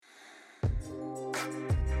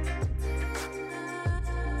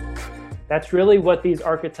That's really what these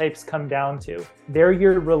archetypes come down to. They're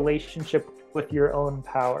your relationship with your own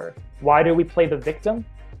power. Why do we play the victim?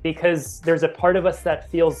 Because there's a part of us that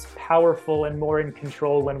feels powerful and more in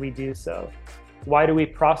control when we do so. Why do we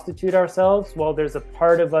prostitute ourselves? Well, there's a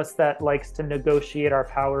part of us that likes to negotiate our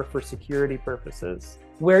power for security purposes.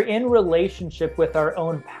 We're in relationship with our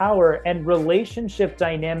own power, and relationship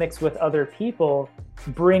dynamics with other people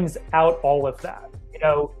brings out all of that.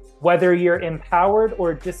 Whether you're empowered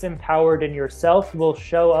or disempowered in yourself will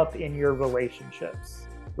show up in your relationships,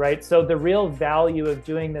 right? So the real value of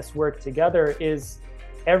doing this work together is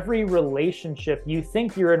every relationship, you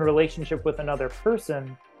think you're in relationship with another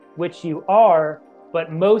person, which you are,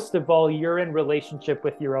 but most of all, you're in relationship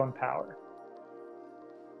with your own power.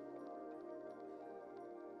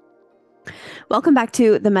 Welcome back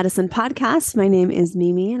to the Medicine Podcast. My name is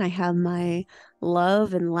Mimi, and I have my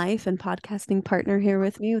love and life and podcasting partner here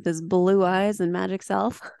with me with his blue eyes and magic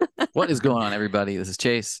self. What is going on, everybody? This is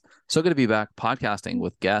Chase. So good to be back podcasting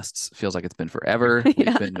with guests. Feels like it's been forever.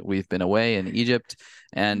 We've been away in Egypt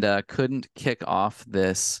and couldn't kick off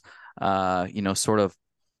this, sort of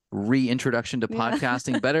reintroduction to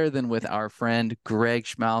podcasting better than with our friend Greg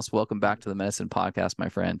Schmaus. Welcome back to the Medicine Podcast, my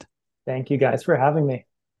friend. Thank you guys for having me.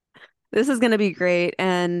 This is going to be great.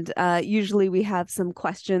 And usually we have some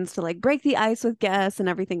questions to break the ice with guests and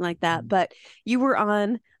everything like that. But you were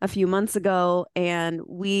on a few months ago, and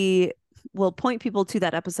we will point people to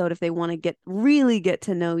that episode if they want to really get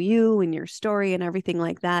to know you and your story and everything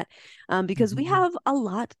like that. Because we have a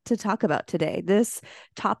lot to talk about today. This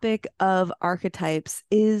topic of archetypes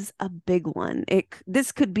is a big one.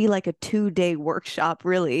 This could be like a 2-day workshop,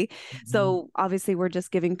 really. So obviously we're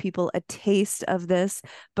just giving people a taste of this,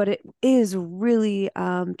 but it is really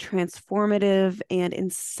transformative and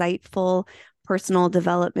insightful personal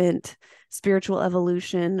development, spiritual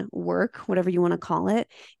evolution work, whatever you want to call it.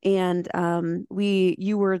 And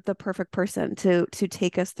you were the perfect person to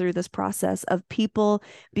take us through this process of people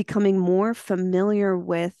becoming more familiar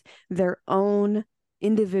with their own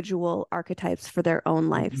individual archetypes for their own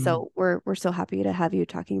life. So we're so happy to have you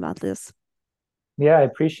talking about this. Yeah, I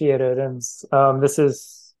appreciate it. And this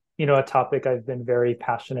is, a topic I've been very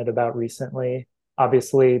passionate about recently.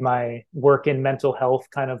 Obviously, my work in mental health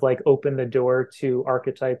kind of opened the door to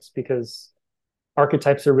archetypes, because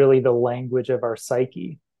archetypes are really the language of our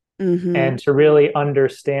psyche. And to really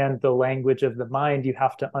understand the language of the mind, you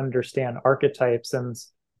have to understand archetypes. And,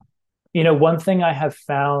 one thing I have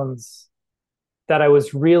found that I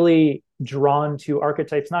was really drawn to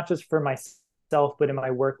archetypes, not just for myself, but in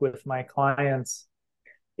my work with my clients,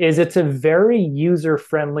 is it's a very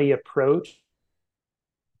user-friendly approach.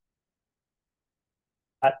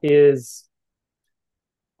 That is,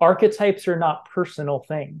 archetypes are not personal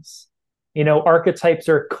things. Archetypes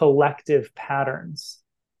are collective patterns.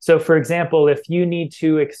 So, for example, if you need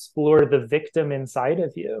to explore the victim inside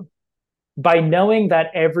of you, by knowing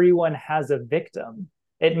that everyone has a victim,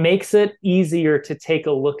 it makes it easier to take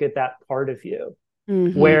a look at that part of you.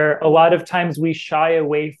 Where a lot of times we shy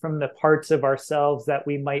away from the parts of ourselves that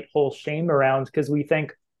we might hold shame around, because we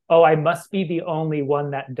think, oh, I must be the only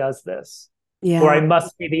one that does this. Yeah. Or I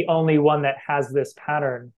must be the only one that has this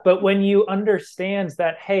pattern. But when you understand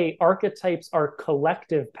that, hey, archetypes are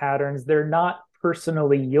collective patterns, they're not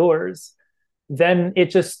personally yours, then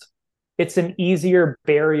it's an easier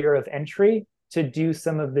barrier of entry to do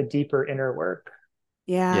some of the deeper inner work.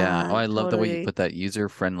 Yeah. Oh, I love the way you put that,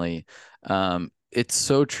 user-friendly. It's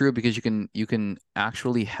so true, because you can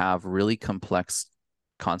actually have really complex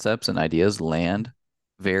concepts and ideas land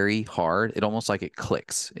very hard. It almost like it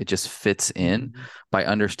clicks. It just fits in by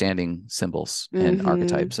understanding symbols and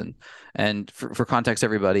archetypes. And for context,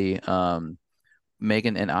 everybody,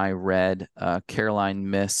 Megan and I read Caroline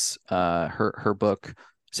Myss, her book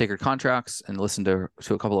Sacred Contracts, and listened to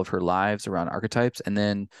a couple of her lives around archetypes, and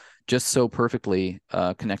then just so perfectly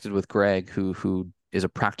connected with Greg, who is a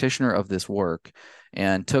practitioner of this work,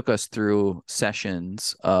 and took us through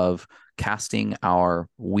sessions of casting our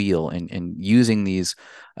wheel and using these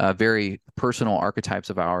very personal archetypes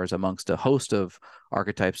of ours amongst a host of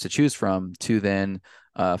archetypes to choose from, to then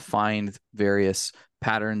find various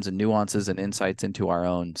patterns and nuances and insights into our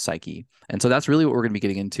own psyche. And so that's really what we're going to be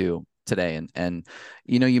getting into today. And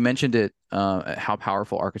you mentioned it, how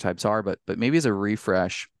powerful archetypes are, but maybe as a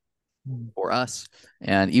refresh for us,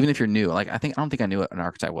 and even if you're new, I don't think I knew what an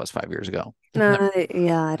archetype was 5 years ago.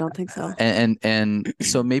 Yeah, I don't think so. And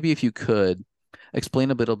so maybe if you could explain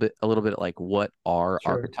a little bit what are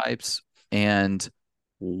archetypes, and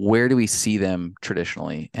where do we see them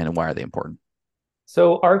traditionally, and why are they important?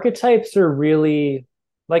 So archetypes are really,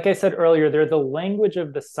 like I said earlier, they're the language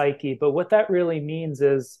of the psyche. But what that really means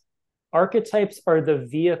is archetypes are the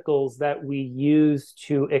vehicles that we use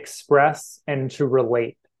to express and to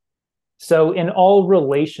relate. So in all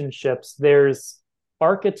relationships, there's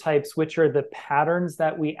archetypes, which are the patterns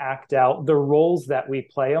that we act out, the roles that we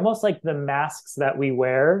play, almost like the masks that we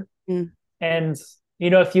wear. And,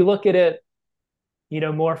 if you look at it,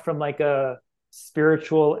 more from like a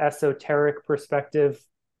spiritual, esoteric perspective,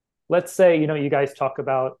 let's say, you guys talk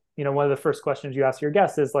about, one of the first questions you ask your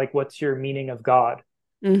guests is like, what's your meaning of God?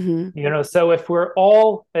 So if we're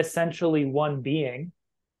all essentially one being,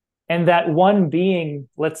 and that one being,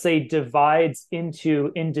 let's say, divides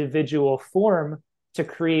into individual form to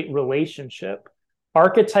create relationship,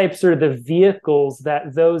 archetypes are the vehicles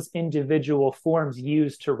that those individual forms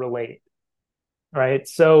use to relate, right?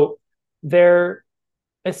 So they're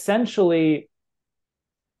essentially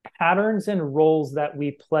patterns and roles that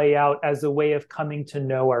we play out as a way of coming to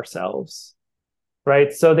know ourselves,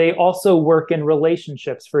 right? So they also work in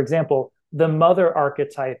relationships. For example, the mother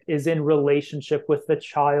archetype is in relationship with the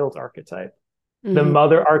child archetype. The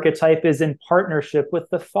mother archetype is in partnership with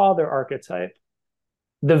the father archetype.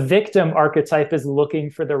 The victim archetype is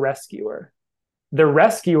looking for the rescuer. The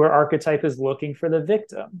rescuer archetype is looking for the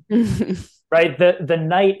victim, right? The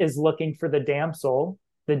knight is looking for the damsel.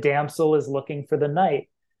 The damsel is looking for the knight.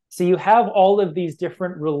 So you have all of these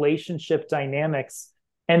different relationship dynamics,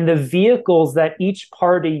 and the vehicles that each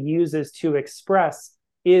party uses to express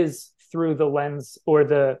is through the lens or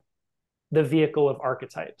the vehicle of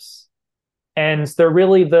archetypes. And they're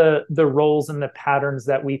really the roles and the patterns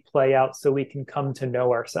that we play out so we can come to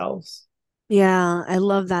know ourselves. Yeah, I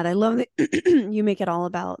love that. I love that you make it all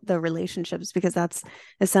about the relationships, because that's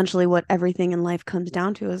essentially what everything in life comes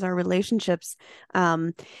down to, is our relationships.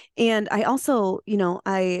 And I also,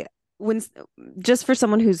 when just for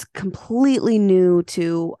someone who's completely new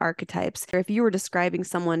to archetypes, if you were describing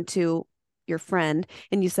someone to your friend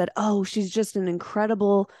and you said, oh, she's just an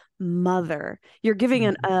incredible mother, you're giving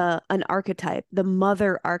an archetype, the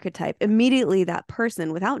mother archetype. Immediately that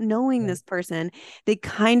person, without knowing this person, they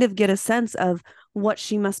kind of get a sense of what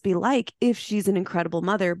she must be like if she's an incredible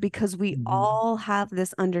mother, because we all have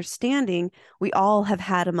this understanding. We all have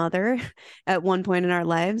had a mother at one point in our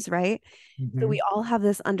lives, right? So we all have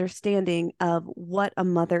this understanding of what a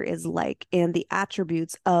mother is like and the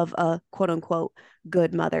attributes of a quote unquote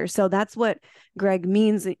good mother. So that's what Greg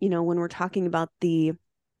means, when we're talking about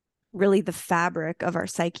really the fabric of our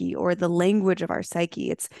psyche or the language of our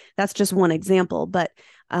psyche. That's just one example, but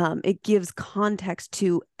it gives context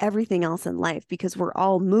to everything else in life, because we're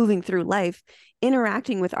all moving through life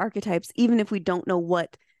interacting with archetypes, even if we don't know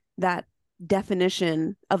what that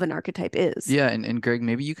definition of an archetype is. Yeah, and Greg,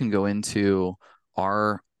 maybe you can go into,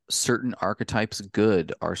 are certain archetypes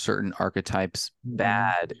good? Are certain archetypes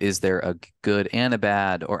bad? Is there a good and a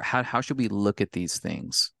bad? Or how should we look at these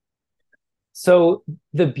things? So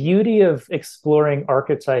the beauty of exploring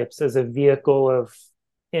archetypes as a vehicle of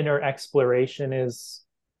inner exploration is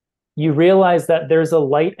you realize that there's a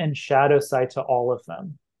light and shadow side to all of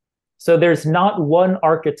them. So there's not one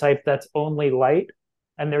archetype that's only light,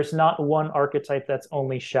 and there's not one archetype that's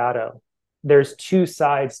only shadow. There's two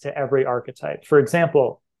sides to every archetype. For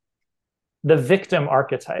example, the victim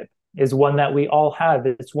archetype is one that we all have.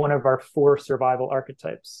 It's one of our 4 survival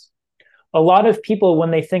archetypes. A lot of people, when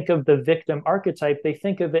they think of the victim archetype, they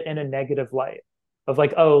think of it in a negative light of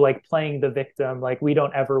like, oh, like playing the victim, like we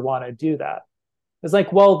don't ever want to do that. It's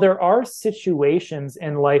like, well, there are situations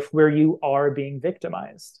in life where you are being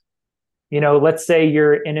victimized. Let's say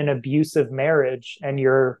you're in an abusive marriage and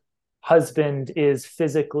your husband is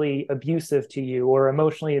physically abusive to you or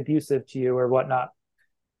emotionally abusive to you or whatnot.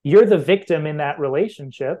 You're the victim in that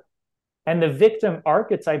relationship. And the victim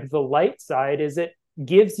archetype, the light side, is it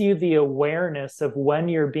gives you the awareness of when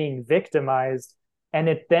you're being victimized, and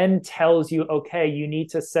it then tells you, okay, you need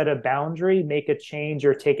to set a boundary, make a change,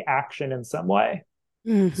 or take action in some way.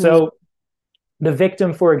 So the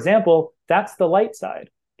victim, for example, that's the light side.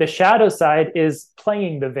 The shadow side is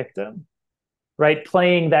playing the victim, right?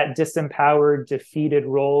 Playing that disempowered, defeated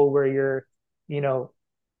role where you're,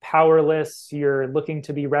 powerless, you're looking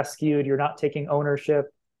to be rescued, you're not taking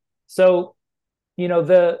ownership. So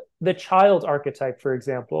the child archetype, for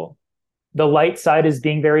example, the light side is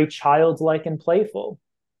being very childlike and playful.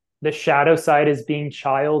 The shadow side is being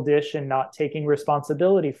childish and not taking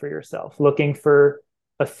responsibility for yourself, looking for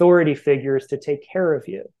authority figures to take care of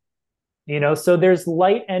you. So there's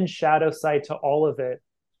light and shadow side to all of it.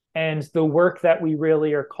 And the work that we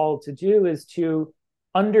really are called to do is to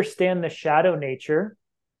understand the shadow nature,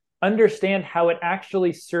 understand how it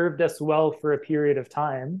actually served us well for a period of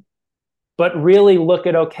time, but really look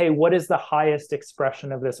at, okay, what is the highest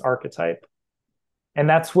expression of this archetype? And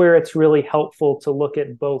that's where it's really helpful to look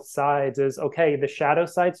at both sides is, okay, the shadow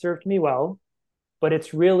side served me well, but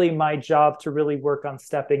it's really my job to really work on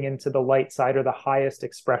stepping into the light side or the highest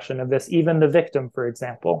expression of this, even the victim, for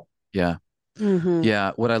example. Yeah. Mm-hmm.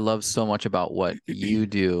 Yeah. What I love so much about what you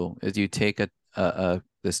do is you take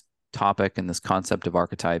this topic and this concept of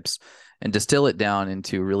archetypes and distill it down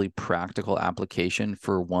into really practical application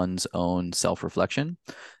for one's own self-reflection.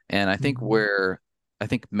 And I think where I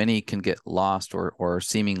think many can get lost or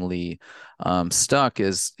seemingly stuck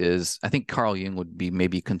is I think Carl Jung would be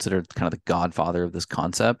maybe considered kind of the godfather of this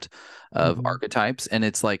concept of archetypes, and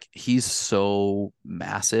it's like he's so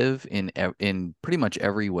massive in pretty much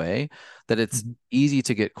every way that it's easy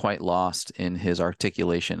to get quite lost in his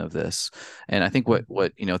articulation of this. And I think what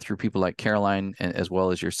through people like Caroline and as well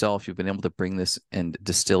as yourself, you've been able to bring this and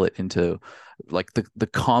distill it into like the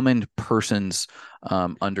common person's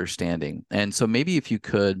understanding. And so maybe if you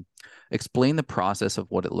could explain the process of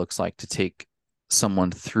what it looks like to take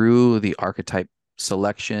someone through the archetype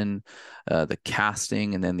selection, the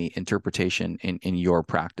casting, and then the interpretation in your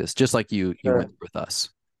practice, just like you went with us.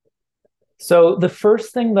 So the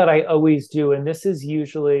first thing that I always do, and this is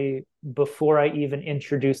usually before I even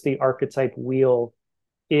introduce the archetype wheel,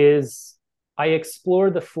 is I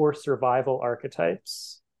explore the 4 survival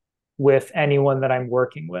archetypes with anyone that I'm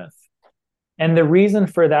working with. And the reason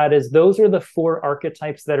for that is those are the 4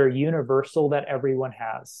 archetypes that are universal that everyone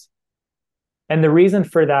has. And the reason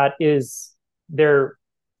for that is they're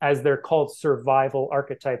called survival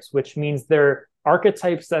archetypes, which means they're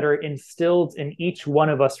archetypes that are instilled in each one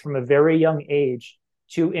of us from a very young age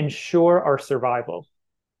to ensure our survival,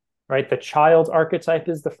 right? The child archetype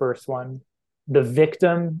is the first one. The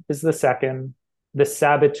victim is the second. The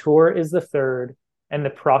saboteur is the third. And the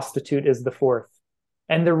prostitute is the fourth.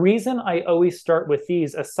 And the reason I always start with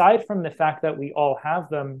these, aside from the fact that we all have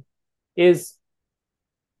them, is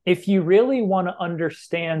if you really want to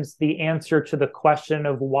understand the answer to the question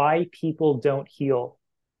of why people don't heal,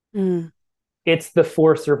 it's the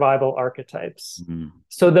 4 survival archetypes.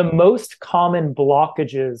 So the most common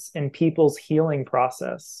blockages in people's healing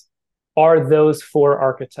process are those 4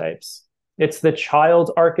 archetypes. It's the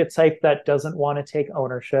child archetype that doesn't want to take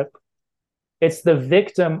ownership. It's the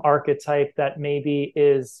victim archetype that maybe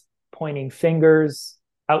is pointing fingers,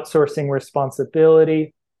 outsourcing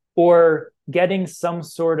responsibility, or getting some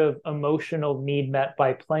sort of emotional need met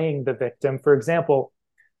by playing the victim. For example,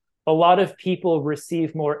 a lot of people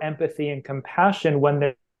receive more empathy and compassion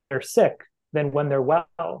when they're sick than when they're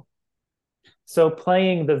well. So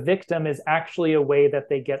playing the victim is actually a way that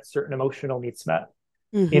they get certain emotional needs met.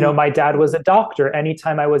 My dad was a doctor.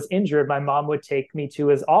 Anytime I was injured, my mom would take me to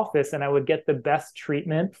his office and I would get the best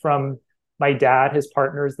treatment from my dad, his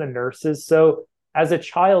partners, the nurses. So as a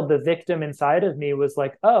child, the victim inside of me was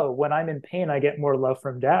like, oh, when I'm in pain, I get more love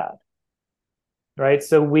from dad. Right?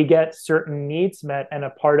 So we get certain needs met and a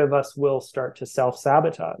part of us will start to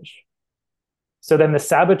self-sabotage. So then the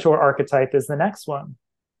saboteur archetype is the next one.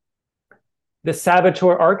 The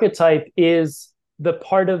saboteur archetype is the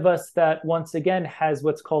part of us that, once again, has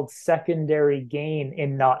what's called secondary gain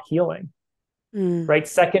in not healing, right?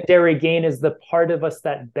 Secondary gain is the part of us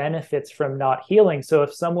that benefits from not healing. So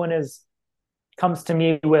if someone comes to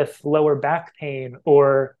me with lower back pain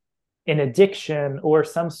or an addiction or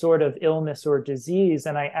some sort of illness or disease,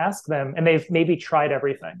 and I ask them, and they've maybe tried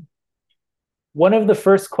everything, one of the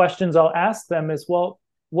first questions I'll ask them is, well,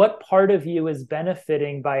 what part of you is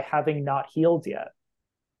benefiting by having not healed yet?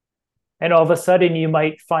 And all of a sudden you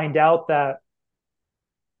might find out that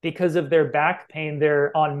because of their back pain,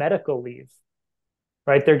 they're on medical leave,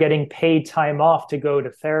 right? They're getting paid time off to go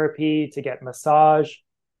to therapy, to get massage.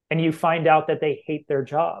 And you find out that they hate their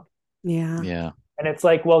job. Yeah. And it's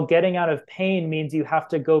like, well, getting out of pain means you have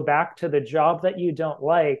to go back to the job that you don't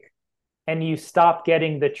like, and you stop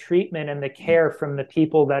getting the treatment and the care from the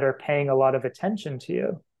people that are paying a lot of attention to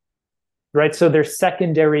you, right? So there's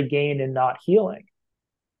secondary gain in not healing.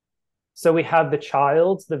 So we have the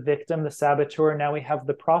child, the victim, the saboteur. Now we have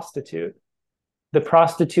the prostitute. The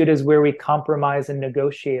prostitute is where we compromise and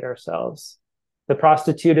negotiate ourselves. The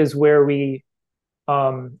prostitute is where we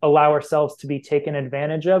allow ourselves to be taken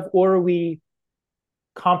advantage of, or we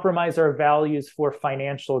compromise our values for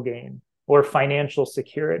financial gain or financial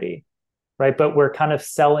security, right? But we're kind of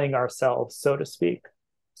selling ourselves, so to speak.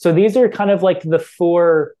 So these are kind of like the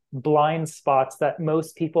 4 blind spots that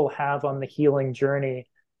most people have on the healing journey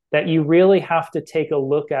that you really have to take a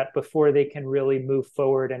look at before they can really move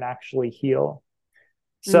forward and actually heal.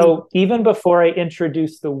 So even before I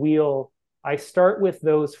introduce the wheel, I start with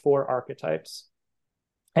those 4 archetypes.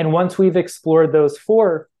 And once we've explored those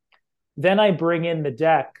 4, then I bring in the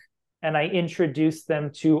deck and I introduce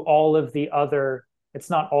them to all of the other, it's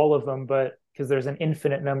not all of them, but because there's an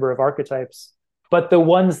infinite number of archetypes, but the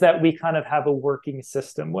ones that we kind of have a working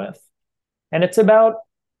system with. And it's about,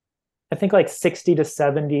 I think, like 60 to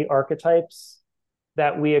 70 archetypes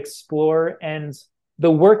that we explore. And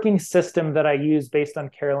the working system that I use based on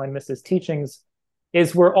Caroline Miss's teachings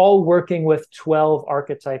is we're all working with 12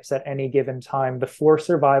 archetypes at any given time, the 4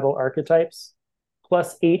 survival archetypes,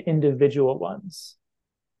 plus 8 individual ones.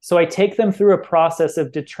 So I take them through a process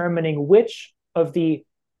of determining which of the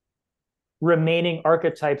remaining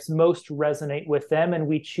archetypes most resonate with them, and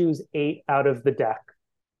we choose 8 out of the deck.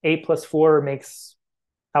 8 plus 4 makes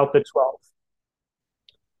out the 12.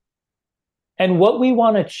 And what we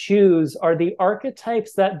want to choose are the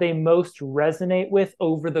archetypes that they most resonate with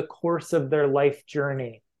over the course of their life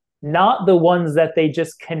journey, not the ones that they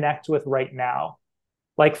just connect with right now.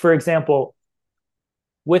 Like, for example,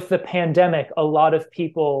 with the pandemic, a lot of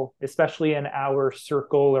people, especially in our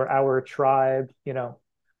circle or our tribe,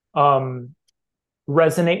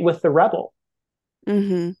 resonate with the rebel.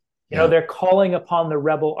 Mm-hmm. They're calling upon the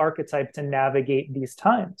rebel archetype to navigate these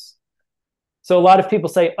times. So a lot of people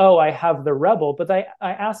say, oh, I have the rebel, but I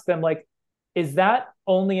ask them, like, is that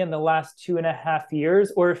only in the last 2.5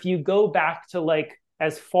 years? Or if you go back to like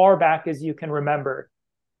as far back as you can remember,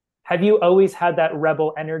 have you always had that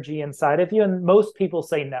rebel energy inside of you? And most people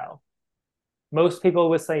say no. Most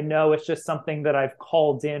people would say, no, it's just something that I've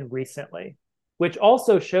called in recently, which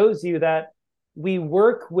also shows you that we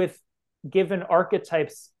work with given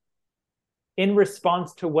archetypes in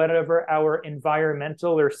response to whatever our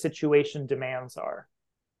environmental or situation demands are.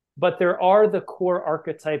 But there are the core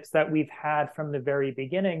archetypes that we've had from the very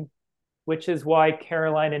beginning, which is why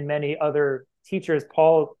Caroline and many other teachers,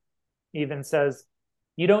 Paul even says,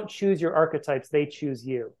 you don't choose your archetypes, they choose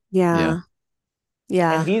you. Yeah.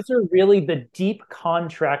 And these are really the deep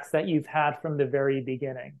contracts that you've had from the very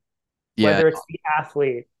beginning. Whether it's the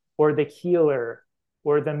athlete or the healer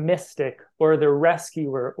or the mystic or the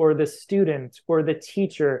rescuer or the student or the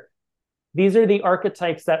teacher. These are the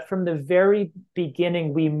archetypes that from the very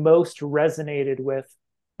beginning we most resonated with,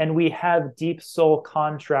 and we have deep soul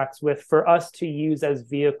contracts with for us to use as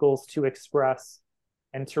vehicles to express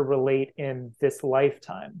and to relate in this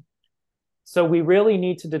lifetime. So we really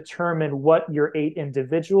need to determine what your 8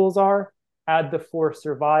 individuals are, add the 4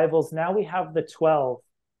 survivals. Now we have the 12.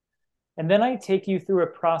 And then I take you through a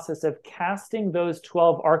process of casting those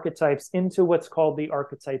 12 archetypes into what's called the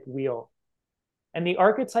archetype wheel. And the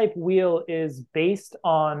archetype wheel is based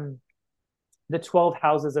on the 12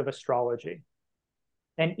 houses of astrology.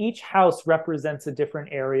 And each house represents a different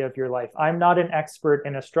area of your life. I'm not an expert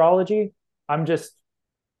in astrology. I'm just,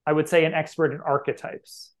 I would say, an expert in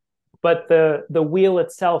archetypes. But the wheel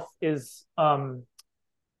itself is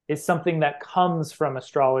something that comes from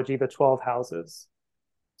astrology, the 12 houses.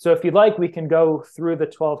 So if you'd like, we can go through the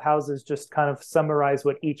 12 houses, just kind of summarize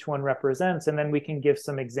what each one represents, and then we can give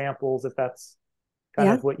some examples if that's kind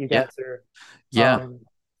of what you guys are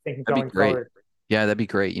thinking going forward. Yeah, that'd be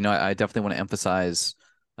great. I definitely want to emphasize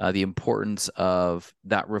the importance of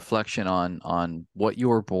that reflection on what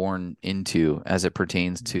you're born into as it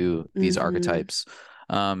pertains to these archetypes.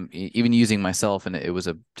 Even using myself, and it was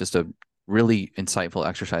just a really insightful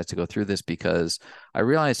exercise to go through this, because I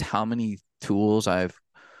realized how many tools I've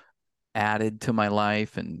added to my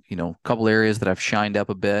life, and a couple areas that I've shined up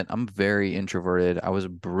a bit. I'm very introverted. I was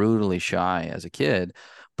brutally shy as a kid,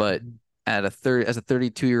 but as a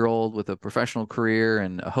 32-year-old with a professional career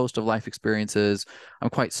and a host of life experiences, I'm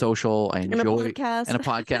quite social. I enjoy a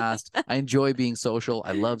podcast. I enjoy being social.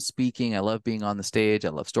 I love speaking. I love being on the stage. I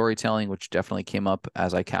love storytelling, which definitely came up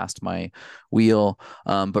as I cast my wheel.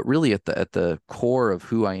 But really at the core of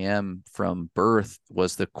who I am from birth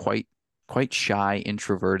was the quite shy,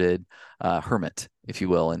 introverted hermit, if you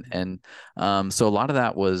will. And so a lot of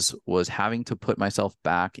that was having to put myself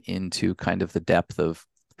back into kind of the depth of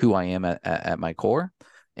who I am at my core,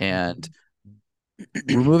 and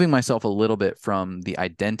removing myself a little bit from the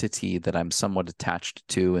identity that I'm somewhat attached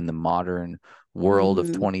to in the modern world of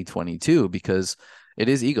 2022, because it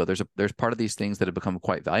is ego. There's part of these things that have become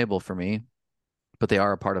quite valuable for me, but they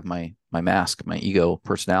are a part of my mask, my ego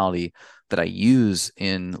personality that I use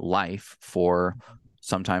in life for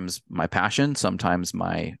sometimes my passion, sometimes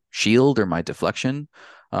my shield or my deflection.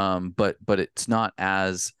 But it's not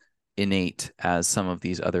as innate as some of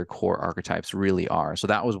these other core archetypes really are. So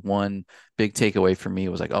that was one big takeaway for me,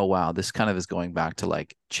 was like, oh, wow, this kind of is going back to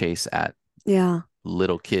like Chase at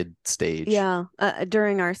little kid stage.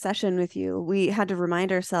 During our session with you, we had to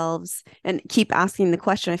remind ourselves and keep asking the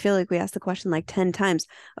question. I feel like we asked the question like 10 times.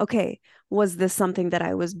 Okay, was this something that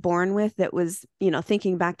I was born with that was,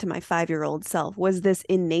 thinking back to my 5-year-old self, was this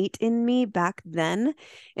innate in me back then?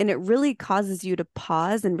 And it really causes you to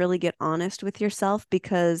pause and really get honest with yourself,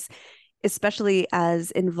 because especially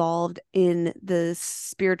as involved in the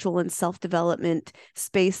spiritual and self-development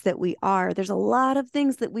space that we are, there's a lot of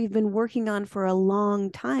things that we've been working on for a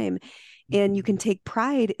long time, and you can take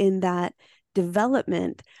pride in that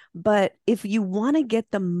development. But if you want to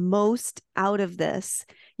get the most out of this,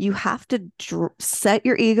 you have to set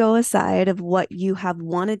your ego aside of what you have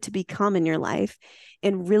wanted to become in your life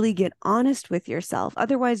and really get honest with yourself.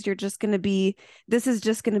 Otherwise, this is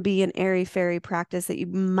just going to be an airy-fairy practice that you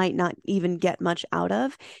might not even get much out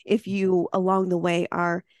of if you along the way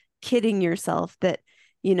are kidding yourself that,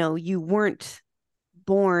 you weren't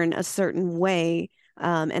born a certain way,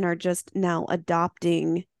 and are just now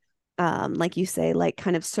adopting, like you say, like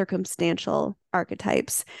kind of circumstantial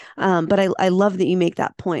archetypes. But I love that you make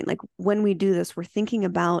that point. Like when we do this, we're thinking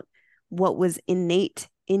about what was innate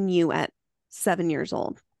in you at 7 years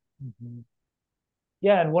old. Mm-hmm.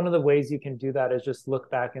 Yeah, and one of the ways you can do that is just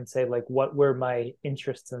look back and say, like, what were my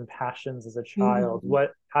interests and passions as a child?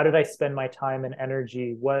 Mm-hmm. How did I spend my time and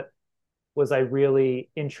energy? What was I really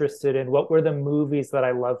interested in? What were the movies that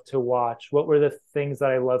I loved to watch? What were the things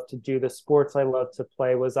that I loved to do? The sports I loved to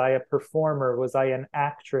play? Was I a performer? Was I an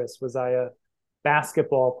actress? Was I a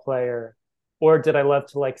basketball player? Or did I love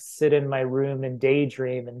to like sit in my room and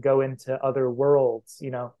daydream and go into other worlds?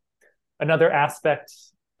 Another aspect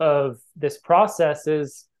of this process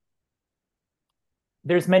is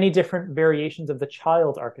there's many different variations of the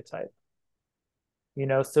child archetype.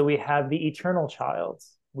 So we have the eternal child,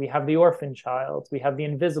 we have the orphan child, we have the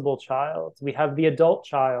invisible child, we have the adult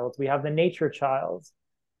child, we have the nature child.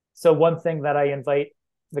 So one thing that I invite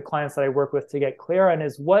the clients that I work with to get clear on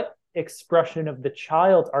is, what expression of the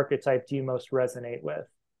child archetype do you most resonate with?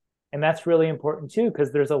 And that's really important too,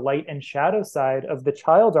 because there's a light and shadow side of the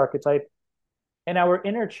child archetype. And our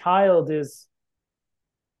inner child is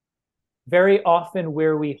very often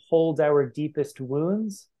where we hold our deepest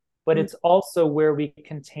wounds, but it's also where we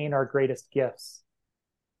contain our greatest gifts.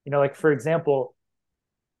 Like for example,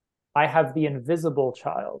 I have the invisible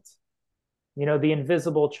child. The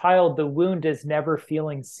invisible child, the wound is never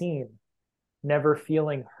feeling seen, never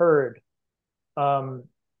feeling heard,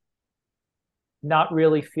 not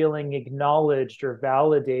really feeling acknowledged or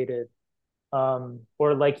validated,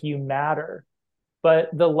 or like you matter. But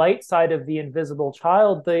the light side of the invisible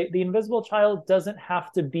child, the invisible child doesn't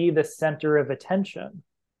have to be the center of attention.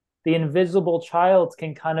 The invisible child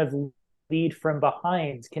can kind of lead from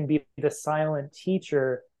behind, can be the silent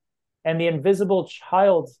teacher. And the invisible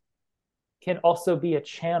child can also be a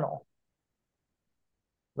channel,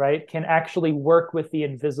 right? Can actually work with the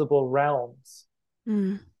invisible realms,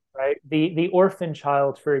 right? The orphan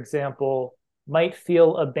child, for example, might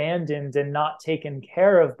feel abandoned and not taken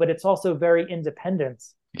care of, but it's also very independent.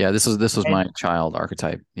 Yeah, this was my child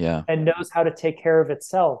archetype. Yeah. And knows how to take care of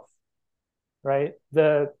itself, right?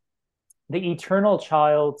 The eternal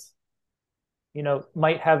child,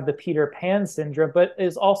 might have the Peter Pan syndrome, but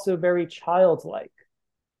is also very childlike,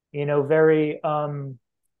 very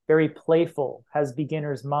very playful, has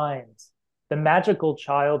beginner's minds. The magical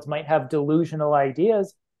child might have delusional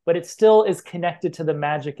ideas, but it still is connected to the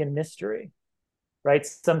magic and mystery, right?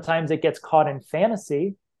 Sometimes it gets caught in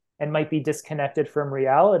fantasy and might be disconnected from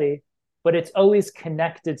reality, but it's always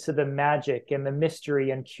connected to the magic and the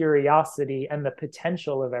mystery and curiosity and the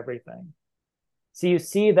potential of everything. So you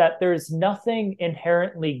see that there's nothing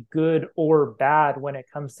inherently good or bad when it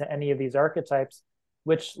comes to any of these archetypes,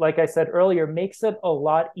 which, like I said earlier, makes it a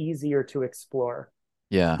lot easier to explore.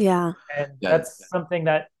 Yeah. Yeah. And that's something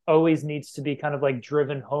that always needs to be kind of like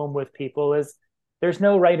driven home with people, is there's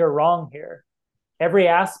no right or wrong here. Every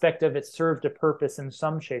aspect of it served a purpose in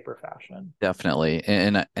some shape or fashion. Definitely.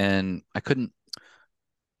 And I couldn't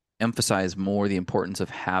emphasize more the importance of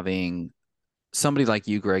having somebody like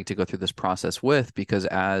you, Greg, to go through this process with, because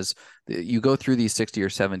as you go through these 60 or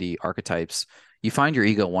 70 archetypes, you find your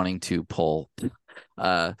ego wanting to pull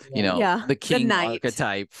the king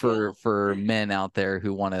archetype for men out there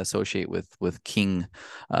who want to associate with king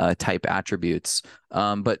type attributes.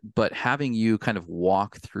 But having you kind of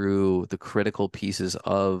walk through the critical pieces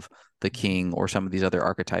of the king or some of these other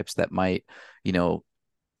archetypes that might,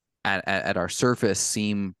 at our surface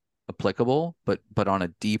seem applicable, but on a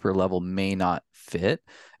deeper level may not fit,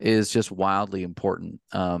 is just wildly important.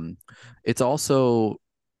 It's also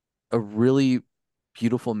a really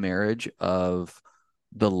beautiful marriage of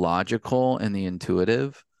the logical and the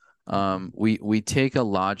intuitive. We take a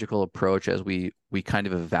logical approach as we kind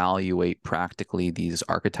of evaluate practically these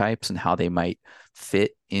archetypes and how they might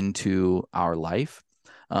fit into our life.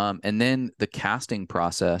 And then the casting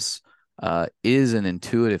process is an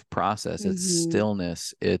intuitive process. It's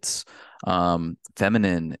stillness, it's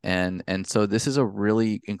feminine, and so this is a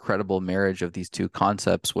really incredible marriage of these two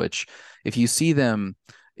concepts, which if you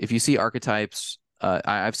see archetypes,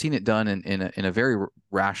 I've seen it done in a very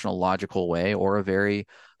rational, logical way, or a very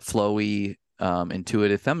flowy,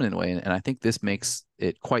 intuitive, feminine way. And I think this makes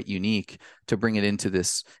it quite unique to bring it into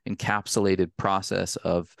this encapsulated process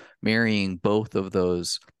of marrying both of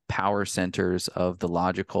those power centers of the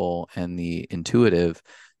logical and the intuitive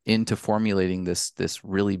into formulating this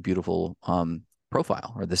really beautiful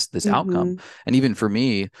profile, or this outcome. And even for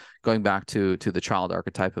me, going back to the child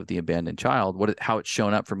archetype of the abandoned child, how it's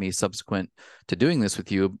shown up for me subsequent to doing this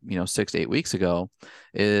with you, 6 to 8 weeks ago,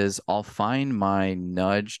 is I'll find my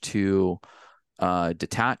nudge to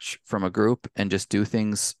detach from a group and just do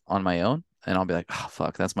things on my own. And I'll be like, oh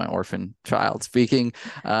fuck, that's my orphan child speaking,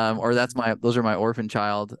 or those are my orphan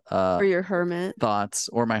child or your hermit thoughts,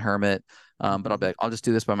 or my hermit. But I'll be like, I'll just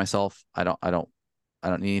do this by myself. I don't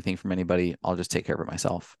need anything from anybody. I'll just take care of it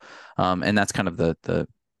myself. And that's kind of the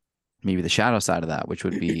maybe the shadow side of that, which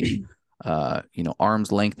would be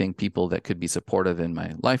arm's lengthening people that could be supportive in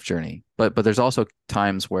my life journey. But there's also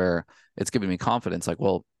times where it's giving me confidence, like,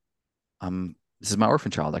 well, this is my orphan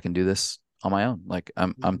child. I can do this on my own. Like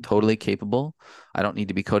I'm totally capable. I don't need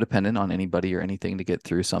to be codependent on anybody or anything to get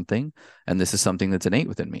through something. And this is something that's innate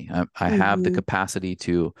within me. I have the capacity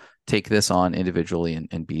to take this on individually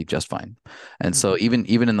and be just fine. And so even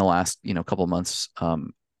in the last, couple of months,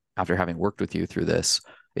 after having worked with you through this,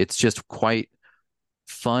 it's just quite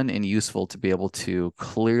fun and useful to be able to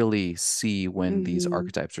clearly see when these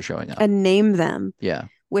archetypes are showing up and name them. Yeah.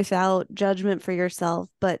 Without judgment for yourself,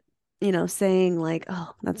 but saying like,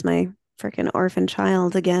 oh, that's my freaking orphan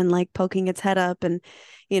child again, like poking its head up, and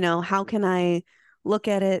how can I look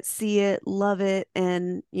at it, see it, love it,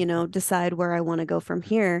 and decide where I want to go from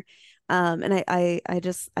here. And I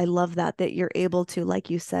love that you're able to, like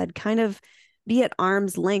you said, kind of be at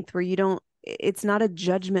arm's length, where it's not a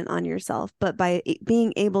judgment on yourself, but by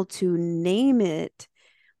being able to name it,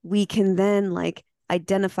 we can then like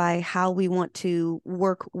identify how we want to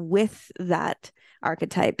work with that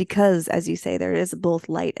archetype, because as you say, there is both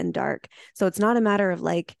light and dark. So it's not a matter of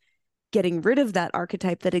like getting rid of that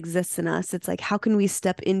archetype that exists in us. It's like, how can we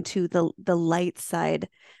step into the light side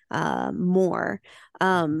more?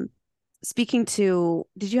 Speaking to,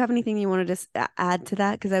 did you have anything you wanted to add to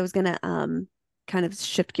that? Because I was going to kind of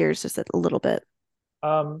shift gears just a little bit.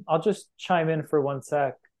 I'll just chime in for 1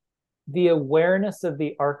 sec. The awareness of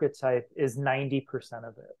the archetype is 90%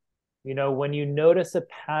 of it. When you notice a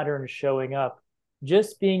pattern showing up,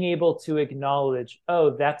 just being able to acknowledge,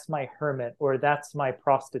 oh, that's my hermit, or that's my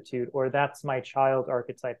prostitute, or that's my child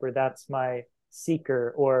archetype, or that's my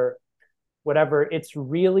seeker, or whatever. It's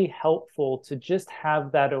really helpful to just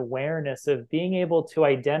have that awareness of being able to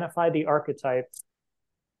identify the archetypes.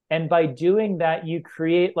 And by doing that, you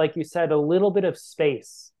create, like you said, a little bit of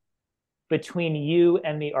space between you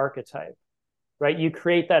and the archetype, right? You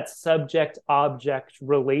create that subject-object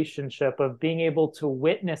relationship of being able to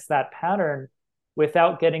witness that pattern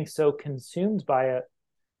without getting so consumed by it.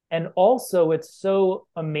 And also, it's so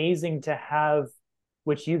amazing to have,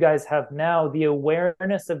 which you guys have now, the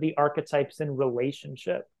awareness of the archetypes in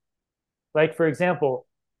relationship. Like, for example,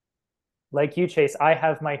 like you, Chase, I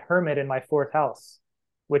have my hermit in my 4th house,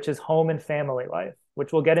 which is home and family life,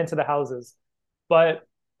 which we'll get into the houses. But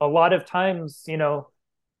a lot of times,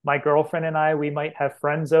 my girlfriend and I, we might have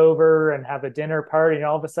friends over and have a dinner party, and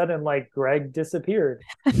all of a sudden, like, Greg disappeared.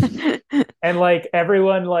 And like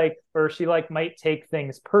everyone, like, or she like might take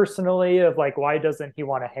things personally of like, why doesn't he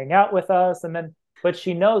want to hang out with us? And then, but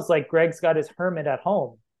she knows like Greg's got his hermit at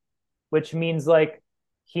home, which means like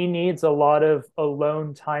he needs a lot of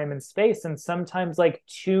alone time and space. And sometimes like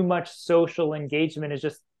too much social engagement is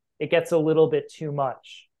just, it gets a little bit too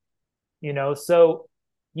much, so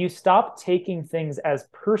you stop taking things as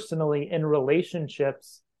personally in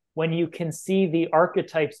relationships when you can see the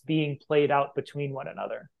archetypes being played out between one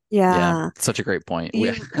another. Yeah. Such a great point.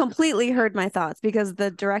 You completely heard my thoughts, because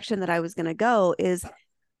the direction that I was going to go is,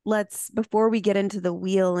 before we get into the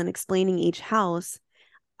wheel and explaining each house,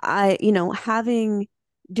 doing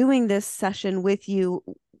this session with you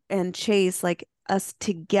and Chase, like us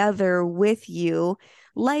together with you,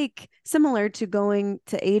 like similar to going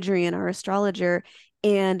to Adrian, our astrologer,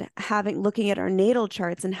 and looking at our natal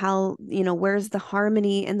charts and how, where's the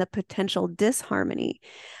harmony and the potential disharmony.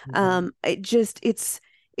 It's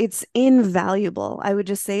it's invaluable. I would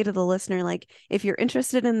just say to the listener, like, if you're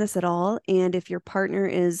interested in this at all, and if your partner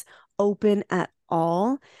is open at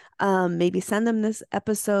all, maybe send them this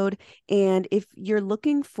episode. And if you're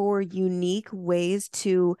looking for unique ways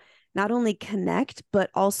to not only connect, but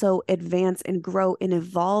also advance and grow and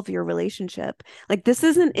evolve your relationship, like, this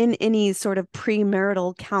isn't in any sort of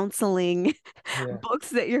premarital counseling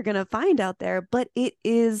books that you're going to find out there, but it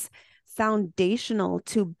is foundational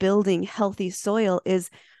to building healthy soil, is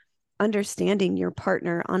understanding your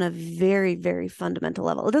partner on a very, very fundamental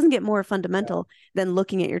level. It doesn't get more fundamental than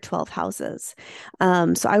looking at your 12 houses.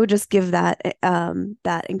 So I would just give that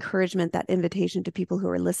that encouragement, that invitation to people who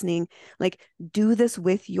are listening, like, do this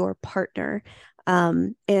with your partner.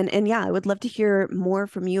 And yeah, I would love to hear more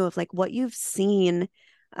from you of like what you've seen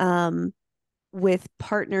with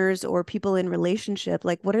partners or people in relationship.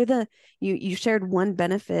 Like, what are you shared one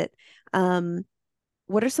benefit.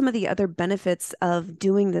 What are some of the other benefits of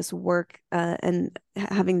doing this work and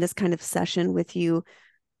having this kind of session with you,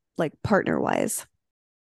 like partner wise?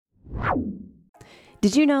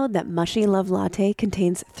 Did you know that Mushy Love Latte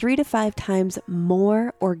contains 3 to 5 times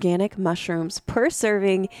more organic mushrooms per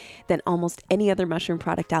serving than almost any other mushroom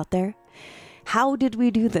product out there? How did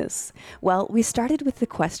we do this? Well, we started with the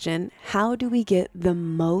question, how do we get the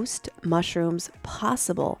most mushrooms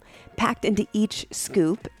possible packed into each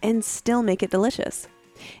scoop and still make it delicious?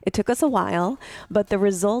 It took us a while, but the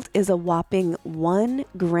result is a whopping 1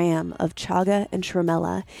 gram of chaga and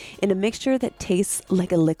tremella in a mixture that tastes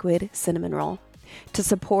like a liquid cinnamon roll. To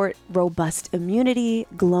support robust immunity,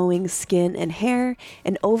 glowing skin and hair,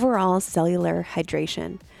 and overall cellular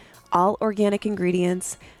hydration. All organic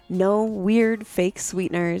ingredients, no weird fake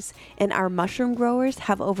sweeteners, and our mushroom growers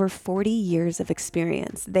have over 40 years of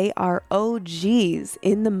experience. They are OGs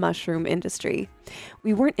in the mushroom industry.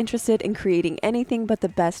 We weren't interested in creating anything but the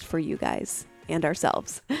best for you guys and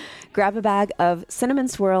ourselves. Grab a bag of Cinnamon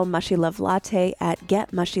Swirl Mushy Love Latte at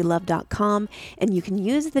getmushylove.com, and you can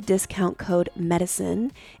use the discount code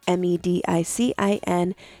MEDICINE,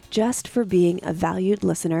 MEDICIN, just for being a valued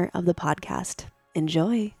listener of the podcast.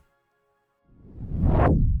 Enjoy.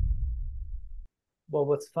 Well,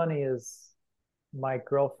 what's funny is my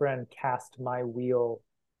girlfriend cast my wheel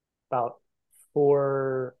about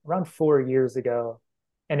around 4 years ago.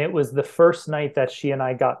 And it was the first night that she and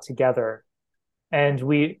I got together. And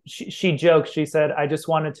she joked, she said, I just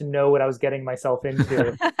wanted to know what I was getting myself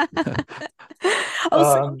into.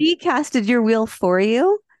 So she casted your wheel for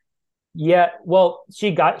you? Yeah, well,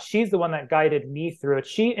 she's the one that guided me through it.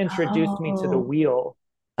 She introduced me to the wheel.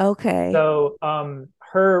 Okay. So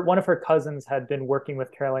one of her cousins had been working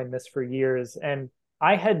with Caroline Myss for years, and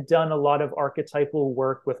I had done a lot of archetypal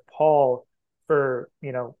work with Paul for,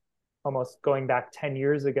 almost going back 10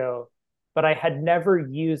 years ago, but I had never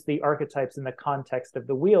used the archetypes in the context of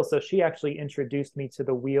the wheel. So she actually introduced me to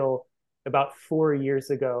the wheel about 4 years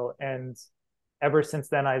ago. And ever since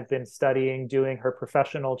then, I've been studying, doing her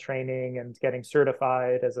professional training and getting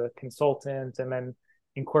certified as a consultant, and then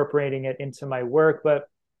incorporating it into my work. But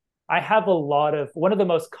I have one of the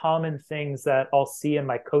most common things that I'll see in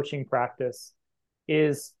my coaching practice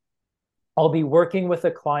is I'll be working with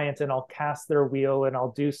a client and I'll cast their wheel and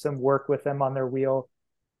I'll do some work with them on their wheel.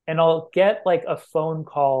 And I'll get like a phone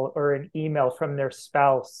call or an email from their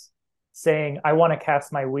spouse saying, I want to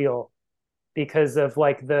cast my wheel, because of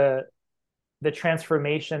like the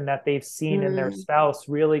transformation that they've seen in their spouse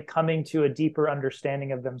really coming to a deeper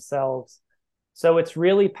understanding of themselves. So it's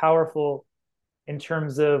really powerful in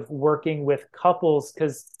terms of working with couples,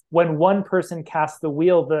 because when one person casts the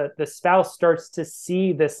wheel, the spouse starts to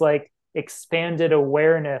see this like expanded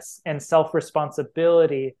awareness and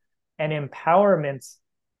self-responsibility and empowerment,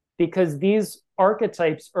 because these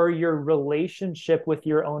archetypes are your relationship with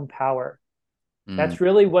your own power. That's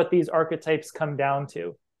really what these archetypes come down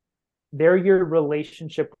to. They're your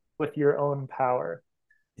relationship with your own power.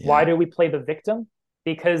 Why do we play the victim?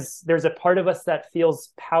 Because there's a part of us that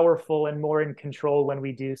feels powerful and more in control when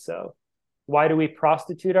we do so. Why do we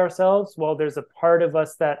prostitute ourselves? Well, there's a part of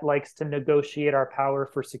us that likes to negotiate our power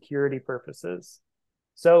for security purposes.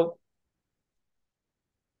 So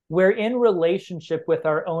we're in relationship with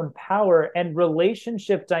our own power, and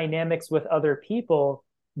relationship dynamics with other people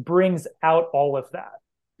brings out all of that.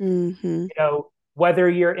 Whether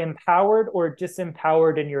you're empowered or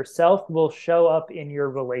disempowered in yourself will show up in your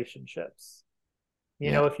relationships.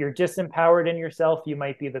 If you're disempowered in yourself, you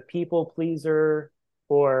might be the people pleaser,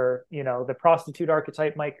 or, the prostitute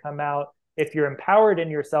archetype might come out. If you're empowered in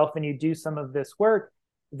yourself and you do some of this work,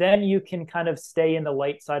 then you can kind of stay in the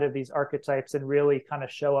light side of these archetypes and really kind of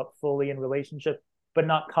show up fully in relationship, but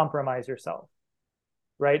not compromise yourself.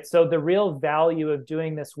 right? So the real value of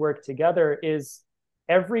doing this work together is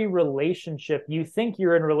every relationship, you think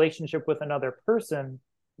you're in relationship with another person,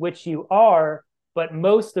 which you are, but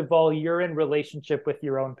most of all, you're in relationship with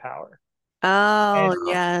your own power. Oh, And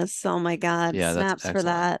yes. Oh my God. Yeah, that's Snaps for excellent.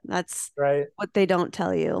 that. That's right. what they don't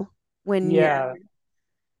tell you when Yeah.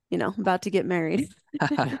 you're about to get married.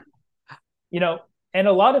 And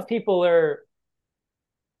a lot of people are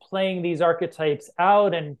playing these archetypes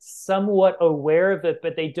out and somewhat aware of it,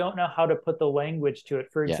 but they don't know how to put the language to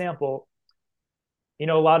it. For Yeah. example, a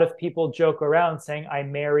lot of people joke around saying, I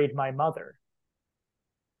married my mother,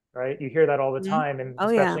 right? You hear that all the time, and Oh,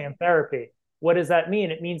 yeah. especially in therapy. What does that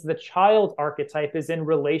mean? It means the child archetype is in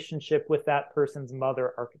relationship with that person's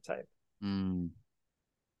mother archetype,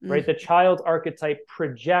 right? The child archetype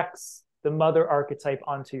projects the mother archetype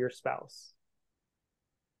onto your spouse,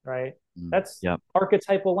 right? That's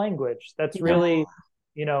archetypal language. That's really,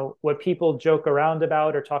 what people joke around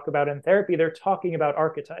about or talk about in therapy. They're talking about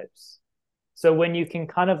archetypes. So when you can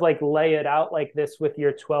kind of like lay it out like this with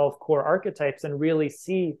your 12 core archetypes and really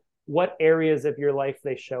see what areas of your life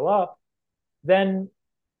they show up, then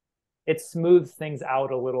it smooths things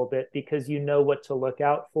out a little bit because you know what to look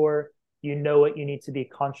out for, you know what you need to be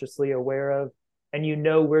consciously aware of, and you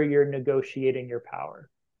know where you're negotiating your power.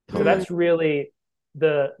 So that's really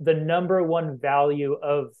the number one value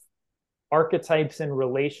of archetypes in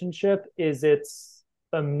relationship is it's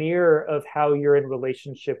a mirror of how you're in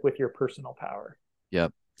relationship with your personal power.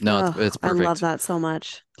 Yep. No, it's perfect. I love that so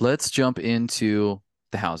much. Let's jump into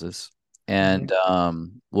the houses. And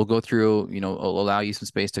we'll go through, I'll allow you some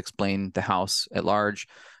space to explain the house at large.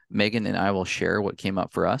 Megan and I will share what came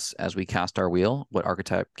up for us as we cast our wheel, what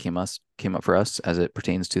archetype came up for us as it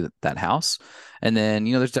pertains to that house. And then,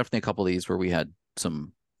 there's definitely a couple of these where we had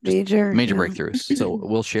some major breakthroughs. So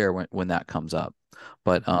we'll share when that comes up.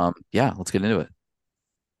 But let's get into it.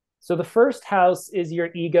 So the first house is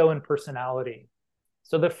your ego and personality.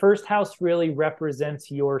 So the first house really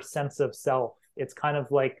represents your sense of self. It's kind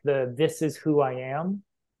of like this is who I am.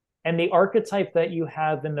 And the archetype that you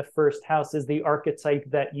have in the first house is the archetype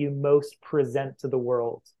that you most present to the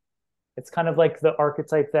world. It's kind of like the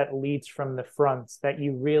archetype that leads from the front, that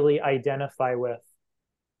you really identify with.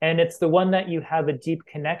 And it's the one that you have a deep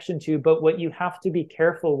connection to. But what you have to be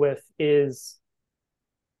careful with is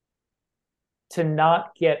to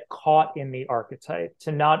not get caught in the archetype,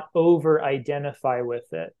 to not over-identify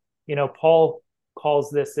with it. Paul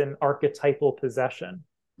calls this an archetypal possession.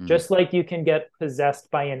 Just like you can get possessed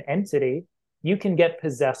by an entity, you can get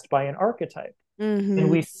possessed by an archetype. And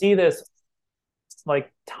we see this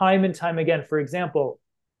like time and time again. For example,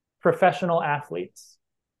 professional athletes,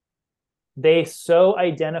 they so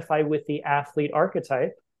identify with the athlete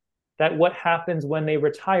archetype that what happens when they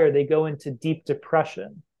retire, they go into deep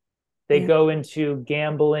depression. They go into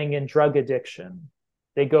gambling and drug addiction.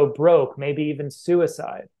 They go broke, maybe even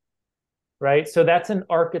suicide. Right? So that's an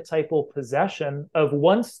archetypal possession of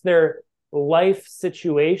once their life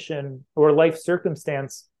situation or life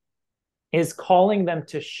circumstance is calling them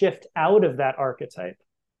to shift out of that archetype.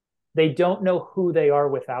 They don't know who they are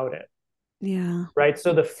without it. Yeah. Right?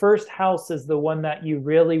 So the first house is the one that you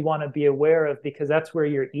really want to be aware of because that's where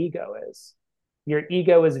your ego is. Your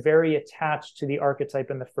ego is very attached to the archetype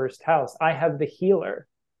in the first house. I have the healer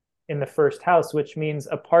in the first house, which means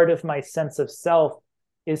a part of my sense of self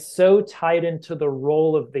is so tied into the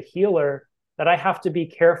role of the healer that I have to be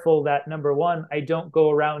careful that, number one, I don't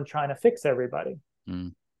go around trying to fix everybody.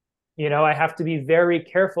 I have to be very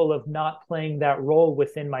careful of not playing that role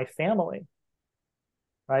within my family,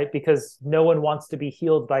 right? Because no one wants to be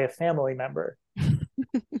healed by a family member,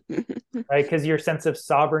 right? Because your sense of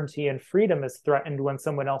sovereignty and freedom is threatened when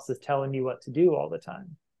someone else is telling you what to do all the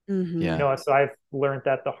time. So I've learned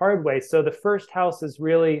that the hard way. So the first house is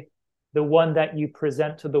really the one that you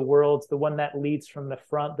present to the world, the one that leads from the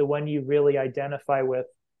front, the one you really identify with,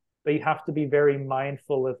 but you have to be very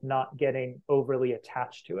mindful of not getting overly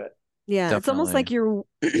attached to it. Yeah, definitely. It's almost like your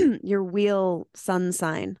your wheel sun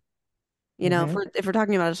sign. If we're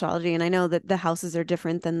talking about astrology, and I know that the houses are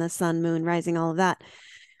different than the sun, moon, rising, all of that,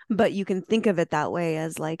 but you can think of it that way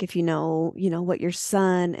as like if you know what your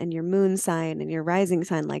sun and your moon sign and your rising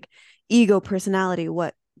sign, like ego, personality,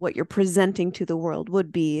 what you're presenting to the world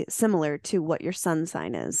would be similar to what your sun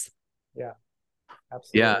sign is. Yeah,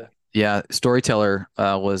 absolutely. Yeah. Storyteller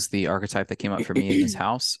was the archetype that came up for me in this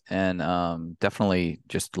house, and definitely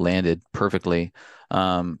just landed perfectly.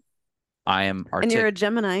 I am and you're a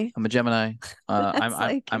Gemini. I'm a Gemini.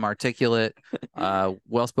 I'm articulate,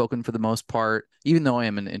 well-spoken for the most part, even though I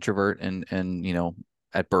am an introvert and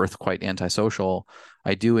at birth quite antisocial.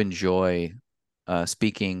 I do enjoy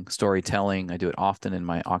speaking, storytelling. I do it often in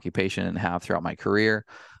my occupation and have throughout my career,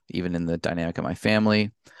 even in the dynamic of my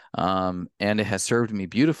family. And it has served me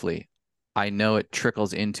beautifully. I know it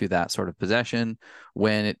trickles into that sort of possession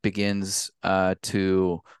when it begins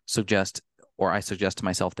to suggest, or I suggest to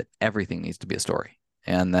myself, that everything needs to be a story.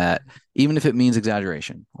 And that even if it means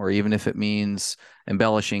exaggeration, or even if it means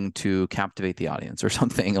embellishing to captivate the audience or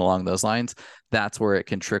something along those lines, that's where it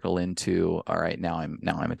can trickle into, all right, now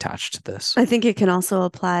I'm attached to this. I think it can also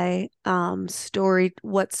apply story.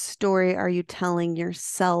 What story are you telling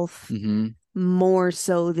yourself more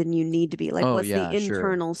so than you need to be? Like, what's the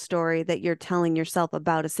internal story that you're telling yourself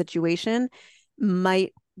about a situation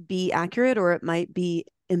might be accurate, or it might be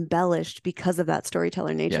embellished because of that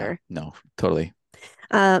storyteller nature. Yeah, no, totally.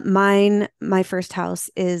 My first house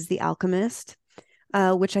is The Alchemist,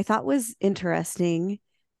 which I thought was interesting.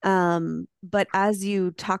 But as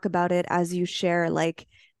you talk about it, as you share, like,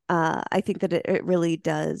 I think that it really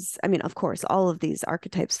does. I mean, of course, all of these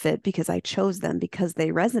archetypes fit because I chose them because they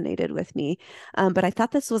resonated with me. But I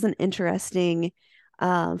thought this was an interesting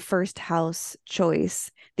first house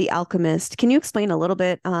choice, The Alchemist. Can you explain a little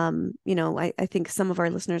bit? I think some of our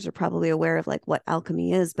listeners are probably aware of like what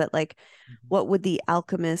alchemy is, but like, what would the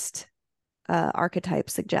alchemist archetype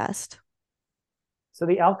suggest? So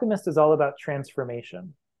the alchemist is all about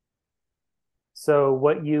transformation. So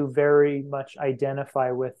what you very much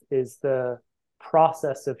identify with is the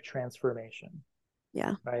process of transformation.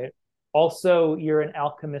 Yeah. Right. Also, you're an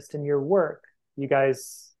alchemist in your work. You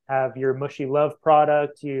guys have your Mushy Love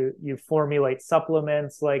product. You formulate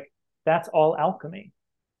supplements. Like, that's all alchemy.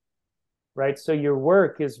 Right. So your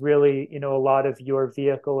work is really, a lot of your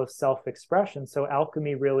vehicle of self-expression. So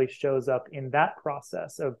alchemy really shows up in that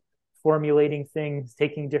process of formulating things,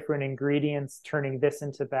 taking different ingredients, turning this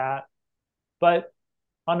into that. But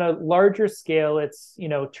on a larger scale, it's,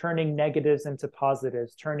 turning negatives into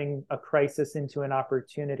positives, turning a crisis into an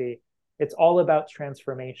opportunity. It's all about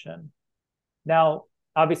transformation. Now,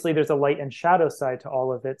 obviously, there's a light and shadow side to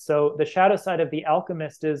all of it. So the shadow side of the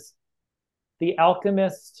alchemist is the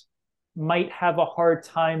alchemist might have a hard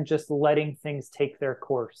time just letting things take their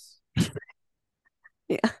course.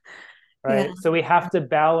 Yeah. Right. Yeah. So we have to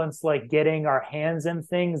balance like getting our hands in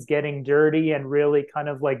things, getting dirty, and really kind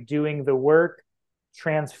of like doing the work,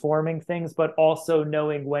 transforming things, but also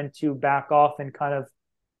knowing when to back off and kind of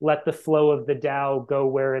let the flow of the Tao go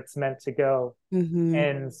where it's meant to go.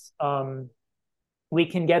 And we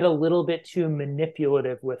can get a little bit too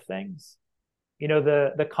manipulative with things.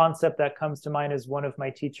 The concept that comes to mind is one of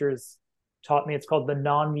my teachers taught me. It's called the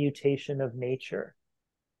non-mutation of nature.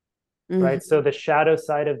 Right. So the shadow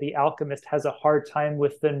side of the alchemist has a hard time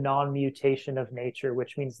with the non-mutation of nature,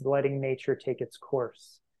 which means letting nature take its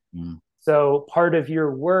course. So part of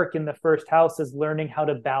your work in the first house is learning how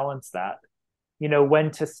to balance that,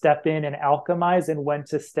 when to step in and alchemize and when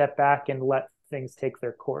to step back and let things take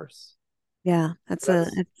their course. Yeah. That's a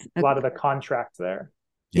lot of the contract there.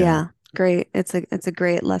 Yeah. Great. It's a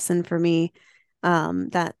great lesson for me.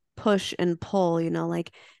 That push and pull,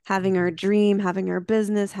 like having our dream, having our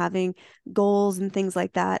business, having goals and things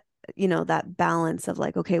like that, that balance of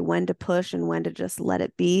like, okay, when to push and when to just let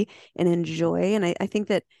it be and enjoy. And I think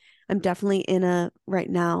that I'm definitely in right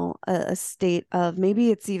now, a state of,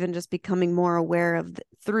 maybe it's even just becoming more aware of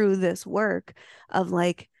through this work of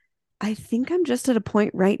like, I think I'm just at a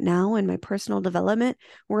point right now in my personal development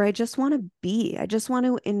where I just want to be, I just want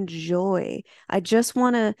to enjoy. I just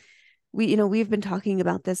want to, we've been talking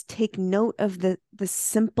about this, take note of the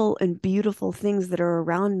simple and beautiful things that are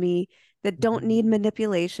around me that don't need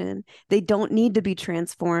manipulation. They don't need to be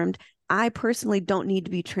transformed. I personally don't need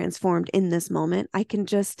to be transformed in this moment. I can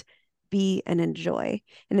just be and enjoy.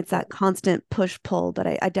 And it's that constant push pull, but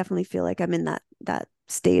I definitely feel like I'm in that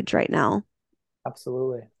stage right now.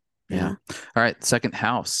 Absolutely. Yeah. All right. Second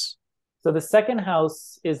house. So the second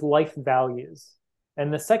house is life values.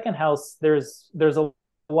 And the second house, there's a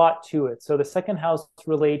lot to it. So the second house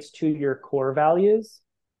relates to your core values.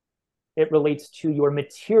 It relates to your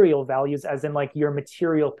material values, as in like your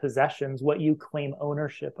material possessions, what you claim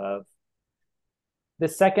ownership of. The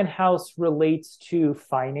second house relates to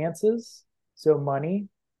finances, so money.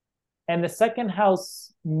 And the second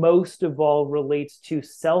house, most of all, relates to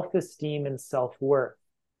self-esteem and self-worth.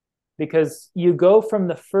 Because you go from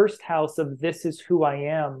the first house of this is who I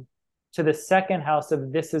am to the second house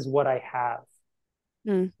of this is what I have.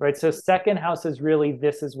 Right. So second house is really,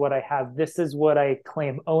 this is what I have. This is what I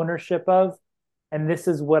claim ownership of. And this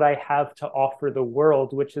is what I have to offer the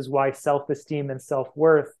world, which is why self-esteem and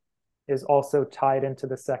self-worth is also tied into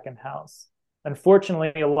the second house.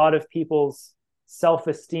 Unfortunately, a lot of people's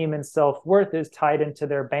self-esteem and self-worth is tied into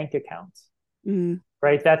their bank accounts.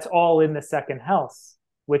 right? That's all in the second house,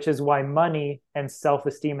 which is why money and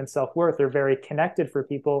self-esteem and self-worth are very connected for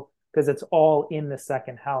people, because it's all in the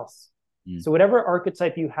second house. So whatever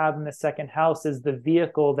archetype you have in the second house is the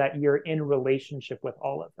vehicle that you're in relationship with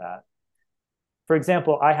all of that. For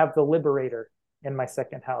example, I have the liberator in my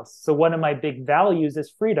second house. So one of my big values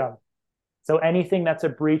is freedom. So anything that's a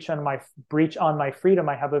breach on my freedom,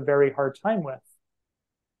 I have a very hard time with.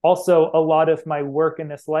 Also, a lot of my work in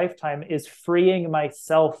this lifetime is freeing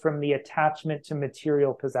myself from the attachment to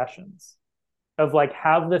material possessions, of like,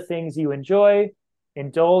 have the things you enjoy,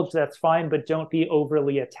 indulge, that's fine, but don't be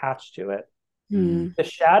overly attached to it. The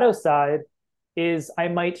shadow side is I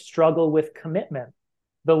might struggle with commitment.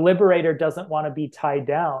 The liberator doesn't want to be tied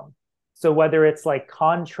down. So whether it's like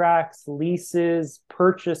contracts, leases,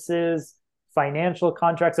 purchases, financial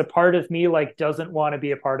contracts, a part of me like doesn't want to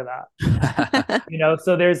be a part of that.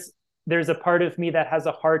 So there's a part of me that has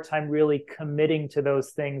a hard time really committing to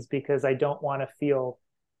those things because I don't want to feel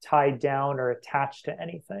tied down or attached to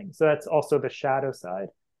anything. So that's also the shadow side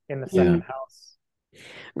in the second house.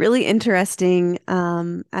 Really interesting.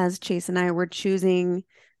 As Chase and I were choosing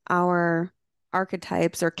our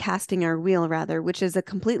archetypes, or casting our wheel rather, which is a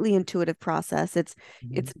completely intuitive process.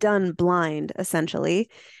 It's done blind, essentially.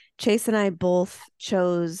 Chase and I both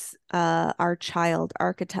chose our child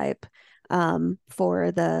archetype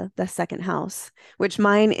for the second house, which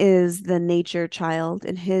mine is the nature child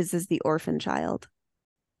and his is the orphan child.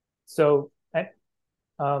 So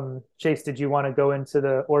Chase, did you want to go into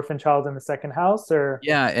the orphan child in the second house, or?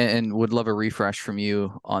 Yeah, and would love a refresh from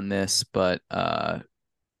you on this, but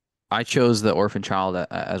I chose the orphan child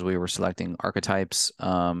as we were selecting archetypes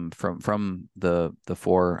from the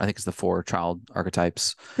four. I think it's the four child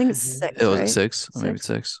archetypes. I think it's six. It was right? six, maybe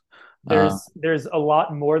six. There's a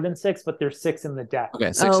lot more than six, but there's six in the deck.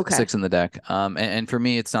 Okay, six in the deck. And for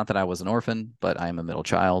me, it's not that I was an orphan, but I am a middle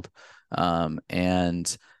child,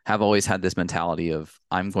 and have always had this mentality of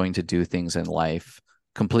I'm going to do things in life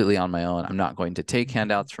completely on my own. I'm not going to take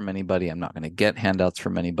handouts from anybody. I'm not going to get handouts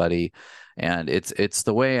from anybody. And it's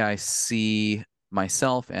the way I see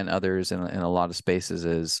myself and others in a lot of spaces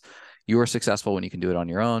is you are successful when you can do it on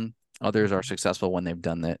your own. Others are successful when they've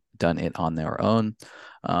done it on their own.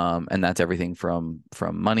 And that's everything from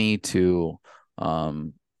money to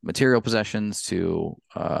material possessions to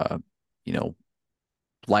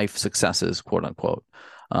life successes, quote unquote.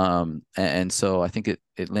 And so I think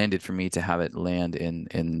it landed for me to have it land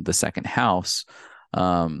in the second house.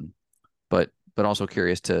 But also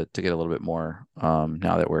curious to get a little bit more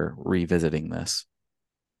now that we're revisiting this.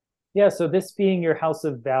 Yeah, so this being your house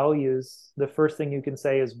of values, the first thing you can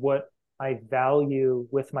say is what I value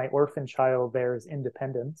with my orphan child there is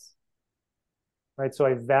independence, right? So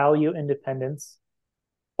I value independence.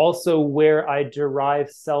 Also, where I derive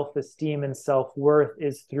self-esteem and self-worth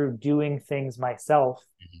is through doing things myself,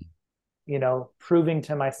 proving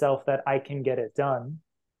to myself that I can get it done.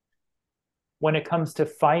 When it comes to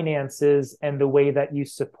finances and the way that you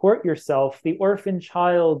support yourself, the orphan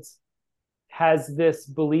child has this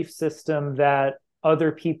belief system that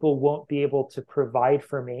other people won't be able to provide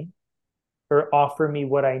for me or offer me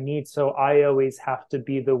what I need. So I always have to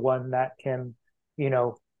be the one that can,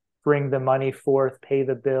 bring the money forth, pay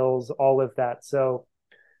the bills, all of that. So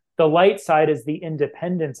the light side is the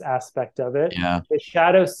independence aspect of it. Yeah. The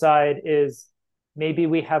shadow side is maybe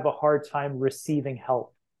we have a hard time receiving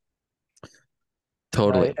help.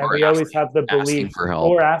 Totally. Right? And we always have the belief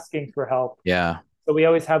or asking for help. Yeah. So we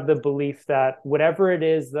always have the belief that whatever it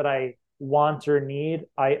is that I want or need,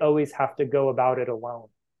 I always have to go about it alone.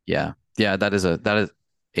 Yeah. Yeah. That is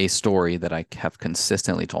a story that I have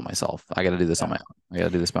consistently told myself. I got to do this on my own. I got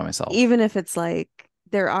to do this by myself. Even if it's like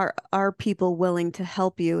there are people willing to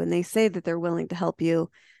help you and they say that they're willing to help you,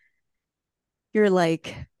 you're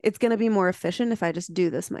like, it's going to be more efficient if I just do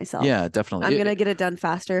this myself. Yeah, definitely. I'm going to get it done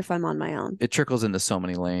faster if I'm on my own. It trickles into so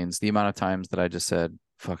many lanes. The amount of times that I just said,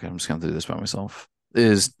 fuck it, I'm just going to do this by myself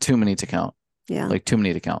is too many to count. Yeah. Like too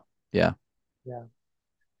many to count. Yeah. Yeah.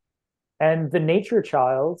 And the nature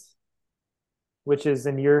child, which is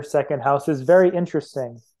in your second house, is very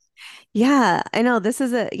interesting. Yeah, I know. This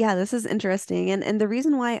is interesting. And the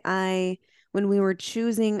reason why when we were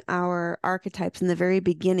choosing our archetypes in the very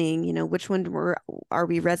beginning, which one are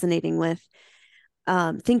we resonating with?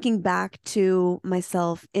 Thinking back to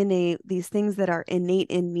myself, these things that are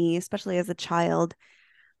innate in me, especially as a child,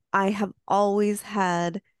 I have always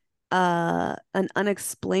had an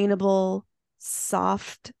unexplainable,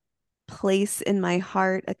 soft place in my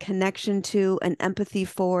heart, a connection to, an empathy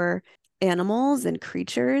for animals and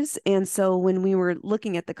creatures. And so when we were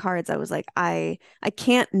looking at the cards, I was like, I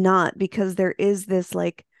can't not, because there is this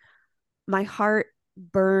like my heart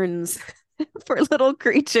burns for little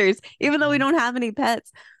creatures, even though we don't have any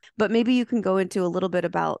pets. But maybe you can go into a little bit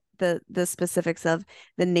about the specifics of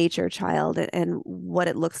the nature child and what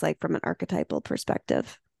it looks like from an archetypal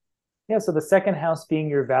perspective. Yeah, so the second house being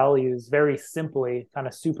your values, very simply, kind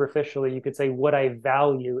of superficially, you could say what I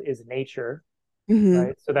value is nature,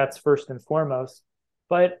 right? So that's first and foremost.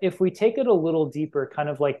 But if we take it a little deeper, kind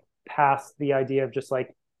of like past the idea of just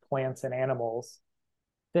like plants and animals,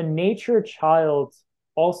 the nature child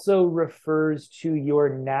also refers to your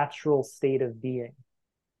natural state of being,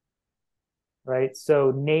 right?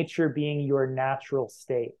 So nature being your natural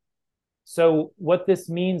state. So what this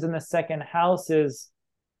means in the second house is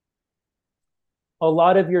a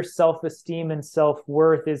lot of your self-esteem and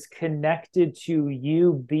self-worth is connected to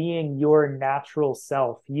you being your natural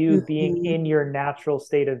self, you being in your natural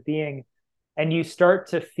state of being. And you start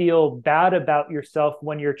to feel bad about yourself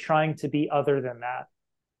when you're trying to be other than that.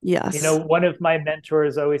 Yes. You know, one of my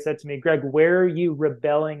mentors always said to me, Greg, where are you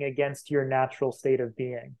rebelling against your natural state of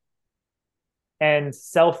being? And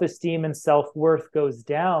self-esteem and self-worth goes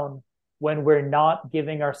down when we're not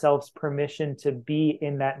giving ourselves permission to be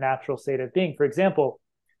in that natural state of being. For example,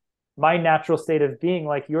 my natural state of being,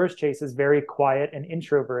 like yours, Chase, is very quiet and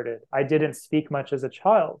introverted. I didn't speak much as a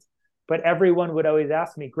child, but everyone would always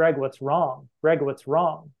ask me, Greg, what's wrong? Greg, what's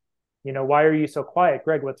wrong? You know, why are you so quiet?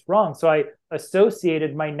 Greg, what's wrong? So I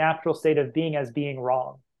associated my natural state of being as being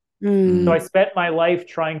wrong. So I spent my life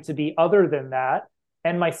trying to be other than that,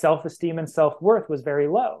 and my self-esteem and self-worth was very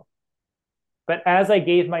low. But as I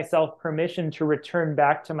gave myself permission to return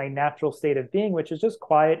back to my natural state of being, which is just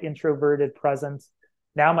quiet, introverted presence,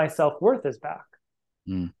 now my self-worth is back,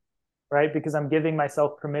 right? Because I'm giving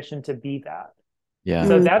myself permission to be that. Yeah.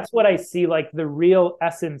 So that's what I see, like the real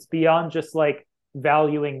essence beyond just like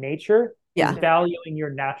valuing nature is valuing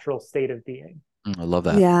your natural state of being. I love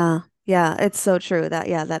that. Yeah, it's so true that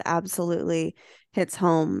that absolutely hits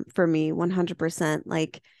home for me 100%.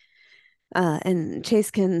 Like and Chase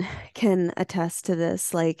can attest to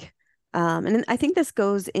this, like and I think this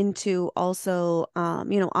goes into also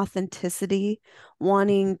authenticity,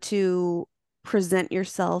 wanting to present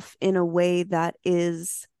yourself in a way that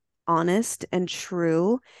is honest and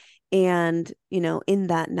true, and in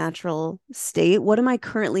that natural state. What am I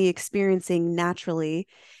currently experiencing naturally?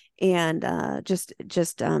 And just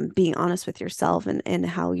being honest with yourself and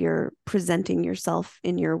how you're presenting yourself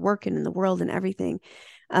in your work and in the world and everything.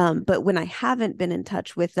 But when I haven't been in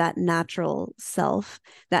touch with that natural self,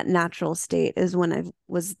 that natural state, is when I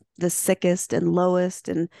was the sickest and lowest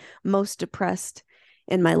and most depressed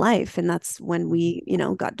in my life. And that's when we,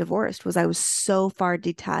 got divorced. Was I was so far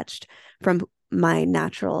detached from my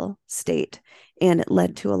natural state, and it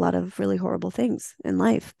led to a lot of really horrible things in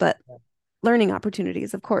life, but learning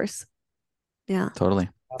opportunities, of course. Yeah, totally.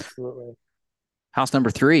 Absolutely. House number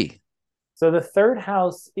 3. So the third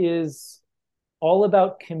house is all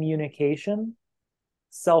about communication,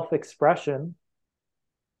 self-expression,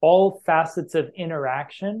 all facets of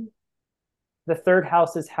interaction. The third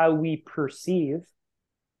house is how we perceive,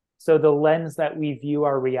 so the lens that we view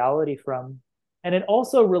our reality from. And it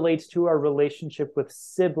also relates to our relationship with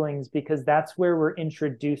siblings, because that's where we're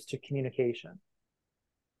introduced to communication,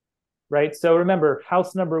 right? So remember,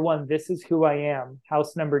 house number 1, this is who I am.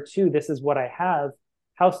 House number 2, this is what I have.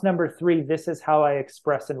 House number 3, this is how I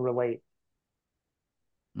express and relate.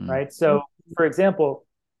 Right? So, for example,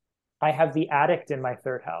 I have the addict in my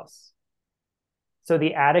third house. So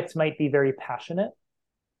the addict might be very passionate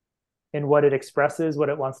in what it expresses, what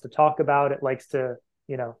it wants to talk about. It likes to,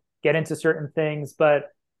 get into certain things. But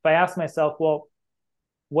if I ask myself, well,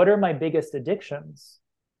 what are my biggest addictions?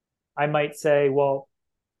 I might say, well,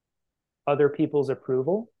 other people's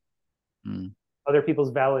approval, other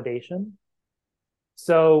people's validation.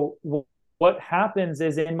 So what happens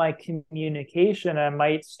is, in my communication, I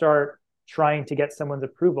might start trying to get someone's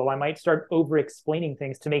approval. I might start over-explaining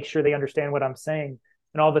things to make sure they understand what I'm saying.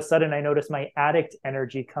 And all of a sudden, I notice my addict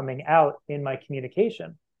energy coming out in my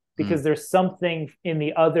communication, because there's something in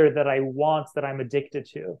the other that I want, that I'm addicted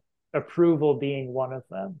to, approval being one of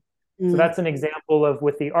them. So that's an example of,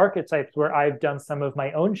 with the archetypes, where I've done some of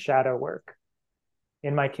my own shadow work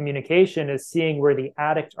in my communication, is seeing where the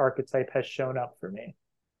addict archetype has shown up for me.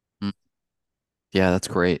 Yeah, that's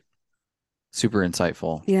great. Super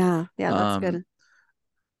insightful. Yeah, that's good.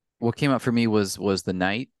 What came up for me was the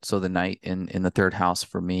knight. So the knight in the third house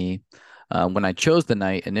for me. When I chose the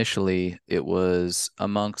knight initially, it was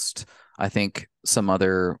amongst, I think, some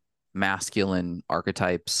other masculine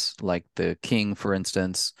archetypes, like the king, for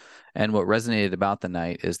instance. And what resonated about the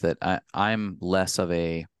knight is that I'm less of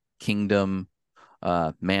a kingdom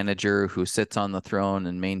manager who sits on the throne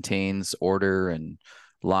and maintains order and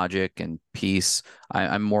logic and peace.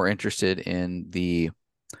 I'm more interested in the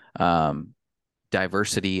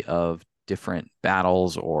diversity of different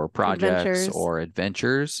battles or projects or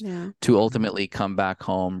adventures to ultimately come back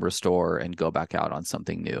home, restore, and go back out on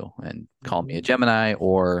something new. And call me a Gemini,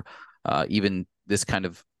 or even this kind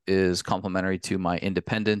of is complementary to my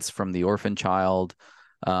independence from the orphan child.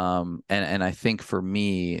 And I think for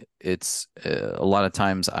me, it's a lot of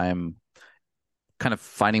times I'm kind of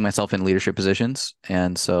finding myself in leadership positions.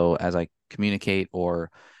 And so as I communicate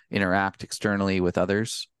or interact externally with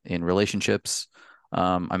others in relationships,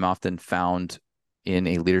 I'm often found in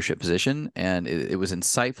a leadership position. And it was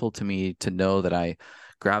insightful to me to know that I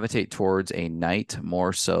gravitate towards a knight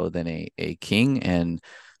more so than a king. And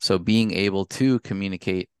so being able to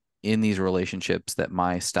communicate in these relationships that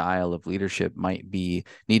my style of leadership might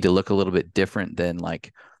need to look a little bit different than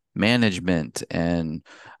like management and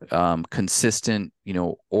consistent,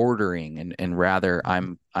 ordering, and rather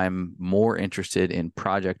I'm more interested in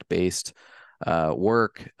project-based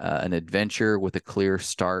work, an adventure with a clear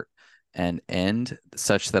start and end,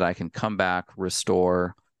 such that I can come back,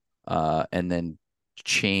 restore, and then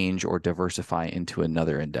change or diversify into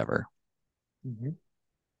another endeavor. Mm-hmm.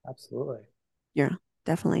 Absolutely. Yeah,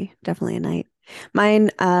 definitely a knight. Mine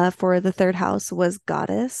for the third house was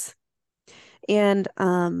goddess. And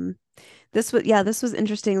this was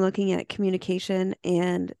interesting, looking at communication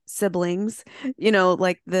and siblings.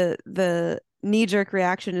 Like the knee-jerk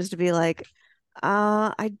reaction is to be like,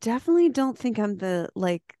 I definitely don't think I'm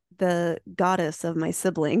the goddess of my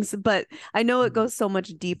siblings, but I know it goes so much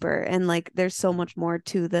deeper, and like there's so much more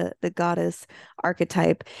to the goddess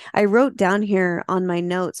archetype. I wrote down here on my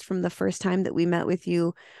notes from the first time that we met with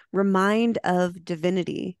you, remind of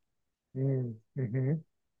divinity. Mm-hmm.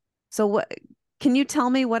 So what can you tell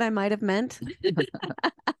me what I might have meant?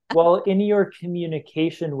 Well, in your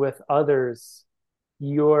communication with others,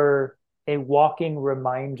 you're a walking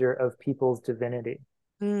reminder of people's divinity.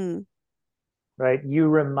 Right? You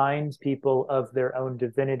remind people of their own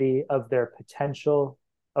divinity, of their potential,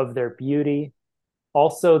 of their beauty.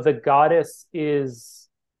 Also, the goddess is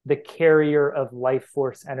the carrier of life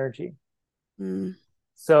force energy.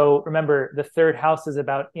 So remember, the third house is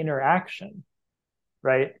about interaction,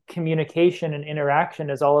 right? Communication and interaction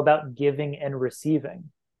is all about giving and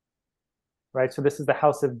receiving, right? So this is the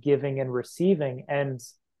house of giving and receiving. And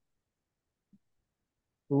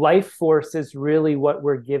life force is really what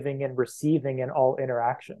we're giving and receiving in all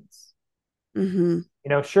interactions.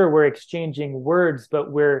 Sure, we're exchanging words,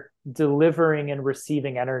 but we're delivering and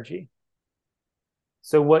receiving energy.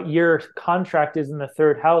 So what your contract is in the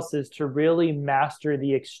third house is to really master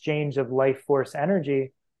the exchange of life force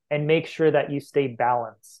energy and make sure that you stay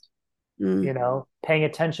balanced, paying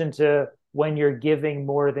attention to when you're giving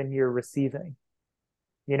more than you're receiving.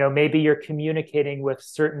 Maybe you're communicating with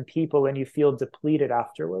certain people and you feel depleted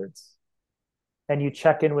afterwards. And you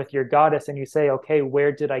check in with your goddess and you say, okay,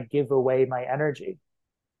 where did I give away my energy?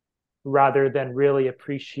 Rather than really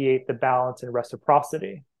appreciate the balance and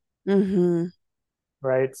reciprocity.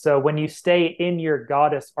 Right? So when you stay in your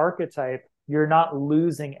goddess archetype, you're not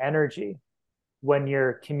losing energy when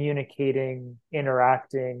you're communicating,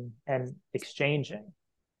 interacting, and exchanging.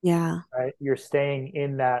 Yeah. Right? You're staying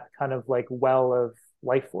in that kind of like well of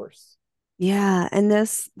life force. Yeah. And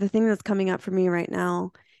the thing that's coming up for me right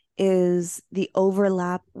now is the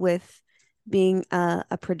overlap with being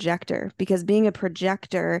a projector, because being a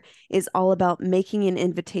projector is all about making an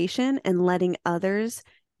invitation and letting others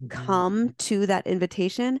come to that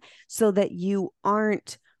invitation so that you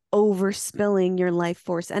aren't overspilling your life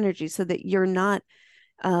force energy, so that you're not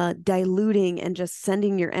diluting and just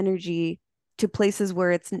sending your energy to places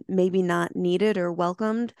where it's maybe not needed or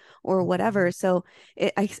welcomed or whatever. So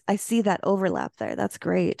I see that overlap there. That's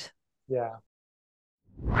great. Yeah.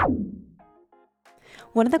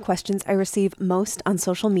 One of the questions I receive most on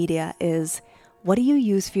social media is, what do you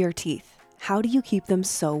use for your teeth? How do you keep them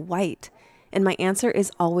so white? And my answer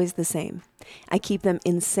is always the same. I keep them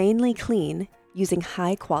insanely clean using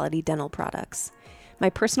high quality dental products.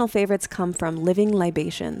 My personal favorites come from Living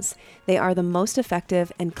Libations. They are the most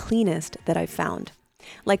effective and cleanest that I've found.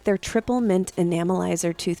 Like their triple mint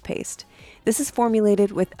enamelizer toothpaste. This is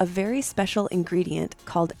formulated with a very special ingredient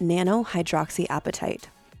called nano-hydroxyapatite.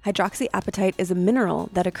 Hydroxyapatite is a mineral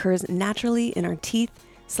that occurs naturally in our teeth,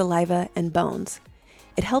 saliva, and bones.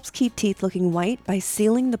 It helps keep teeth looking white by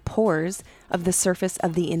sealing the pores of the surface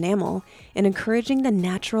of the enamel and encouraging the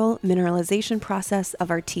natural mineralization process of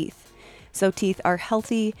our teeth. So teeth are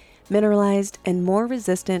healthy, mineralized, and more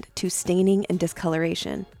resistant to staining and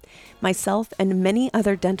discoloration. Myself and many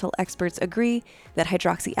other dental experts agree that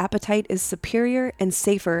hydroxyapatite is superior and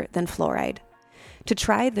safer than fluoride. To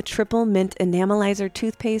try the Triple Mint Enamelizer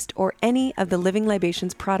toothpaste or any of the Living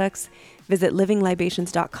Libations products, visit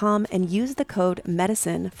livinglibations.com and use the code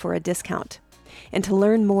MEDICINE for a discount. And to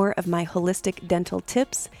learn more of my holistic dental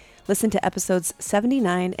tips, listen to episodes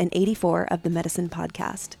 79 and 84 of the Medicine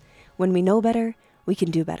Podcast. When we know better, we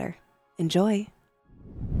can do better. Enjoy.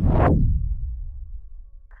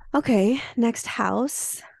 Okay, next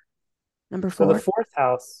house. Number 4. So the fourth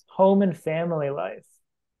house, home and family life.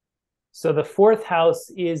 So the fourth house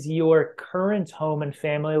is your current home and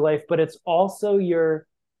family life, but it's also your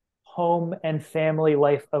home and family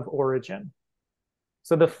life of origin.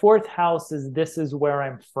 So the fourth house is, this is where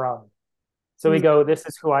I'm from. So we go, this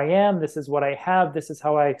is who I am, this is what I have, this is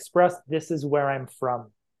how I express, this is where I'm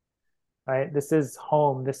from, right? This is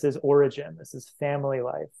home, this is origin, this is family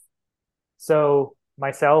life. So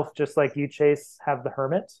myself, just like you, Chase, have the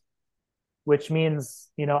hermit, which means,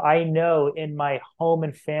 I know in my home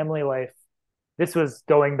and family life, this was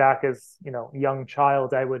going back as, young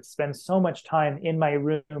child, I would spend so much time in my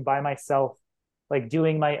room by myself, like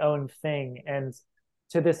doing my own thing. And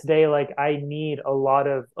to this day, like I need a lot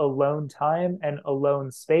of alone time and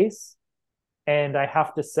alone space. And I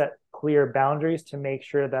have to set clear boundaries to make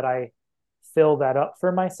sure that I fill that up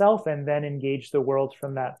for myself and then engage the world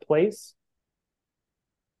from that place.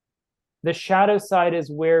 The shadow side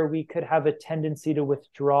is where we could have a tendency to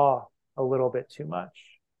withdraw a little bit too much,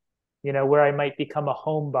 where I might become a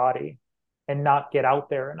homebody and not get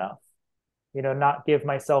out there enough, not give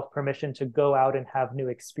myself permission to go out and have new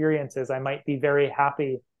experiences. I might be very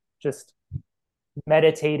happy just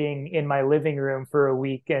meditating in my living room for a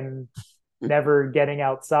week and never getting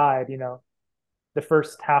outside. The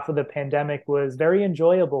first half of the pandemic was very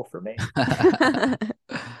enjoyable for me,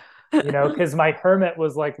 because my hermit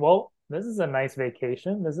was like, well, this is a nice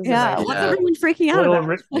vacation. This is what's everyone freaking out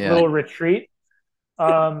about? Little retreat.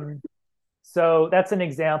 So that's an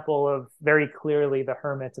example of very clearly the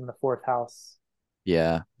hermit in the fourth house.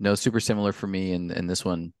 Yeah, no, super similar for me. And this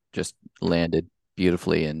one just landed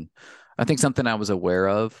beautifully. And I think something I was aware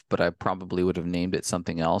of, but I probably would have named it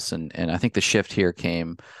something else. And I think the shift here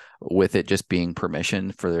came with it just being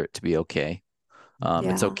permission for it to be okay.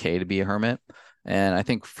 It's okay to be a hermit. And I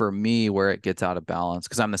think for me, where it gets out of balance,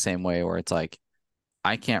 because I'm the same way, where it's like,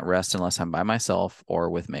 I can't rest unless I'm by myself or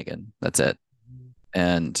with Megan. That's it.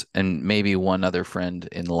 And maybe one other friend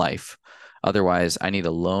in life. Otherwise, I need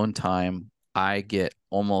alone time. I get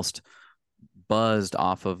almost buzzed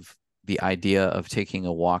off of the idea of taking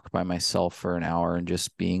a walk by myself for an hour and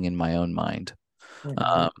just being in my own mind.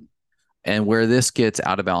 And where this gets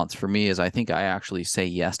out of balance for me is I think I actually say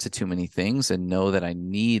yes to too many things and know that I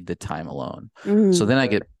need the time alone. So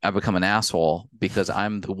then I become an asshole because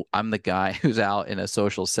I'm the guy who's out in a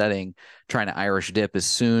social setting trying to Irish dip as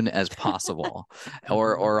soon as possible.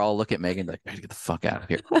 or I'll look at Megan like, I gotta get the fuck out of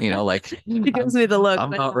here. He gives me the look.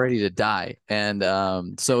 I'm not ready to die. And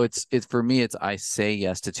so it's for me, I say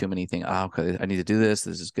yes to too many things. Oh, okay, I need to do this.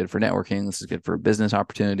 This is good for networking. This is good for a business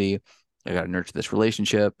opportunity. I got to nurture this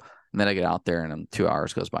relationship. And then I get out there and 2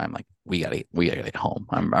 hours goes by. I'm like, we gotta get home.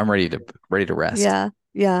 I'm ready to rest.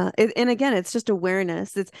 Yeah. And again, it's just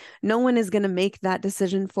awareness. It's no one is going to make that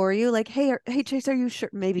decision for you. Like, hey, Chase, are you sure?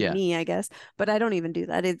 Maybe me, I guess, but I don't even do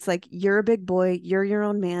that. It's like, you're a big boy. You're your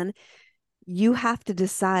own man. You have to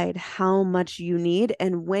decide how much you need.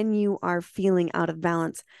 And when you are feeling out of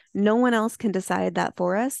balance, no one else can decide that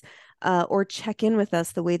for us. Or check in with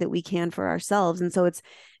us the way that we can for ourselves. And so it's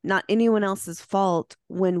not anyone else's fault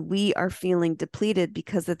when we are feeling depleted,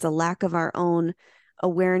 because it's a lack of our own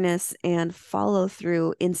awareness and follow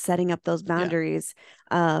through in setting up those boundaries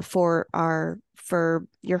for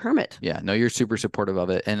your hermit. Yeah, no, you're super supportive of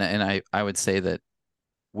it. And I would say that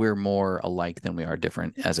we're more alike than we are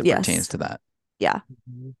different as it pertains to that. Yeah.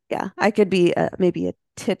 I could be maybe a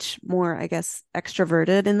titch more, I guess,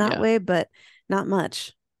 extroverted in that way, but not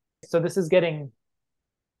much. So this is getting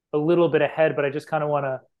a little bit ahead, but I just kind of want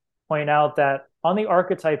to point out that on the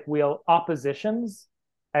archetype wheel, oppositions,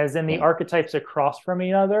 as in the archetypes across from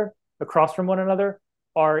one another,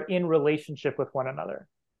 are in relationship with one another,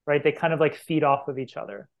 right? They kind of like feed off of each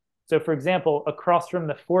other. So for example, across from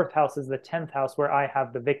the fourth house is the 10th house, where I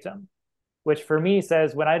have the victim, which for me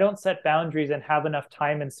says, when I don't set boundaries and have enough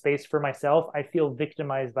time and space for myself, I feel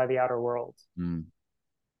victimized by the outer world,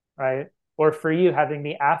 right? Or for you, having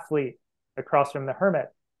the athlete across from the hermit,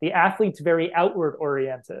 the athlete's very outward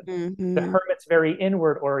oriented. The hermit's very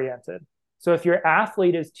inward oriented. So if your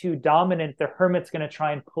athlete is too dominant, the hermit's going to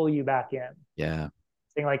try and pull you back in. Yeah.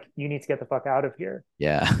 Saying like, you need to get the fuck out of here.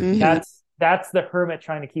 Yeah. that's the hermit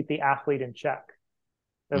trying to keep the athlete in check.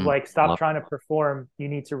 Of like, stop trying to perform. You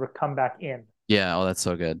need to come back in. Yeah. Oh, that's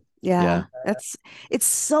so good. Yeah. It's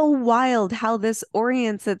so wild how this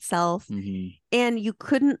orients itself. And you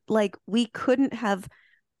couldn't we couldn't have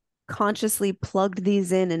consciously plugged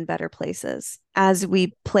these in better places as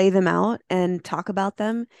we play them out and talk about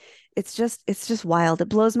them. It's just wild. It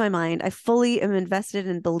blows my mind. I fully am invested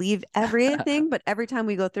and believe everything, but every time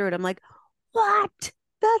we go through it, I'm like, what?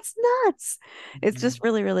 That's nuts. It's just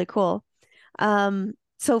really, really cool.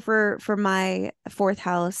 So for my fourth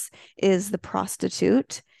house is the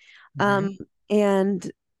prostitute.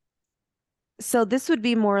 And so this would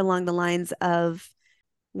be more along the lines of,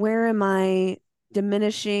 where am I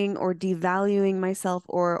diminishing or devaluing myself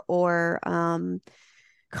or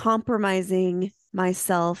compromising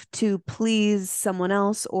myself to please someone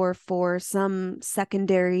else or for some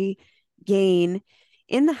secondary gain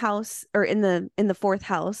in the house, or in the fourth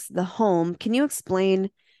house, the home? Can you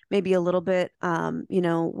explain maybe a little bit,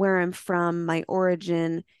 where I'm from, my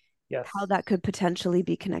origin, how that could potentially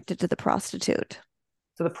be connected to the prostitute?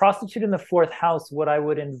 So the prostitute in the fourth house, what I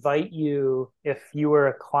would invite you, if you were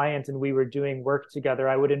a client and we were doing work together,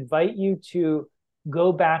 I would invite you to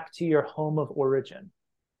go back to your home of origin,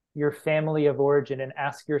 your family of origin, and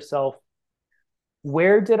ask yourself,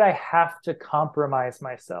 where did I have to compromise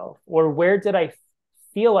myself? Or where did I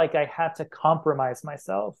feel like I had to compromise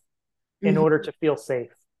myself in order to feel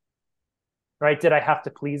safe? Right? Did I have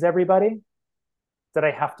to please everybody? Did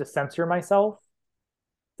I have to censor myself?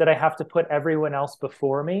 Did I have to put everyone else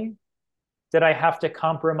before me? Did I have to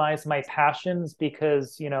compromise my passions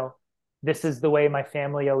because, this is the way my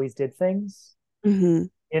family always did things?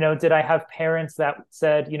 Did I have parents that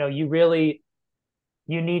said, you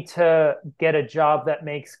need to get a job that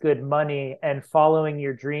makes good money, and following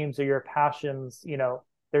your dreams or your passions,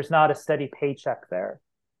 there's not a steady paycheck there.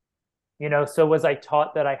 So was I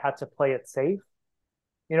taught that I had to play it safe?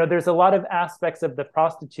 There's a lot of aspects of the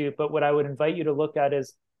prostitute, but what I would invite you to look at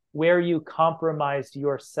is where you compromised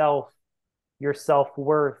yourself, your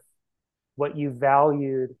self-worth, what you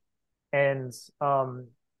valued, and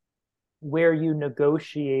where you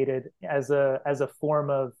negotiated as a form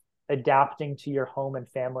of adapting to your home and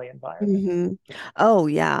family environment. Oh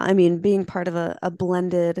yeah. I mean, being part of a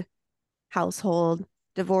blended household,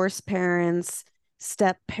 divorced parents,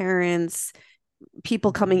 step parents,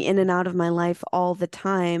 people coming in and out of my life all the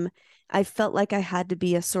time, I felt like I had to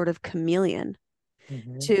be a sort of chameleon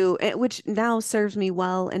which now serves me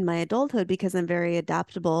well in my adulthood because I'm very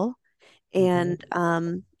adaptable. And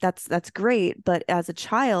that's great. But as a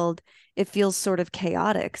child, it feels sort of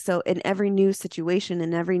chaotic. So in every new situation,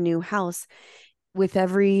 in every new house, with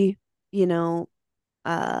every,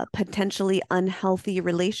 potentially unhealthy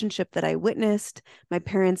relationship that I witnessed my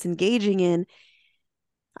parents engaging in,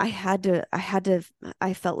 I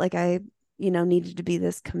felt like I, needed to be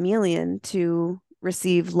this chameleon to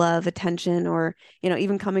receive love, attention, or,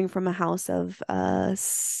 even coming from a house of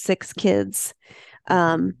 6 kids.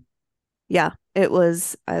 I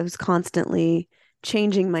was constantly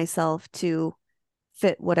changing myself to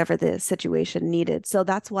fit whatever the situation needed. So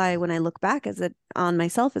that's why when I look back on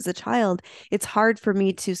myself as a child, it's hard for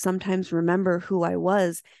me to sometimes remember who I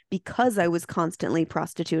was because I was constantly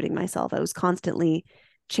prostituting myself. I was constantly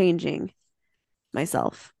changing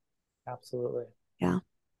myself. Absolutely. Yeah.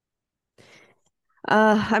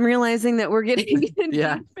 I'm realizing that we're getting deep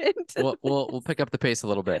into we'll pick up the pace a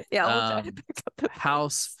little bit. Yeah, we'll try to pick up the pace.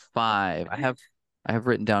 House 5. I have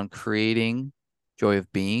written down creating, joy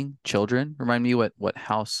of being, children. Remind me what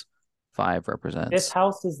house 5 represents. This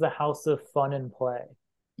house is the house of fun and play.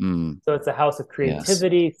 So it's a house of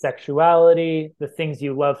creativity, sexuality, the things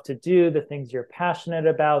you love to do, the things you're passionate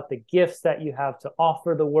about, the gifts that you have to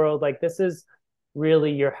offer the world. Like, this is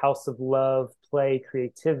really your house of love, play,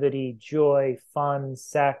 creativity, joy, fun,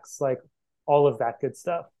 sex, like all of that good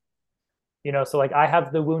stuff. So like I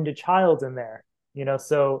have the wounded child in there,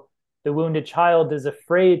 so the wounded child is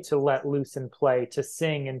afraid to let loose and play, to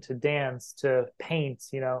sing and to dance, to paint,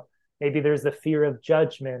 maybe there's the fear of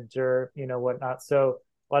judgment or, whatnot. So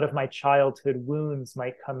a lot of my childhood wounds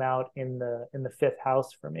might come out in the 5th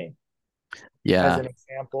house for me. As an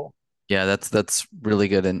example. Yeah, that's really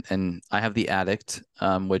good. And I have the addict,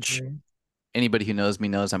 which anybody who knows me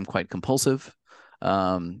knows I'm quite compulsive,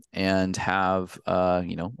 and have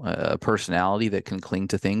a personality that can cling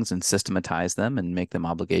to things and systematize them and make them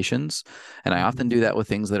obligations. And I often do that with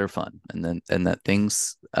things that are fun, and that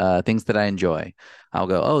things that I enjoy. I'll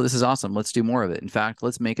go, oh, this is awesome. Let's do more of it. In fact,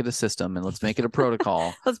 let's make it a system and let's make it a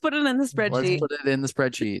protocol. Let's put it in the spreadsheet. Let's put it in the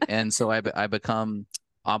spreadsheet. And so I become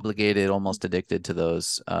obligated, almost addicted to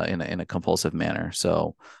those in a compulsive manner.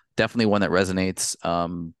 So definitely one that resonates.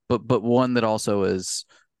 But one that also is,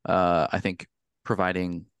 I think,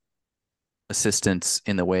 providing assistance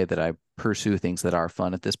in the way that I pursue things that are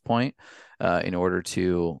fun at this point, in order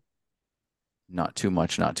to not too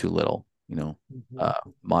much, not too little,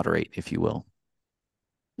 moderate, if you will.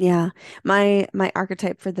 Yeah. My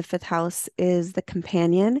archetype for the fifth house is the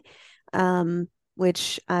companion,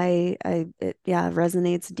 which it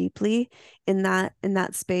resonates deeply in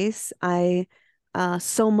that space.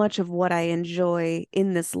 So much of what I enjoy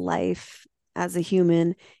in this life as a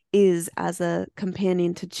human is as a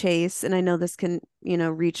companion to Chase. And I know this can,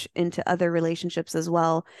 reach into other relationships as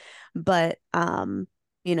well, but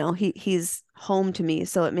he's home to me,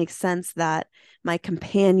 so it makes sense that my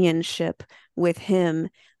companionship with him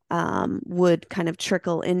would kind of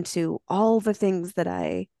trickle into all the things that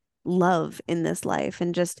I love in this life,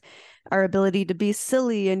 and just our ability to be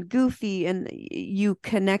silly and goofy. And you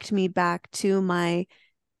connect me back to my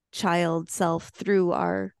child self through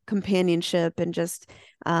our companionship, and just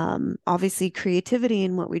obviously creativity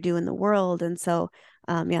in what we do in the world. And so,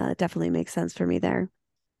 yeah, it definitely makes sense for me there.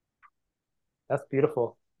 That's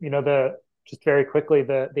beautiful. Just very quickly,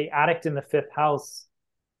 the addict in the fifth house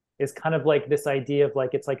is kind of like this idea of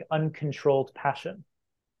like, it's like uncontrolled passion.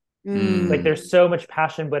 Like there's so much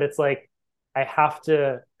passion, but it's like I have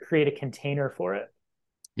to create a container for it.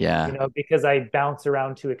 Yeah. Because I bounce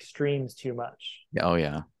around to extremes too much. Oh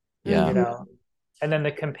yeah. Yeah. And then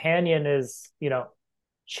the companion is,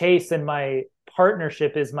 Chase, and my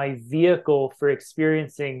partnership is my vehicle for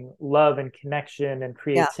experiencing love and connection and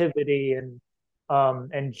creativity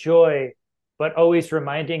and joy, but always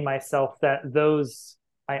reminding myself that those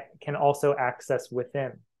I can also access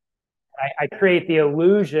within. I create the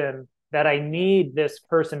illusion that I need this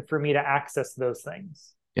person for me to access those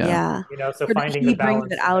things. Yeah. So or finding he the balance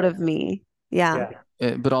brings it out of me. Yeah.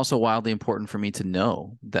 But also wildly important for me to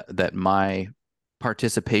know that my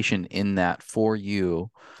participation in that for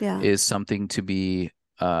you is something to be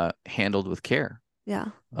handled with care. Yeah.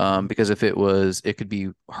 Because if it could be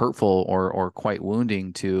hurtful or quite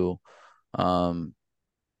wounding to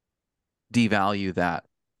devalue that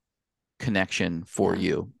connection for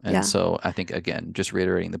you. And so I think, again, just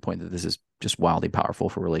reiterating the point that this is just wildly powerful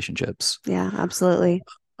for relationships. Yeah, absolutely.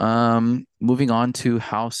 Moving on to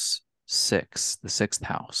house 6, the 6th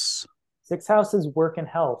house. 6th house is work and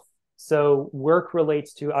health. So work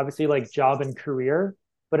relates to obviously like job and career,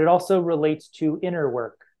 but it also relates to inner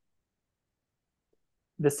work.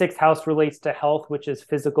 The 6th house relates to health, which is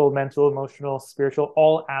physical, mental, emotional, spiritual,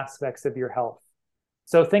 all aspects of your health.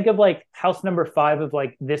 So think of like house number 5 of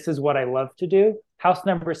like, this is what I love to do. House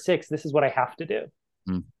number 6, this is what I have to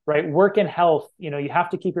do. Right? Work and health, you have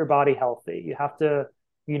to keep your body healthy. You have to,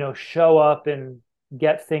 show up and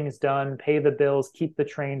get things done, pay the bills, keep the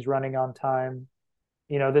trains running on time.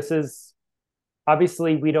 This is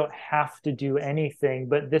obviously, we don't have to do anything,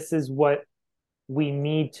 but this is what we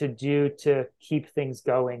need to do to keep things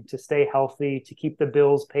going, to stay healthy, to keep the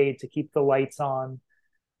bills paid, to keep the lights on.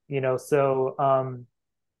 And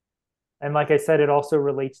like I said, it also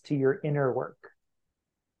relates to your inner work.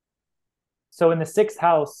 So in the 6th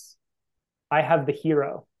house, I have the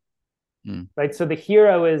hero, right? So the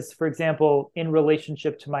hero is, for example, in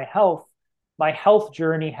relationship to my health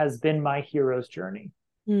journey has been my hero's journey.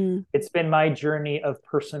 It's been my journey of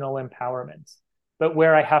personal empowerment. But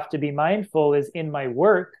where I have to be mindful is in my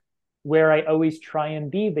work, where I always try and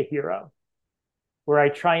be the hero, where I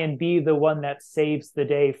try and be the one that saves the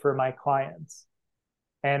day for my clients.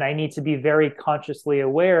 And I need to be very consciously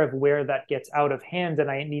aware of where that gets out of hand, and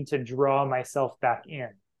I need to draw myself back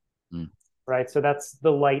in. Right. So that's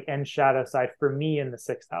the light and shadow side for me in the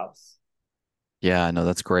 6th house. Yeah, no,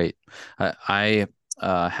 that's great. I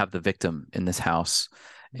have the victim in this house,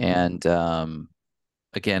 and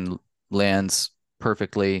again, lands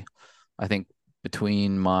perfectly, I think,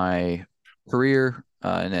 between my career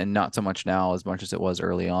and not so much now as much as it was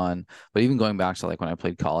early on, but even going back to like when I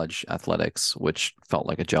played college athletics, which felt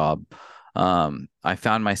like a job, I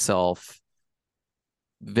found myself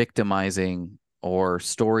victimizing or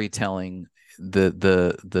storytelling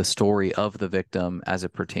the story of the victim as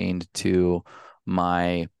it pertained to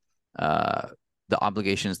my the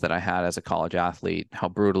obligations that I had as a college athlete, how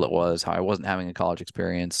brutal it was, how I wasn't having a college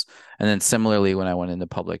experience. And then similarly, when I went into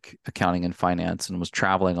public accounting and finance and was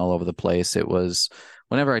traveling all over the place, it was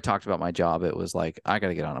whenever I talked about my job, it was like, I got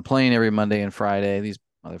to get on a plane every Monday and Friday. These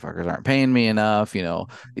motherfuckers aren't paying me enough.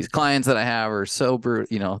 These clients that I have are so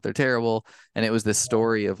brutal, they're terrible. And it was this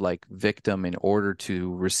story of like victim in order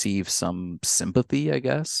to receive some sympathy, I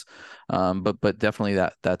guess. But definitely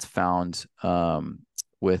that's found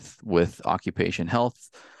with occupation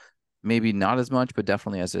health. maybe not as much, but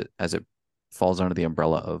definitely as it falls under the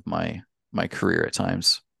umbrella of my career at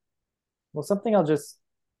times. Well, something I'll just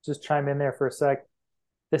chime in there for a sec.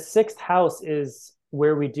 The sixth house is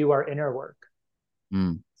where we do our inner work.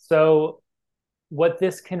 Mm. So what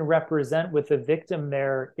this can represent with the victim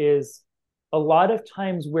there is a lot of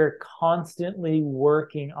times we're constantly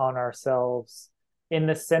working on ourselves in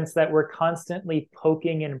the sense that we're constantly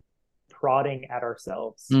poking and prodding at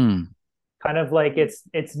ourselves. Kind of like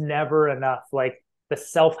it's never enough. Like the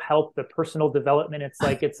self-help, the personal development, it's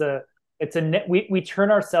like we turn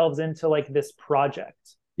ourselves into like this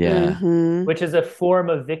project. Yeah. Which is a form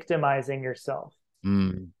of victimizing yourself.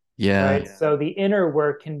 Yeah. Right. So the inner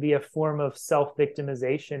work can be a form of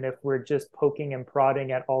self-victimization if we're just poking and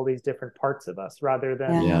prodding at all these different parts of us rather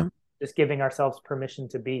than just giving ourselves permission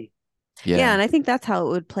to be. Yeah. And I think that's how it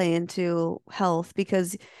would play into health,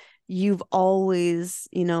 because you've always,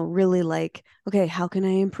 really like, okay, how can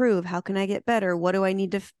I improve? How can I get better? What do I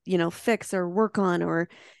need to, fix or work on or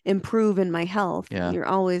improve in my health? Yeah. You're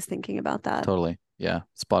always thinking about that. Totally. Yeah.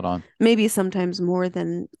 Spot on. Maybe sometimes more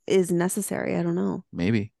than is necessary. I don't know.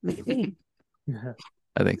 Maybe.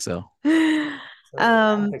 I think so.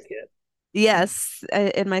 Advocate. Yes.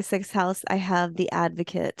 In my sixth house, I have the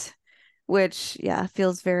Advocate, which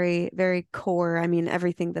feels very, very core. I mean,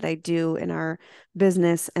 everything that I do in our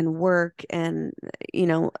business and work, and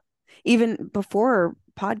even before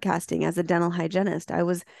podcasting as a dental hygienist, I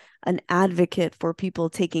was an advocate for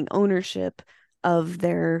people taking ownership of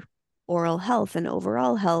their oral health and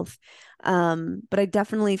overall health. But I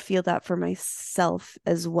definitely feel that for myself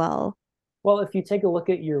as well. Well, if you take a look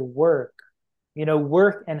at your work,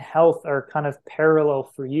 work and health are kind of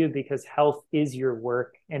parallel for you because health is your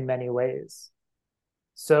work in many ways.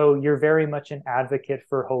 So you're very much an advocate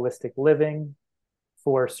for holistic living,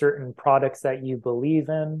 for certain products that you believe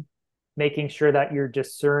in, making sure that you're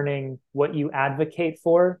discerning what you advocate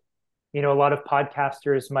for. A lot of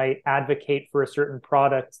podcasters might advocate for a certain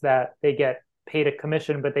product that they get paid a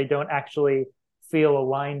commission, but they don't actually feel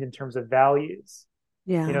aligned in terms of values.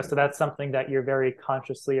 Yeah. So that's something that you're very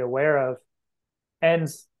consciously aware of. And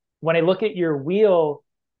when I look at your wheel,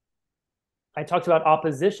 I talked about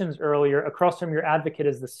oppositions earlier. Across from your advocate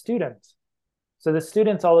is the student. So the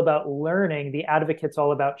student's all about learning. The advocate's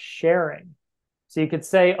all about sharing. So you could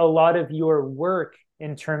say a lot of your work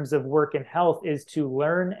in terms of work and health is to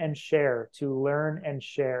learn and share, to learn and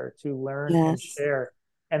share, to learn and share.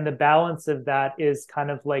 And the balance of that is kind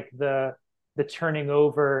of like the turning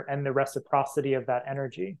over and the reciprocity of that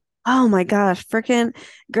energy. Oh my gosh, freaking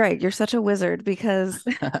Greg, you're such a wizard, because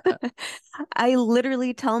I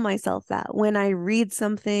literally tell myself that when I read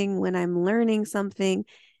something, when I'm learning something,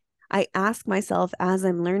 I ask myself as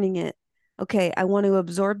I'm learning it, okay, I want to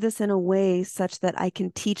absorb this in a way such that I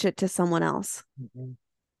can teach it to someone else.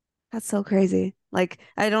 That's so crazy. Like,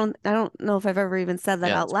 I don't know if I've ever even said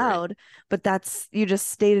that out loud, but you just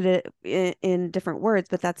stated it in different words,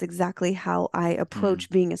 but that's exactly how I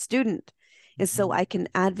approach being a student, is so I can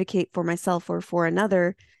advocate for myself or for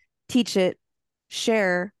another, teach it,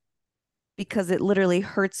 share, because it literally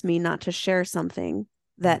hurts me not to share something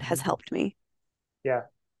that has helped me. Yeah,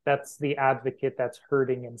 that's the advocate that's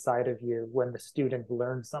hurting inside of you when the student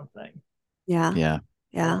learns something. Yeah.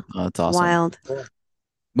 Oh, that's awesome. Wild. Cool.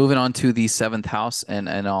 Moving on to the seventh house, and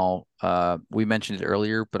I'll we mentioned it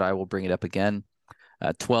earlier, but I will bring it up again.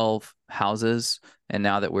 12 houses, and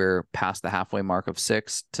now that we're past the halfway mark of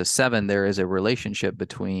 6 to 7, there is a relationship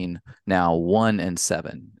between now 1 and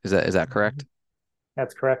 7. Is that correct?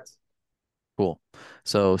 That's correct. Cool.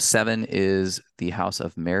 So 7 is the house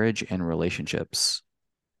of marriage and relationships.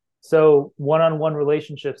 So one-on-one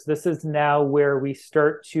relationships, this is now where we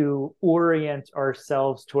start to orient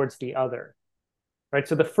ourselves towards the other, right?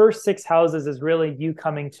 So the first 6 houses is really you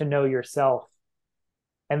coming to know yourself.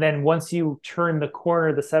 And then once you turn the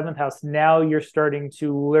corner, the 7th house, now you're starting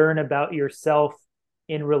to learn about yourself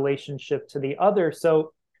in relationship to the other.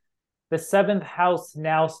 So the 7th house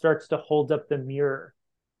now starts to hold up the mirror.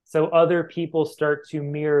 So other people start to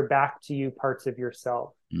mirror back to you parts of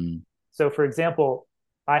yourself. So for example,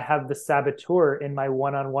 I have the saboteur in my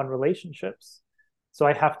one-on-one relationships. So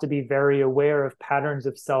I have to be very aware of patterns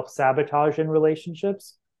of self-sabotage in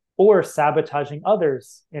relationships or sabotaging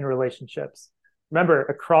others in relationships. Remember,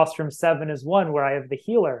 across from 7 is 1 where I have the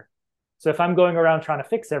healer. So if I'm going around trying to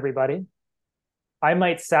fix everybody, I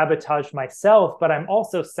might sabotage myself, but I'm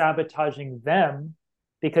also sabotaging them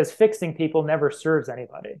because fixing people never serves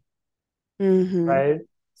anybody. Right?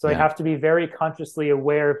 So I have to be very consciously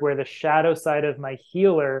aware of where the shadow side of my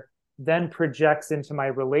healer then projects into my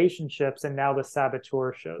relationships, and now the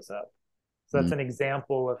saboteur shows up. So that's an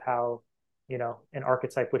example of how, an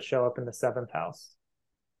archetype would show up in the 7th house.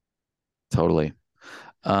 Totally.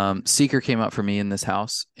 Seeker came up for me in this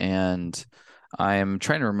house, and I am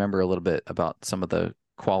trying to remember a little bit about some of the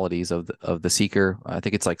qualities of the seeker. I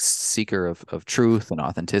think it's like seeker of truth and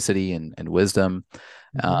authenticity and wisdom.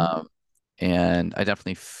 And I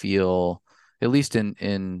definitely feel, at least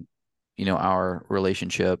in our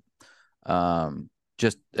relationship,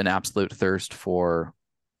 just an absolute thirst for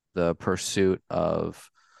the pursuit of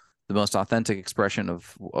the most authentic expression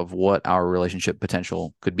of what our relationship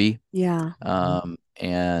potential could be. Yeah.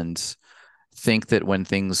 And think that when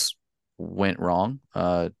things went wrong,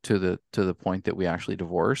 to the point that we actually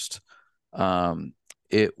divorced,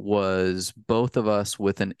 it was both of us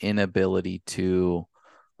with an inability to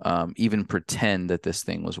even pretend that this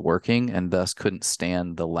thing was working, and thus couldn't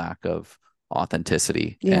stand the lack of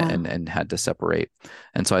authenticity, and had to separate.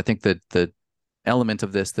 And so I think that the element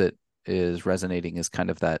of this that is resonating is kind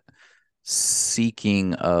of that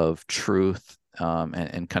seeking of truth,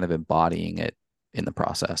 and kind of embodying it in the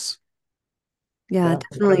process. Yeah,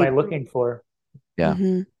 definitely. What am I looking for? Yeah.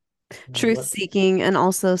 Truth seeking, and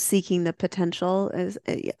also seeking the potential is,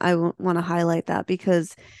 I want to highlight that,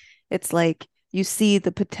 because it's like you see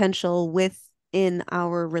the potential within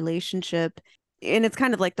our relationship, and it's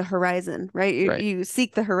kind of like the horizon, right? You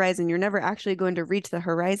seek the horizon. You're never actually going to reach the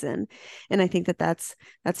horizon. And I think that that's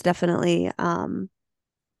definitely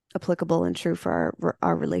applicable and true for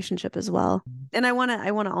our relationship as well. And I want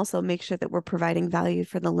to also make sure that we're providing value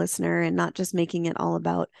for the listener, and not just making it all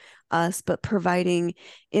about us, but providing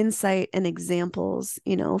insight and examples,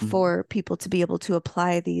 for people to be able to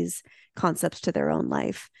apply these concepts to their own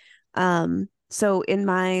life. So in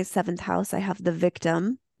my 7th house, I have the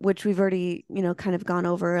victim, which we've already, kind of gone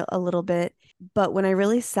over a little bit. But when I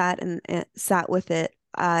really sat with it,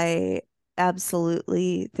 I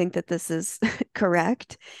absolutely think that this is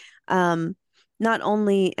correct. Not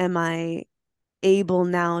only am I able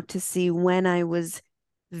now to see when I was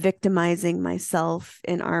victimizing myself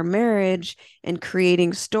in our marriage and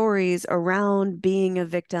creating stories around being a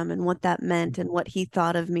victim and what that meant and what he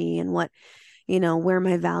thought of me and what, where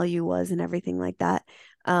my value was and everything like that.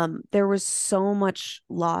 There was so much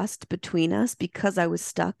lost between us because I was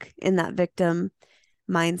stuck in that victim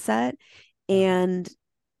mindset. And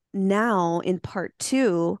now in part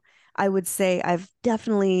 2, I would say I've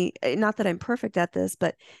definitely, not that I'm perfect at this,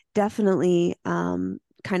 but definitely kind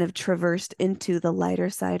of traversed into the lighter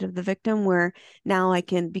side of the victim, where now I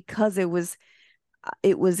can, because it was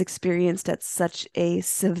experienced at such a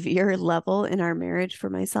severe level in our marriage for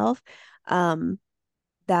myself,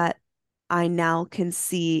 that I now can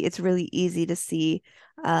see, it's really easy to see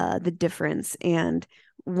the difference. And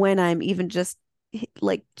when I'm even just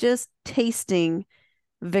tasting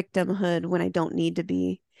victimhood when I don't need to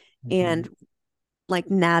be, and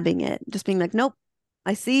like nabbing it, just being like, nope,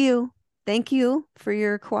 I see you. Thank you for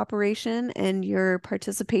your cooperation and your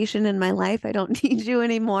participation in my life. I don't need you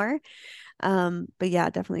anymore. But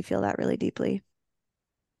yeah, definitely feel that really deeply.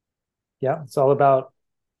 Yeah, it's all about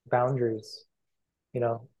boundaries.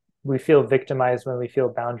 We feel victimized when we feel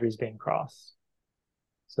boundaries being crossed.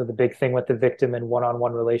 So the big thing with the victim in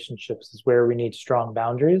one-on-one relationships is where we need strong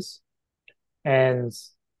boundaries. And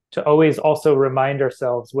to always also remind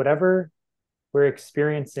ourselves, whatever we're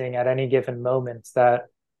experiencing at any given moment, that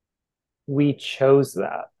we chose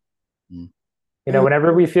that.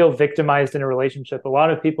 Whenever we feel victimized in a relationship, a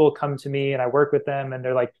lot of people come to me and I work with them and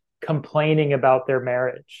they're like complaining about their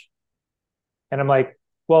marriage. And I'm like,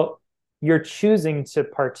 well, you're choosing to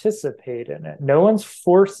participate in it. No one's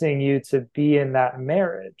forcing you to be in that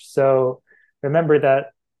marriage. So remember that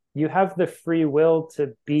you have the free will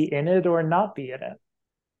to be in it or not be in it.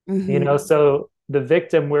 So the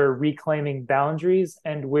victim, we're reclaiming boundaries,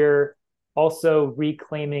 and we're also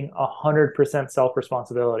reclaiming 100%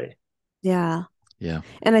 self-responsibility. Yeah. Yeah.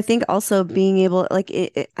 And I think also being able, like,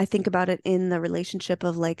 I think about it in the relationship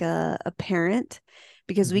of like a parent,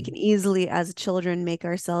 because we can easily, as children, make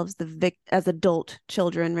ourselves as adult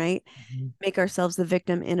children, right? Make ourselves the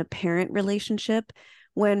victim in a parent relationship,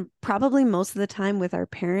 when probably most of the time with our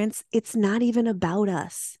parents, it's not even about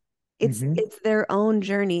us. It's their own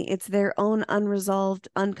journey. It's their own unresolved,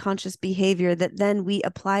 unconscious behavior that then we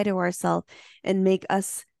apply to ourselves and make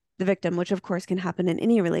us the victim, which of course can happen in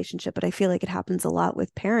any relationship, but I feel like it happens a lot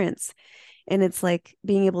with parents. And it's like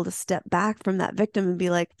being able to step back from that victim and be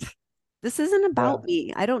like, this isn't about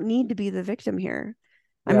me. I don't need to be the victim here.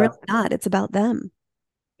 I'm really not. It's about them.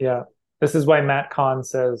 Yeah. This is why Matt Kahn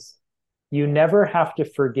says, you never have to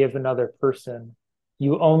forgive another person.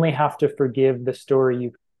 You only have to forgive the story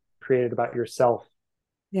you created about yourself.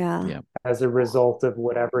 Yeah. As a result of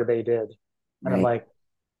whatever they did. And I'm like,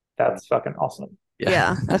 That's fucking awesome.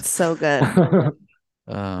 Yeah, that's so good. All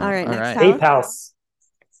right, next house. Eighth house.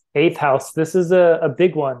 Eighth house. This is a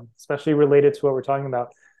big one, especially related to what we're talking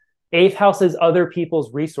about. Eighth house is other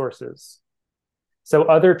people's resources. So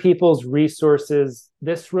other people's resources,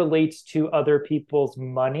 this relates to other people's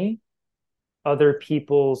money, other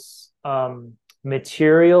people's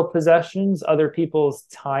material possessions, other people's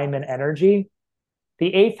time and energy.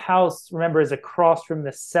 The eighth house, remember, is across from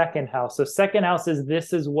the second house. So second house is,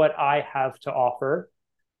 this is what I have to offer.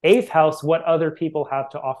 Eighth house, what other people have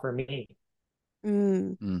to offer me.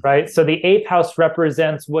 Right? So the eighth house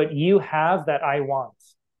represents what you have that I want.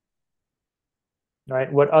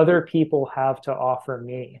 Right? What other people have to offer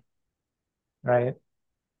me. Right?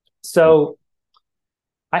 So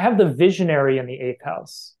I have the visionary in the eighth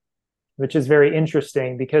house, which is very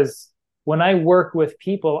interesting because when I work with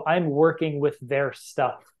people, I'm working with their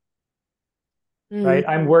stuff. Right?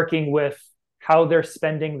 I'm working with how they're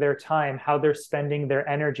spending their time, how they're spending their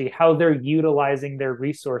energy, how they're utilizing their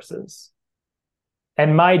resources.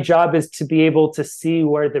 And my job is to be able to see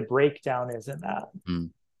where the breakdown is in that.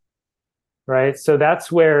 Right? So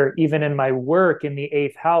that's where, even in my work in the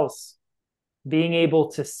eighth house, being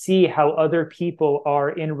able to see how other people are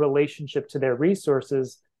in relationship to their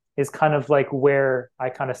resources is kind of like where I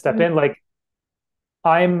kind of step in. Like,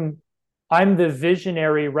 I'm the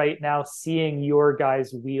visionary right now, seeing your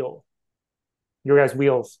guys' wheels.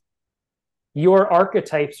 Your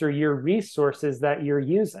archetypes are your resources that you're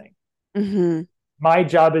using. My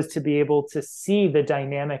job is to be able to see the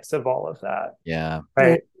dynamics of all of that. Yeah.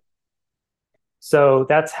 Right. So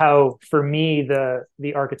that's how, for me,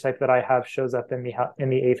 the archetype that I have shows up in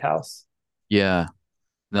the eighth house. Yeah.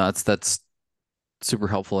 No, that's super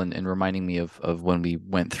helpful in reminding me of when we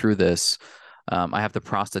went through this. I have the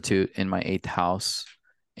prostitute in my eighth house.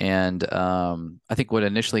 And I think what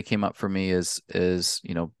initially came up for me is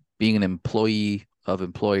being an employee of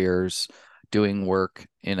employers, doing work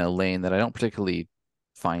in a lane that I don't particularly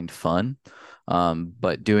find fun,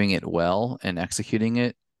 but doing it well and executing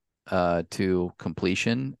it to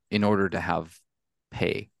completion in order to have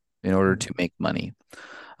pay, in order to make money.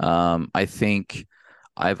 I think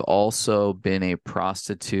I've also been a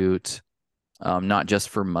prostitute, not just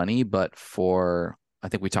for money, but I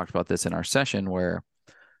think we talked about this in our session, where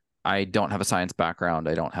I don't have a science background.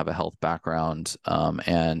 I don't have a health background.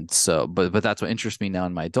 And so, but that's what interests me now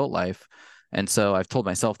in my adult life. And so I've told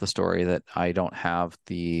myself the story that I don't have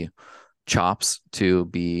the chops to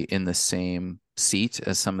be in the same seat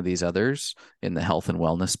as some of these others in the health and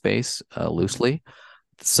wellness space, loosely.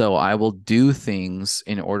 So I will do things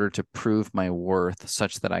in order to prove my worth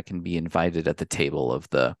such that I can be invited at the table of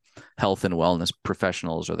the health and wellness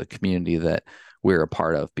professionals or the community that we're a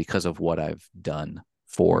part of because of what I've done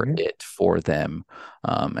for them.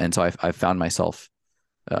 And so I found myself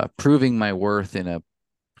proving my worth in a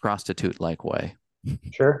prostitute-like way.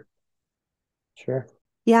 Sure.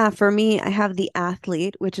 Yeah, for me, I have the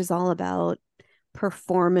athlete, which is all about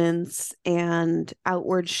performance and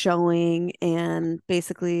outward showing and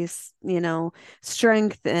basically,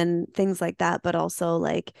 strength and things like that, but also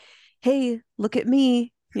like, hey, look at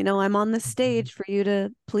me, I'm on this stage for you to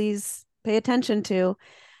please pay attention to,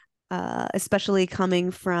 especially coming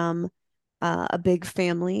from a big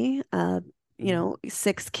family,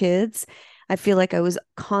 6 kids. I feel like I was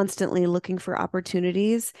constantly looking for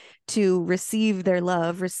opportunities to receive their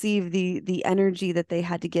love, receive the energy that they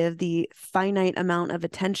had to give, the finite amount of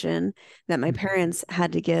attention that my parents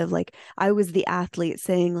had to give. Like, I was the athlete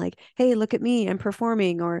saying like, hey, look at me, I'm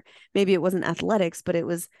performing. Or maybe it wasn't athletics, but it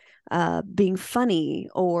was being funny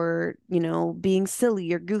or, being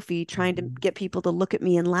silly or goofy, trying to get people to look at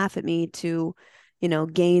me and laugh at me to,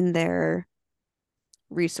 gain their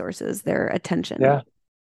resources, their attention. Yeah.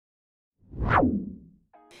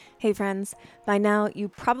 Hey friends, by now you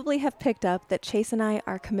probably have picked up that Chase and I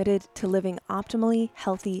are committed to living optimally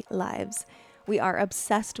healthy lives. We are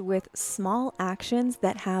obsessed with small actions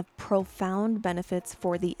that have profound benefits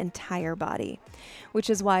for the entire body, which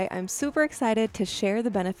is why I'm super excited to share the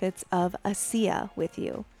benefits of ASEA with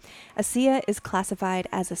you. ASEA is classified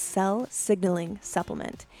as a cell signaling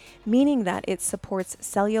supplement, meaning that it supports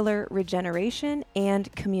cellular regeneration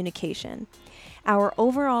and communication. Our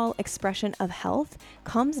overall expression of health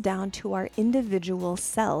comes down to our individual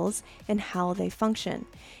cells and how they function.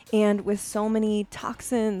 And with so many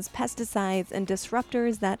toxins, pesticides, and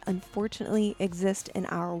disruptors that unfortunately exist in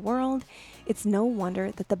our world, it's no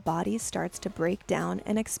wonder that the body starts to break down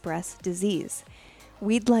and express disease.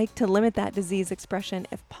 We'd like to limit that disease expression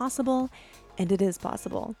if possible, and it is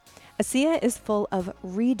possible. ASEA is full of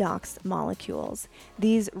redox molecules.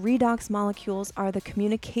 These redox molecules are the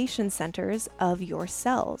communication centers of your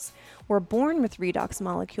cells. We're born with redox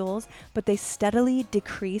molecules, but they steadily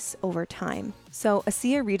decrease over time. So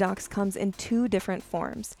ASEA redox comes in 2 different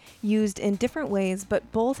forms, used in different ways,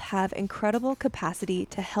 but both have incredible capacity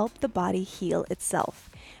to help the body heal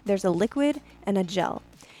itself. There's a liquid and a gel.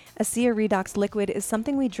 ASEA redox liquid is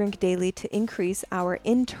something we drink daily to increase our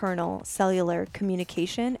internal cellular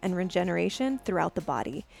communication and regeneration throughout the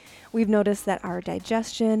body. We've noticed that our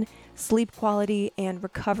digestion, sleep quality, and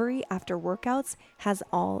recovery after workouts has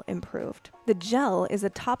all improved. The gel is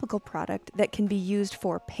a topical product that can be used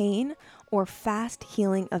for pain or fast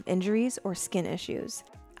healing of injuries or skin issues.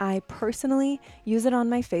 I personally use it on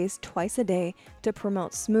my face twice a day to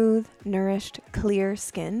promote smooth, nourished, clear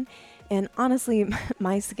skin. And honestly,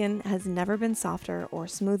 my skin has never been softer or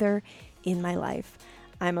smoother in my life.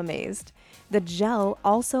 I'm amazed. The gel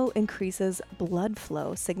also increases blood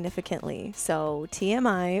flow significantly. So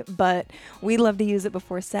TMI, but we love to use it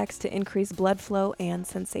before sex to increase blood flow and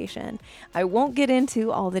sensation. I won't get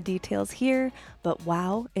into all the details here, but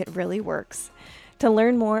wow, it really works. To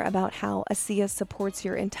learn more about how ASEA supports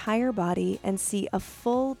your entire body and see a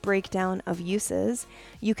full breakdown of uses,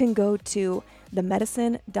 you can go to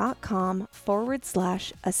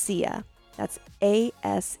themedicine.com/ASEA. That's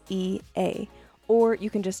ASEA. Or you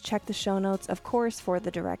can just check the show notes, of course, for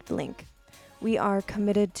the direct link. We are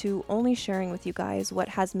committed to only sharing with you guys what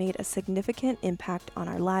has made a significant impact on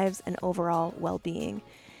our lives and overall well-being.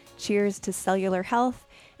 Cheers to cellular health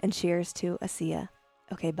and cheers to ASEA.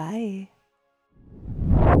 Okay, bye.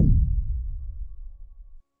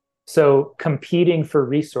 So competing for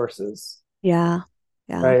resources. Yeah.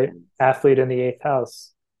 Right. Athlete in the 8th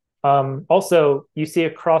house. Also, you see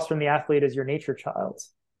across from the athlete as your nature child.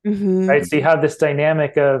 Right. So you have this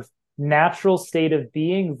dynamic of natural state of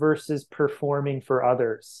being versus performing for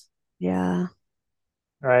others. Yeah.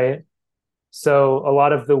 Right. So a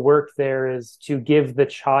lot of the work there is to give the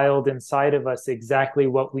child inside of us exactly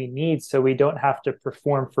what we need so we don't have to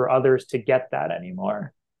perform for others to get that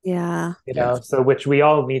anymore. Yeah. You know, so which we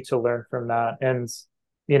all need to learn from that. And,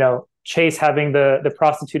 you know, Chase having the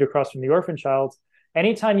prostitute across from the orphan child,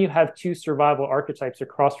 anytime you have 2 survival archetypes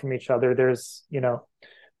across from each other, there's, you know,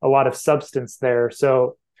 a lot of substance there.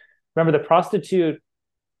 So remember, the prostitute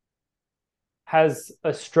has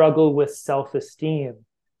a struggle with self-esteem,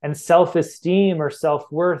 and self-esteem or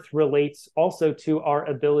self-worth relates also to our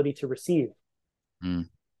ability to receive.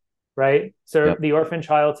 Right. So the orphan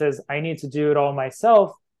child says, I need to do it all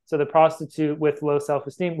myself. So the prostitute with low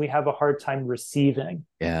self-esteem, we have a hard time receiving.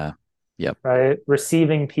 Yeah. Yep. Right.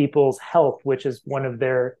 Receiving people's help, which is one of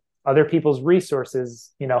their other people's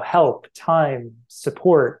resources, you know, help, time,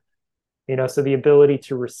 support, you know, so the ability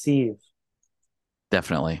to receive.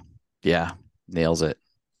 Definitely. Yeah. Nails it.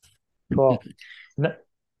 Cool.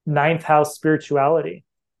 9th house spirituality.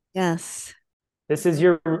 Yes. This is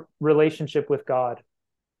your relationship with God.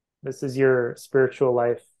 This is your spiritual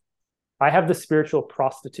life. I have the spiritual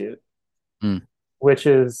prostitute, which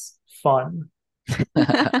is fun.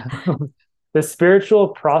 The spiritual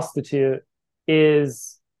prostitute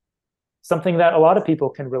is something that a lot of people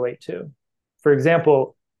can relate to. For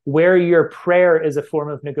example, where your prayer is a form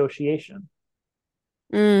of negotiation.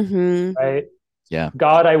 Right? Yeah.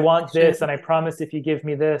 God, I want this, and I promise if you give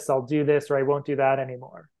me this, I'll do this, or I won't do that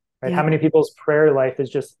anymore. Right? Yeah. How many people's prayer life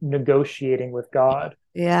is just negotiating with God?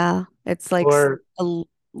 Yeah. It's like a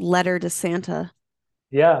letter to Santa.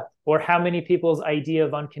 Yeah. Or how many people's idea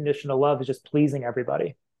of unconditional love is just pleasing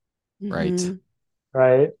everybody? Right.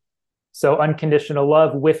 Right. So unconditional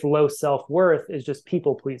love with low self-worth is just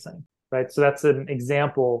people pleasing. Right. So that's an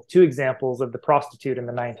example, 2 examples of the prostitute in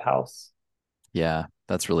the 9th house. Yeah,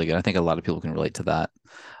 that's really good. I think a lot of people can relate to that.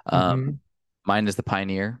 Mine is the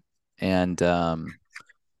pioneer. And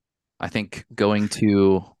I think going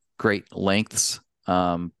to great lengths,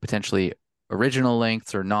 potentially original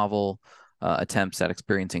lengths or novel attempts at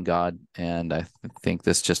experiencing God. And I think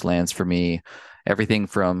this just lands for me everything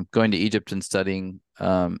from going to Egypt and studying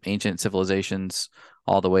ancient civilizations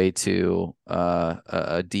all the way to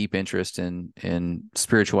a deep interest in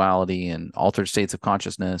spirituality and altered states of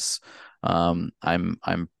consciousness. I'm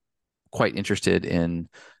quite interested in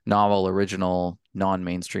novel, original,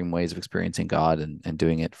 non-mainstream ways of experiencing God and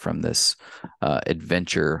doing it from this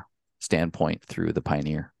adventure standpoint through the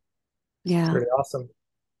pioneer. Yeah. It's pretty awesome.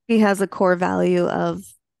 He has a core value of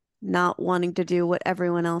not wanting to do what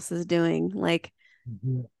everyone else is doing. Like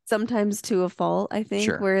sometimes to a fault, I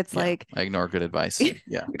think, where it's like I ignore good advice.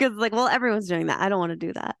 Yeah. Because like, well, everyone's doing that. I don't want to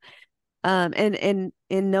do that. And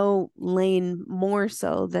in no lane more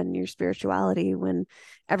so than your spirituality. When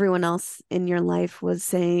everyone else in your life was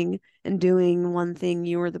saying and doing one thing,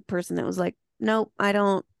 you were the person that was like, nope, I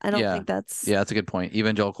don't think that's. Yeah, that's a good point.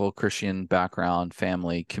 Evangelical Christian background,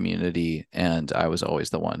 family, community, and I was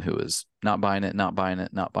always the one who was not buying it, not buying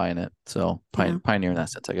it, not buying it. So pioneer in that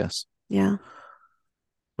sense, I guess. Yeah.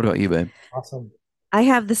 What about you, babe? Awesome. I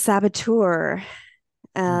have the saboteur.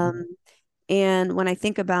 And when I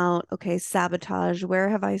think about, okay, sabotage, where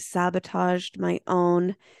have I sabotaged my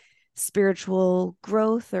own spiritual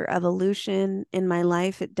growth or evolution in my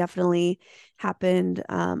life? It definitely happened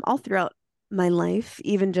all throughout my life,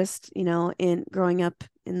 even just, in growing up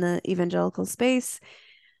in the evangelical space.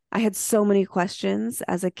 I had so many questions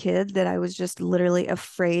as a kid that I was just literally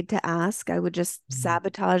afraid to ask. I would just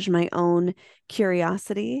sabotage my own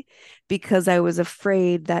curiosity because I was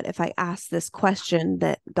afraid that if I asked this question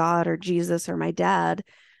that God or Jesus or my dad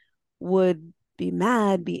would be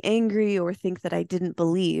mad, be angry, or think that I didn't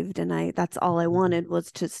believe. And that's all I wanted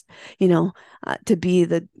was just, to be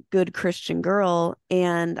the good Christian girl.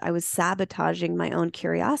 And I was sabotaging my own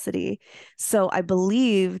curiosity. So I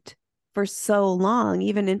believed for so long,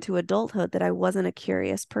 even into adulthood, that I wasn't a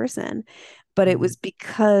curious person. But it was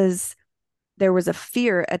because there was a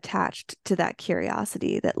fear attached to that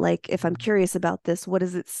curiosity that, like, if I'm curious about this, what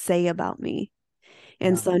does it say about me?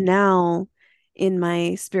 And so now in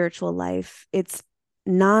my spiritual life, it's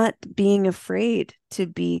not being afraid to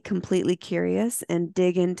be completely curious and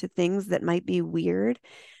dig into things that might be weird,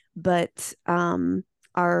 but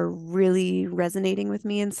are really resonating with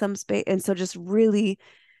me in some space. And so just really,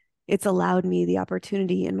 it's allowed me the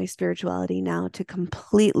opportunity in my spirituality now to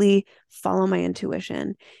completely follow my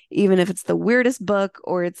intuition, even if it's the weirdest book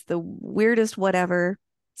or it's the weirdest whatever.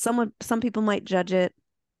 Some people might judge it.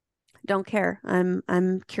 Don't care.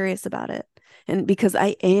 I'm curious about it. And because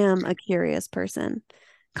I am a curious person,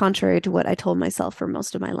 contrary to what I told myself for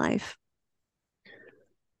most of my life.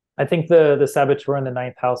 I think the saboteur in the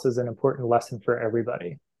ninth house is an important lesson for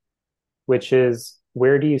everybody, which is,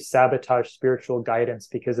 where do you sabotage spiritual guidance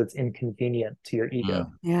because it's inconvenient to your ego?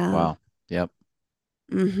 Yeah. Wow. Yep.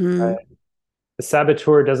 Right? The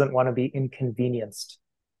saboteur doesn't want to be inconvenienced.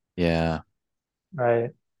 Yeah.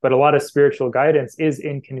 Right. But a lot of spiritual guidance is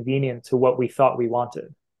inconvenient to what we thought we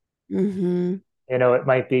wanted. It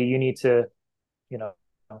might be, you need to,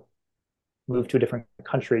 move to a different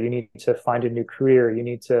country. You need to find a new career. You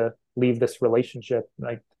need to leave this relationship.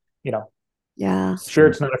 Yeah.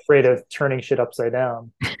 Spirit's not afraid of turning shit upside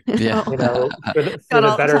down, Yeah. for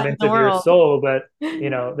the betterment of your soul. But,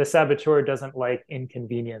 the saboteur doesn't like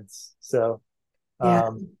inconvenience. So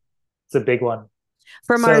it's a big one.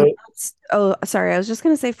 From our notes, I was just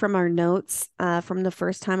going to say, from our notes from the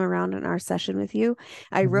first time around in our session with you,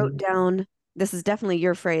 I wrote down, this is definitely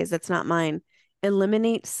your phrase, that's not mine,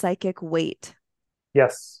 eliminate psychic weight.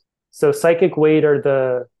 Yes. So psychic weight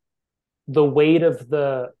are the weight of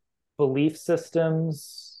the belief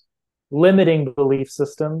systems, limiting belief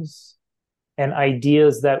systems, and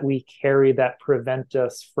ideas that we carry that prevent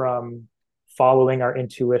us from following our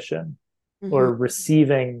intuition or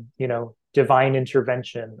receiving, divine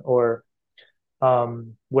intervention or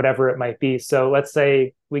whatever it might be. So let's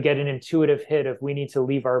say we get an intuitive hit of, we need to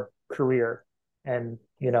leave our career and,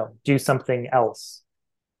 do something else.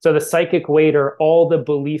 So the psychic weight are all the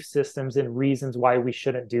belief systems and reasons why we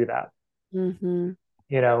shouldn't do that.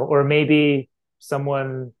 Or maybe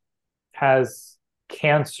someone has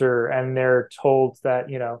cancer and they're told that,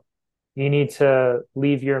 you need to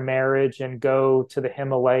leave your marriage and go to the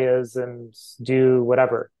Himalayas and do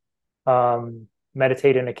whatever,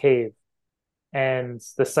 meditate in a cave. And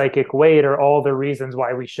the psychic weight are all the reasons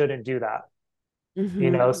why we shouldn't do that.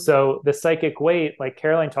 So the psychic weight, like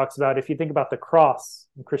Caroline talks about, if you think about the cross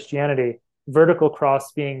in Christianity, vertical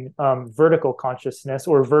cross being vertical consciousness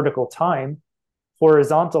or vertical time,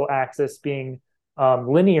 horizontal axis being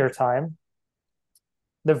linear time.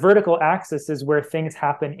 The vertical axis is where things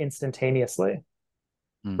happen instantaneously,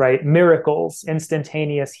 right? Miracles,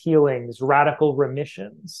 instantaneous healings, radical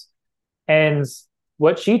remissions. And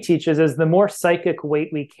what she teaches is, the more psychic weight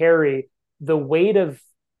we carry, the weight of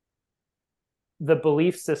the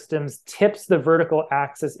belief systems tips the vertical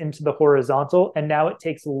axis into the horizontal, and now it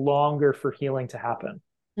takes longer for healing to happen.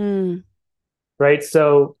 Right?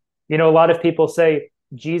 So, a lot of people say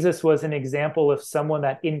Jesus was an example of someone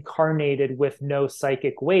that incarnated with no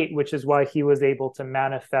psychic weight, which is why he was able to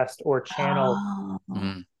manifest or channel,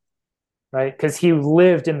 right? Because he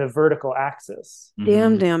lived in the vertical axis.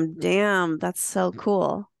 Damn. That's so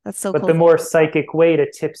cool. But the more psychic weight,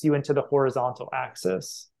 it tips you into the horizontal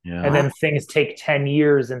axis. Yeah. And then things take 10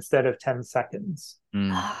 years instead of 10 seconds.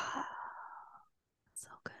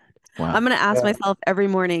 Wow. I'm going to ask myself every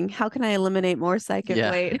morning, how can I eliminate more psychic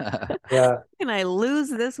weight? Yeah. Can I lose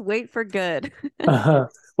this weight for good? Well,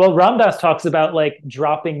 Ramdas talks about like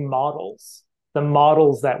dropping models, the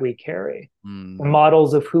models that we carry, the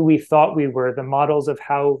models of who we thought we were, the models of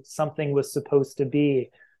how something was supposed to be.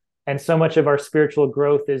 And so much of our spiritual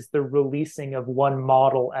growth is the releasing of one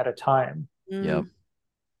model at a time. Yep.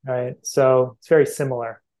 Right. So it's very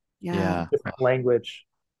similar. Yeah. Different language.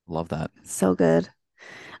 Love that. So good.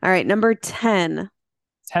 All right. Number 10.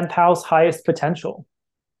 10th house, highest potential.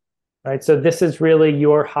 Right. So this is really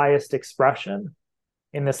your highest expression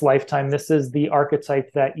in this lifetime. This is the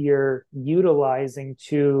archetype that you're utilizing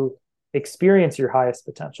to experience your highest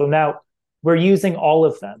potential. Now, we're using all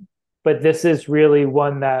of them, but this is really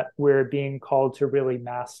one that we're being called to really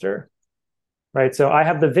master. Right. So I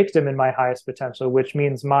have the victim in my highest potential, which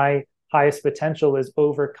means my highest potential is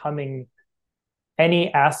overcoming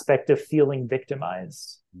any aspect of feeling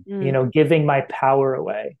victimized, giving my power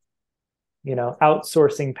away,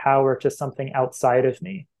 outsourcing power to something outside of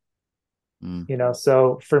me.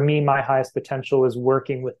 So for me, my highest potential is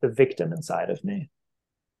working with the victim inside of me.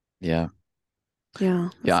 Yeah.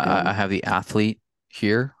 I have the athlete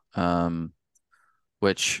here,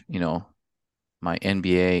 which, my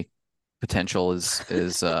NBA potential is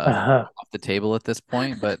off the table at this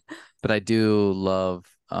point, but I do love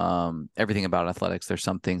everything about athletics. There's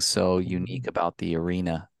something so unique about the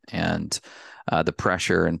arena and the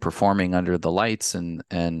pressure and performing under the lights, and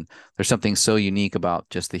there's something so unique about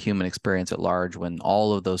just the human experience at large when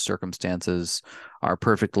all of those circumstances are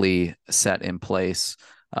perfectly set in place.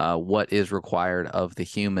 What is required of the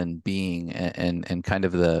human being, and kind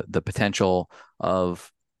of the potential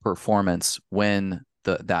of performance when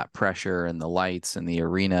that pressure and the lights and the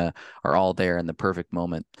arena are all there in the perfect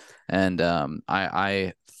moment. And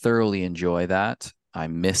I thoroughly enjoy that. I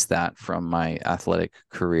miss that from my athletic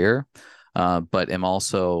career, but am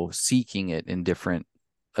also seeking it in different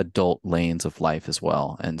adult lanes of life as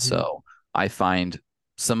well. And so I find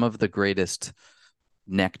some of the greatest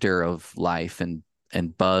nectar of life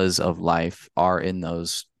and buzz of life are in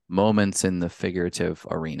those moments in the figurative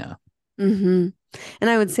arena. And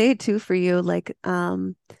I would say too, for you, like,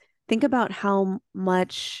 think about how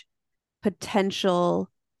much potential,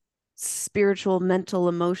 spiritual, mental,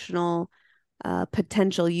 emotional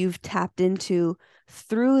potential you've tapped into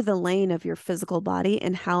through the lane of your physical body,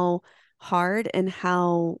 and how hard and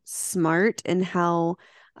how smart and how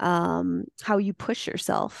you push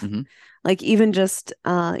yourself. Like even just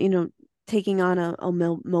taking on a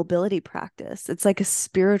mobility practice. It's like a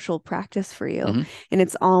spiritual practice for you. And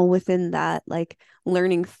it's all within that, like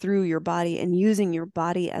learning through your body and using your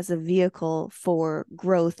body as a vehicle for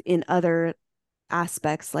growth in other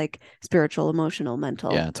aspects, like spiritual, emotional,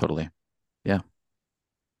 mental. Yeah, totally. Yeah.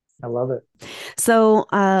 I love it. So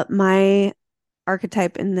my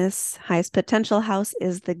archetype in this highest potential house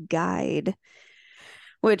is the guide,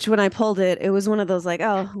 which when I pulled it, it was one of those like,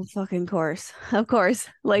 oh, fucking course. Of course.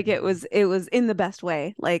 Like it was in the best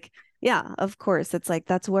way. Like, yeah, of course. It's like,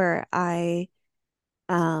 that's where I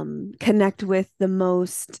connect with the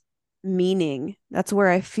most meaning. That's where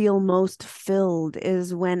I feel most filled,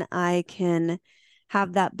 is when I can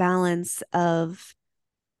have that balance of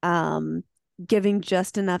giving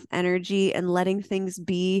just enough energy and letting things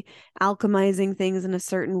be, alchemizing things in a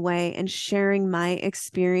certain way, and sharing my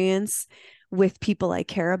experience with people I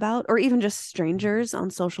care about, or even just strangers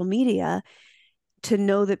on social media, to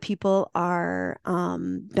know that people are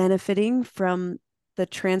benefiting from the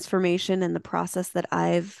transformation and the process that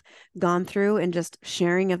I've gone through, and just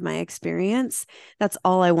sharing of my experience. That's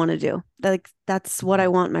all I want to do. That's what I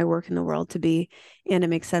want my work in the world to be. And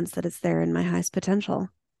it makes sense that it's there in my highest potential.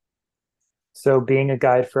 So being a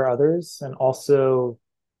guide for others, and also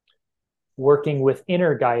working with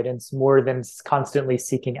inner guidance more than constantly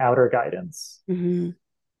seeking outer guidance.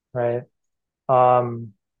 Right.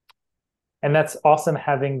 And that's awesome,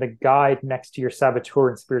 having the guide next to your saboteur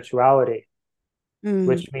in spirituality,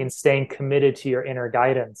 which means staying committed to your inner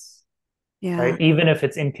guidance. Right. Even if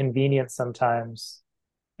it's inconvenient sometimes.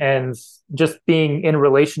 And just being in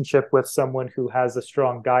relationship with someone who has a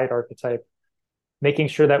strong guide archetype, making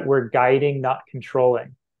sure that we're guiding, not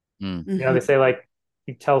controlling. They say, like,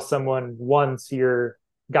 you tell someone once you're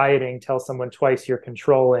guiding, tell someone twice you're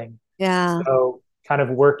controlling. So kind of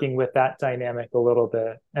working with that dynamic a little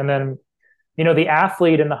bit. And then, the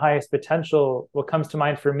athlete in the highest potential, what comes to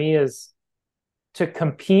mind for me is to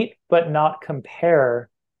compete, but not compare.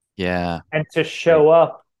 Yeah. And to show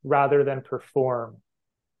up rather than perform.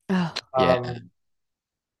 You're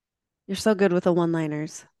so good with the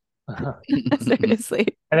one-liners. Seriously.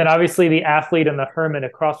 And then obviously the athlete and the hermit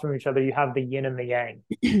across from each other, you have the yin and the yang.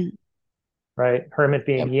 right? Hermit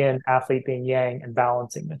being yin, athlete being yang, and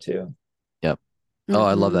balancing the two. Yep. Oh,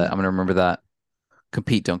 I love that. I'm going to remember that.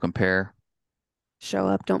 Compete, don't compare. Show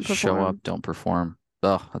up, don't perform. Show up, don't perform.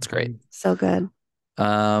 Oh, that's great. So good.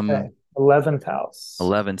 Okay. 11th house.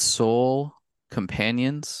 11, soul,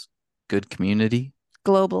 companions, good community.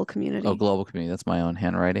 Global community. Oh, global community. That's my own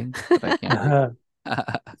handwriting. But I can't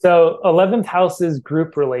So 11th house is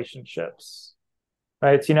group relationships,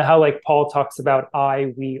 right? So you know how like Paul talks about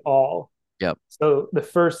I, we, all. Yep. So the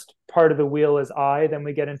first part of the wheel is I, then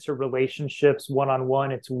we get into relationships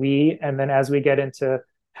one-on-one, it's we. And then as we get into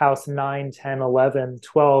house 9, 10, 11,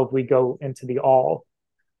 12, we go into the all,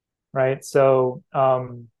 right? So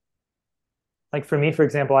like for me, for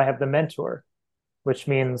example, I have the mentor, which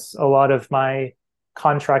means a lot of my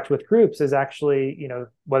contract with groups is actually, you know,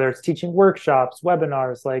 whether it's teaching workshops,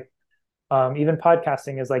 webinars, like even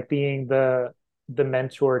podcasting is like being the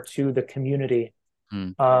mentor to the community,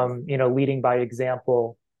 you know, leading by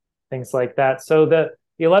example, things like that. So the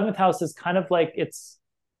 11th house is kind of like, it's,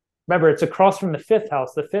 remember, it's across from the 5th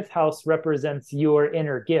house. The 5th house represents your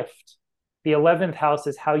inner gift. The 11th house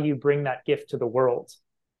is how you bring that gift to the world.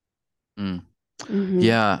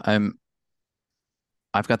 Yeah,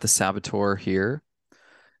 I've got the saboteur here.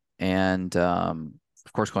 And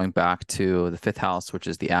of course, going back to the 5th house, which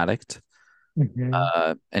is the addict.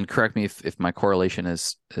 And correct me if my correlation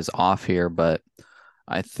is off here, but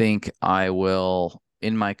I think I will,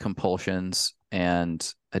 in my compulsions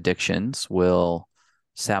and addictions, will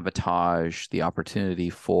sabotage the opportunity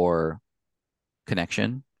for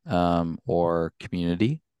connection or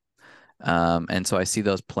community. And so I see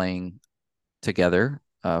those playing together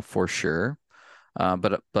for sure.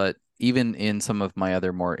 But even in some of my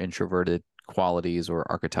other more introverted qualities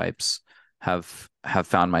or archetypes have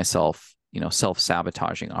found myself, you know,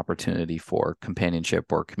 self-sabotaging opportunity for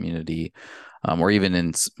companionship or community, or even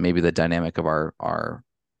in maybe the dynamic of our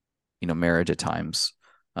you know, marriage at times.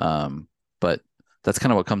 But that's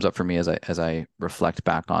kind of what comes up for me as I reflect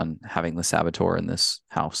back on having the saboteur in this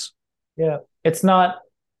house. Yeah, it's not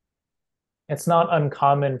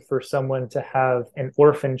uncommon for someone to have an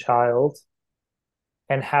orphan child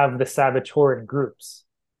and have the saboteur in groups.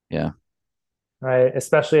 Yeah. Right.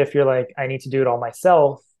 Especially if you're like, I need to do it all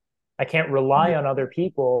myself. I can't rely on other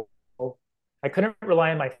people. I couldn't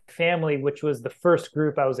rely on my family, which was the first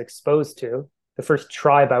group I was exposed to, the first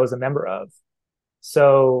tribe I was a member of.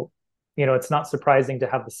 So, you know, it's not surprising to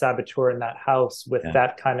have the saboteur in that house with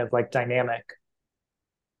that kind of like dynamic.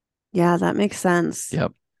 Yeah, that makes sense.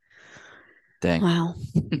 Yep. Dang. Wow.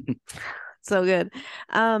 So good.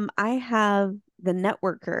 I have the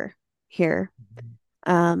networker here,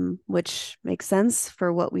 which makes sense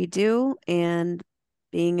for what we do, and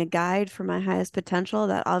being a guide for my highest potential.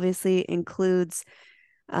 That obviously includes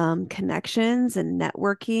connections and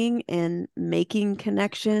networking and making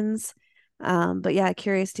connections. But yeah,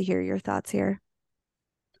 curious to hear your thoughts here.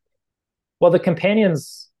 Well, the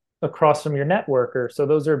companions across from your networker, so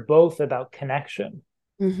those are both about connection.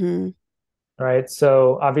 Right.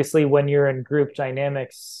 So obviously when you're in group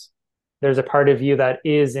dynamics, there's a part of you that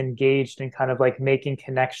is engaged in kind of like making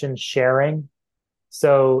connections, sharing.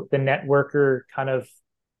 So the networker kind of,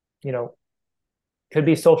 you know, could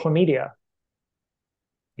be social media,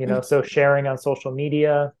 you know, so sharing on social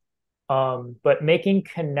media, but making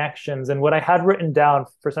connections. And what I had written down,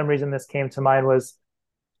 for some reason this came to mind, was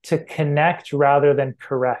to connect rather than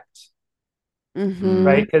correct.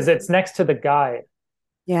 Right. Because it's next to the guide.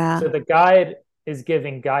 Yeah. So the guide is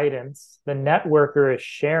giving guidance, the networker is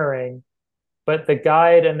sharing, but the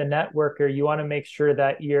guide and the networker, you want to make sure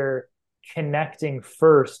that you're connecting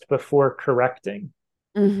first before correcting.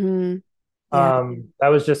 Yeah. That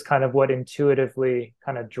was just kind of what intuitively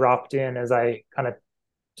kind of dropped in as I kind of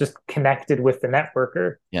just connected with the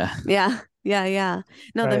networker. Yeah. No,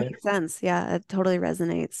 that makes sense. Yeah, it totally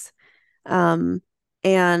resonates.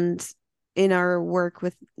 And in our work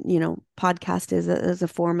with, you know, podcast is a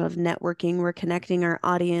form of networking. We're connecting our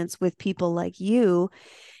audience with people like you,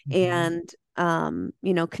 and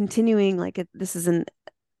you know, continuing like this is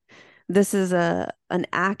an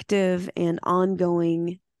active and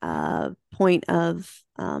ongoing point of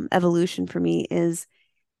evolution for me, is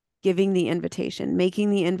giving the invitation, making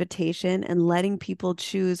the invitation, and letting people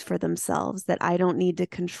choose for themselves, that I don't need to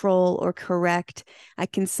control or correct. I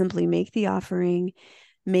can simply make the offering,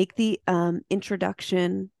 make the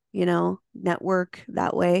introduction, you know, network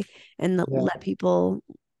that way, and let people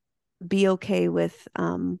be okay with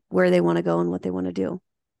where they want to go and what they want to do.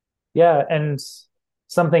 Yeah. And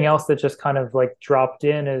something else that just kind of like dropped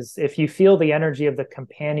in is, if you feel the energy of the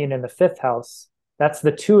companion in the 5th house, that's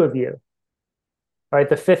the two of you, right?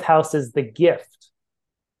 The 5th house is the gift.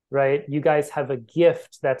 right? You guys have a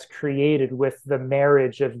gift that's created with the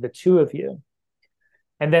marriage of the two of you.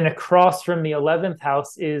 And then across from the 11th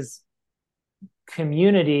house is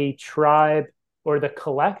community, tribe, or the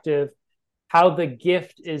collective, how the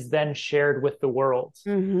gift is then shared with the world.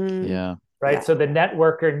 Mm-hmm. Yeah. Right. Yeah. So the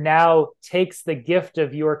networker now takes the gift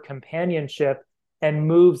of your companionship and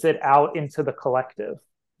moves it out into the collective.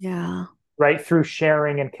 Yeah. Right. Through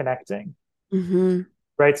sharing and connecting. Mm-hmm.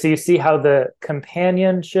 Right. So you see how the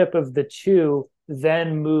companionship of the two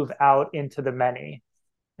then move out into the many.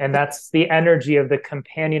 And that's the energy of the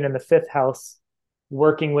companion in the 5th house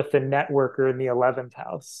working with the networker in the 11th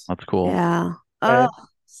house. That's cool. Yeah. Right? Oh,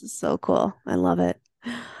 this is so cool. I love it.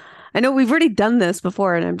 I know we've already done this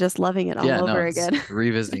before and I'm just loving it all over again.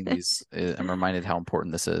 Revisiting these, I'm reminded how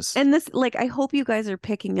important this is. And this, like, I hope you guys are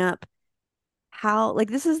picking up how, like,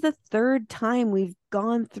 this is the 3rd time we've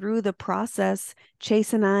gone through the process,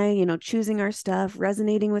 Chase and I, you know, choosing our stuff,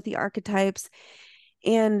 resonating with the archetypes.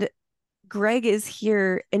 And Greg is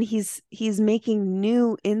here and he's making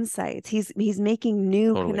new insights. He's making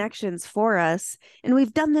new connections for us. And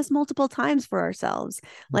we've done this multiple times for ourselves.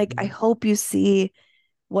 Like, I hope you see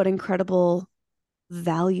what incredible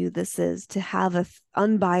value this is to have a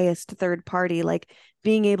unbiased third party, like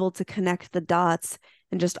being able to connect the dots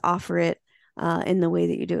and just offer it in the way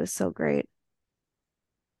that you do is so great.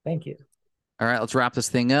 Thank you. All right, let's wrap this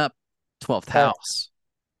thing up. 12th house.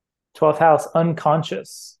 12th house,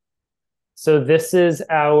 unconscious. So this is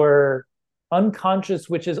our unconscious,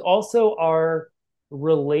 which is also our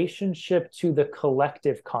relationship to the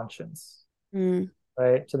collective conscience,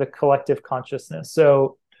 right? To the collective consciousness.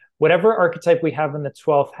 So whatever archetype we have in the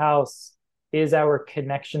 12th house is our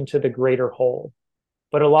connection to the greater whole.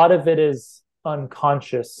 But a lot of it is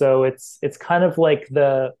unconscious. So it's kind of like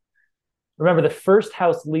remember, the 1st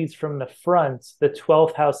house leads from the front, the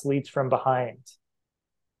 12th house leads from behind.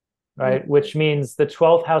 Right. Which means the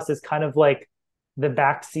 12th house is kind of like the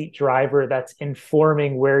backseat driver that's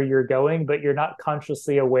informing where you're going, but you're not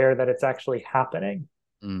consciously aware that it's actually happening.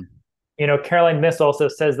 You know, Caroline Myss also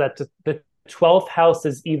says that the 12th house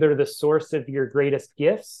is either the source of your greatest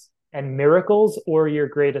gifts and miracles or your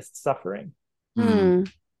greatest suffering.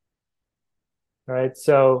 Right.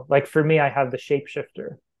 So like for me, I have the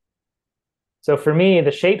shapeshifter. So for me,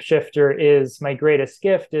 the shapeshifter is my greatest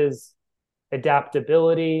gift is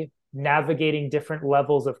adaptability, navigating different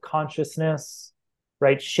levels of consciousness,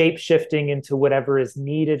 right? Shape-shifting into whatever is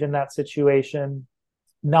needed in that situation,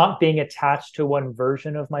 not being attached to one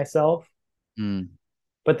version of myself.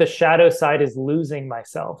 But the shadow side is losing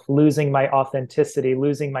myself, losing my authenticity,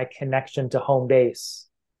 losing my connection to home base.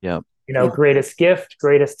 Yep. You know, greatest gift,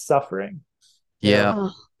 greatest suffering. Yeah.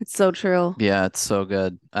 Oh, it's so true. Yeah, it's so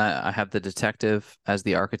good. I have the detective as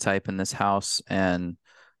the archetype in this house, and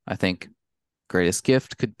I think greatest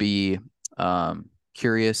gift could be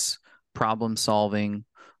curious, problem solving,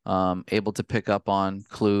 able to pick up on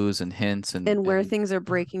clues and hints and where things are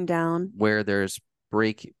breaking down, where there's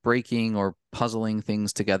breaking or puzzling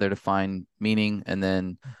things together to find meaning. And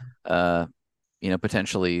then you know,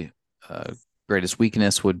 potentially greatest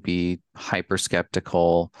weakness would be hyper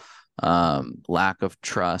skeptical, lack of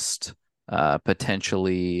trust,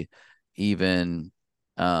 potentially even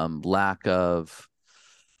lack of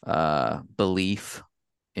belief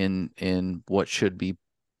in what should be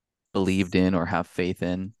believed in or have faith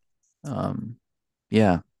in.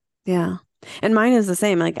 Yeah. And mine is the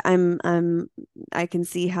same. Like I can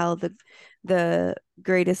see how the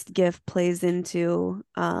greatest gift plays into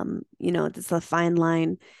you know, it's a fine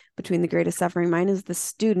line between the greatest suffering. Mine is the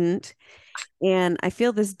student, and I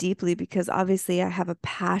feel this deeply because obviously I have a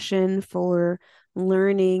passion for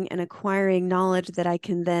learning and acquiring knowledge that I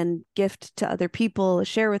can then gift to other people,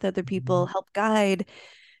 share with other people, help guide.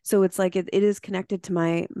 So it's like it is connected to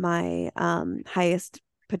my highest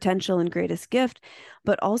potential and greatest gift,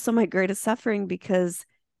 but also my greatest suffering, because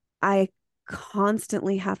I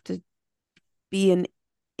constantly have to be an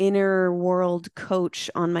inner world coach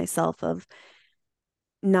on myself of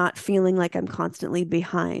not feeling like I'm constantly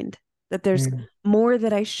behind, that there's more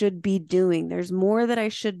that I should be doing. There's more that I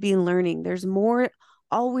should be learning. There's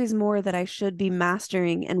always more that I should be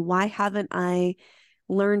mastering. And why haven't I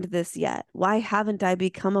learned this yet? Why haven't I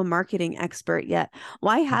become a marketing expert yet?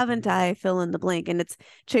 Why haven't I fill in the blank? And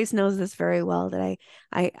Chase knows this very well, that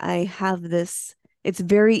I have this, it's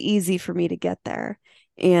very easy for me to get there.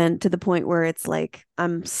 And to the point where it's like,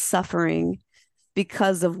 I'm suffering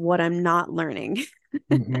because of what I'm not learning.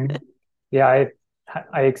 Yeah,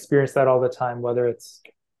 I experience that all the time, whether it's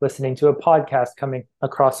listening to a podcast, coming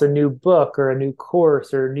across a new book or a new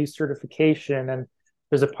course or a new certification. And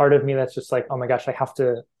there's a part of me that's just like, oh my gosh, I have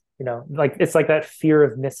to like it's like that fear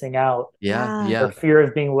of missing out Yeah. or fear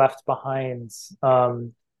of being left behind.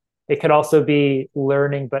 It could also be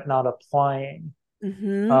learning but not applying.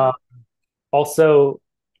 Mm-hmm. Also,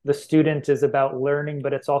 the student is about learning,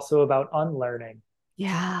 but it's also about unlearning.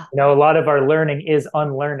 Yeah. A lot of our learning is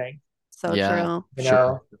unlearning. So true.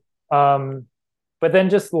 Sure. But then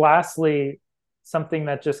just lastly, something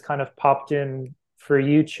that just kind of popped in for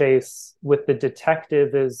you, Chase, with the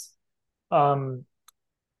detective is, remember,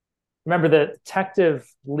 the detective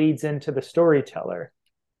leads into the storyteller.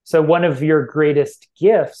 So one of your greatest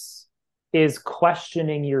gifts is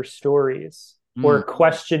questioning your stories or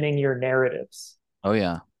questioning your narratives. Oh,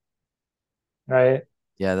 yeah. Right?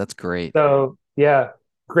 Yeah, that's great. So, yeah,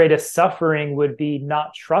 greatest suffering would be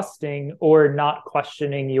not trusting or not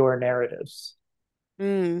questioning your narratives.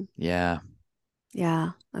 Yeah.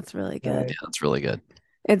 Yeah, that's really good. Right. Yeah, that's really good.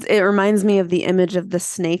 It reminds me of the image of the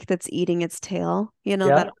snake that's eating its tail,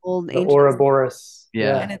 that old the ancient Ouroboros.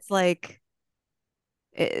 Yeah. And it's like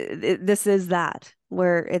this is that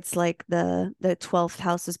where it's like the 12th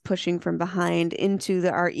house is pushing from behind into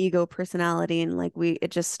our ego personality, and like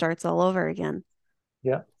it just starts all over again.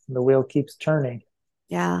 Yeah, the wheel keeps turning.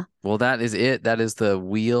 Yeah. Well, that is it. That is the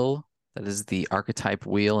wheel. That is the archetype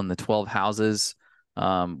wheel in the 12 houses.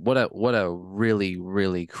 What a really,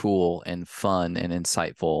 really cool and fun and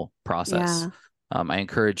insightful process. Yeah. I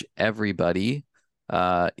encourage everybody,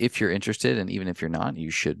 if you're interested, and even if you're not, you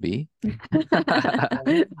should be, to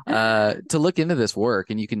look into this work.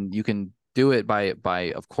 And you can do it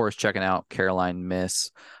by of course checking out Caroline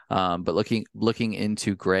Miss, but looking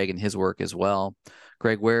into Greg and his work as well.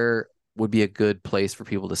 Greg, where would be a good place for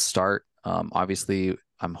people to start? Obviously,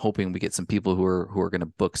 I'm hoping we get some people who are going to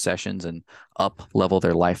book sessions and up level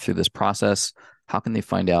their life through this process. How can they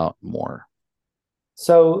find out more?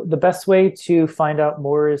 So the best way to find out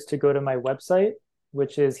more is to go to my website,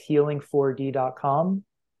 which is healing4d.com.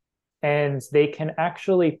 And they can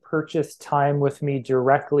actually purchase time with me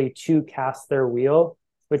directly to cast their wheel,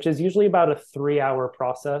 which is usually about a 3-hour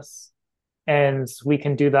process. And we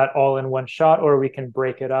can do that all in one shot, or we can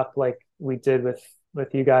break it up like we did with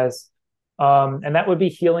you guys. And that would be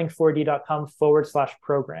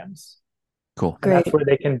healing4d.com/programs. Cool. And that's where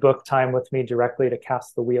they can book time with me directly to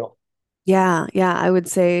cast the wheel. Yeah, I would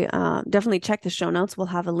say definitely check the show notes. We'll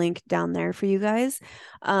have a link down there for you guys.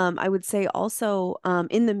 I would say also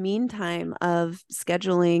in the meantime of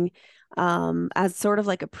scheduling as sort of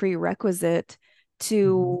like a prerequisite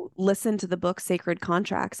to listen to the book Sacred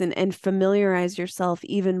Contracts and familiarize yourself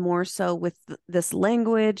even more so with this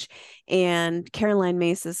language. And Caroline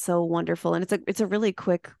Myss is so wonderful, and it's a really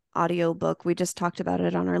quick audio book. We just talked about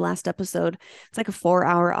it on our last episode. It's like a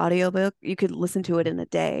 4-hour audio book. You could listen to it in a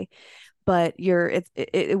day, but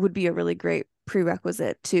it would be a really great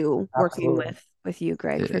prerequisite to working with you,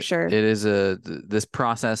 Greg, for sure. It is this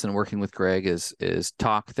process, and working with Greg is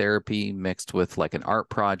talk therapy mixed with like an art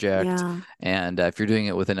project. Yeah. And if you're doing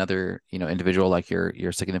it with another, individual like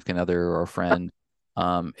your significant other or a friend,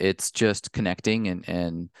 it's just connecting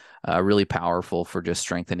and really powerful for just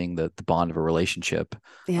strengthening the bond of a relationship.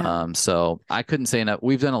 Yeah. So I couldn't say enough.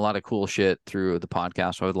 We've done a lot of cool shit through the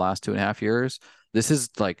podcast over the last 2.5 years. This is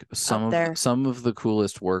like some of the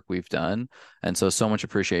coolest work we've done. And so much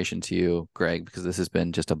appreciation to you, Greg, because this has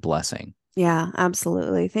been just a blessing. Yeah,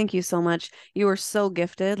 absolutely. Thank you so much. You are so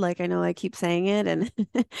gifted. Like, I know I keep saying it, and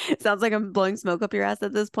it sounds like I'm blowing smoke up your ass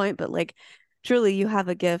at this point, but like, truly, you have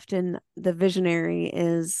a gift, and the visionary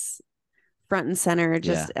is front and center.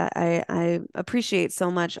 Just, I appreciate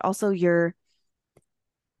so much. Also, your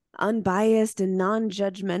unbiased and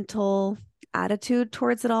non-judgmental attitude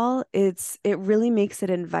towards it all. It really makes it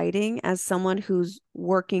inviting as someone who's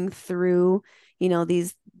working through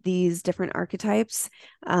these different archetypes,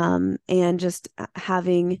 and just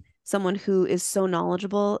having someone who is so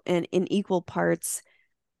knowledgeable and in equal parts,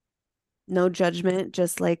 no judgment,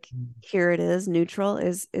 just like here it is, neutral,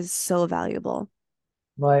 is so valuable.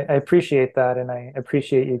 Well, I appreciate that, and I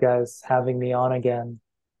appreciate you guys having me on again.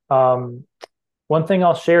 One thing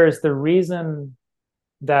I'll share is the reason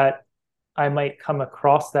that I might come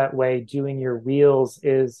across that way doing your wheels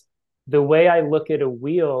is the way I look at a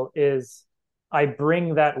wheel is I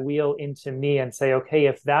bring that wheel into me and say, okay,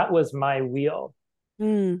 if that was my wheel,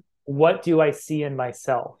 what do I see in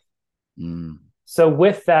myself? So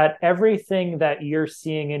with that, everything that you're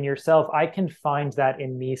seeing in yourself, I can find that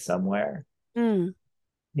in me somewhere. So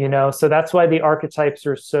that's why the archetypes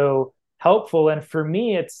are so helpful. And for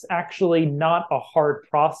me, it's actually not a hard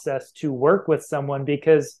process to work with someone,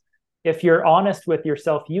 because if you're honest with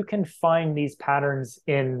yourself, you can find these patterns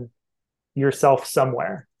in yourself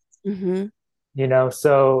somewhere.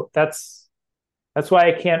 So that's That's why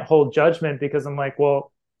I can't hold judgment, because I'm like,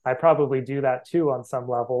 well, I probably do that too on some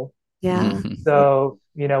level. Yeah. So,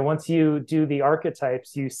 once you do the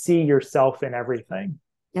archetypes, you see yourself in everything.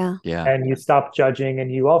 Yeah. Yeah. And you stop judging,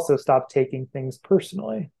 and you also stop taking things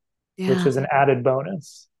personally, which is an added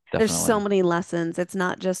bonus. Definitely. There's so many lessons. It's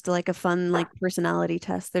not just like a fun like personality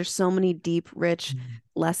test. There's so many deep, rich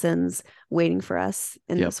lessons waiting for us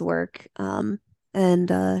in this work.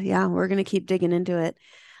 Yeah, we're gonna keep digging into it.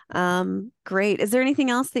 Great. Is there anything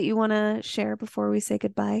else that you want to share before we say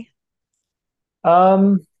goodbye?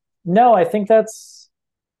 No, I think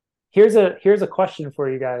here's a question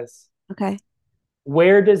for you guys. Okay.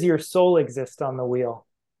 Where does your soul exist on the wheel?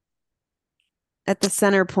 At the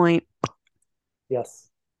center point. Yes.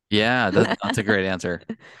 Yeah, that's a great answer.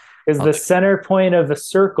 Because the center point of a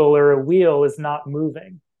circle or a wheel is not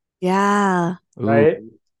moving. Yeah. Right?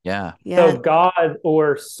 Ooh, yeah. So God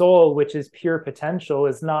or soul, which is pure potential,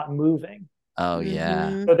 is not moving. Oh,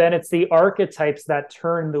 yeah. So then it's the archetypes that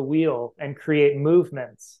turn the wheel and create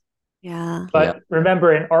movements. Yeah. But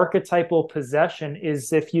remember, an archetypal possession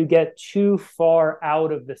is if you get too far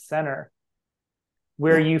out of the center,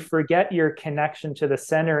 where you forget your connection to the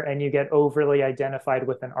center and you get overly identified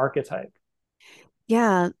with an archetype.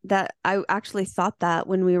 Yeah, that I actually thought that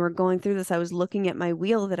when we were going through this. I was looking at my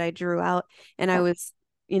wheel that I drew out, and I was,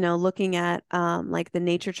 looking at like the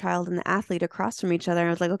nature child and the athlete across from each other. And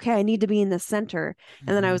I was like, okay, I need to be in the center.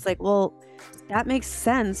 And then I was like, well, that makes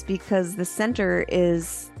sense because the center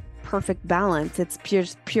is perfect balance. It's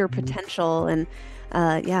pure potential. And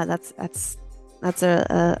that's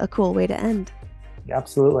a cool way to end.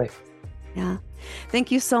 Absolutely. Yeah.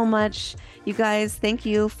 Thank you so much. You guys, thank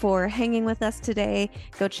you for hanging with us today.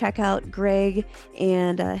 Go check out Greg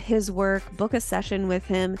and his work. Book a session with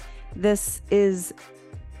him. This is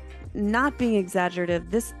not being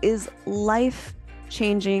exaggerative. This is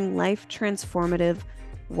life-changing, life-transformative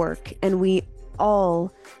work. And we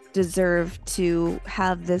all deserve to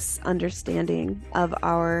have this understanding of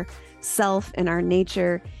our self and our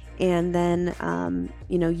nature, and then,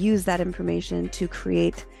 use that information to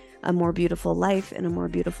create a more beautiful life and a more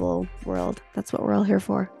beautiful world. That's what we're all here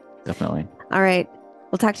for. Definitely. All right.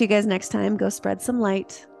 We'll talk to you guys next time. Go spread some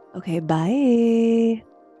light. Okay, bye.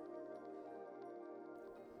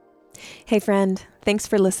 Hey friend, thanks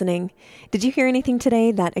for listening. Did you hear anything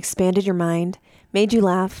today that expanded your mind, made you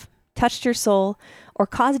laugh, touched your soul, or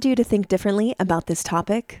caused you to think differently about this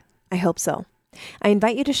topic? I hope so. I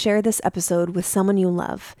invite you to share this episode with someone you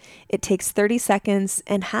love. It takes 30 seconds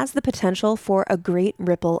and has the potential for a great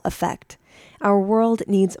ripple effect. Our world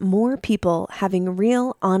needs more people having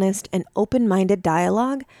real, honest, and open-minded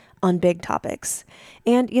dialogue on big topics.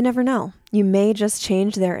 And you never know, you may just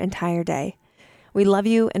change their entire day. We love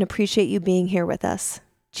you and appreciate you being here with us.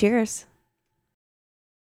 Cheers.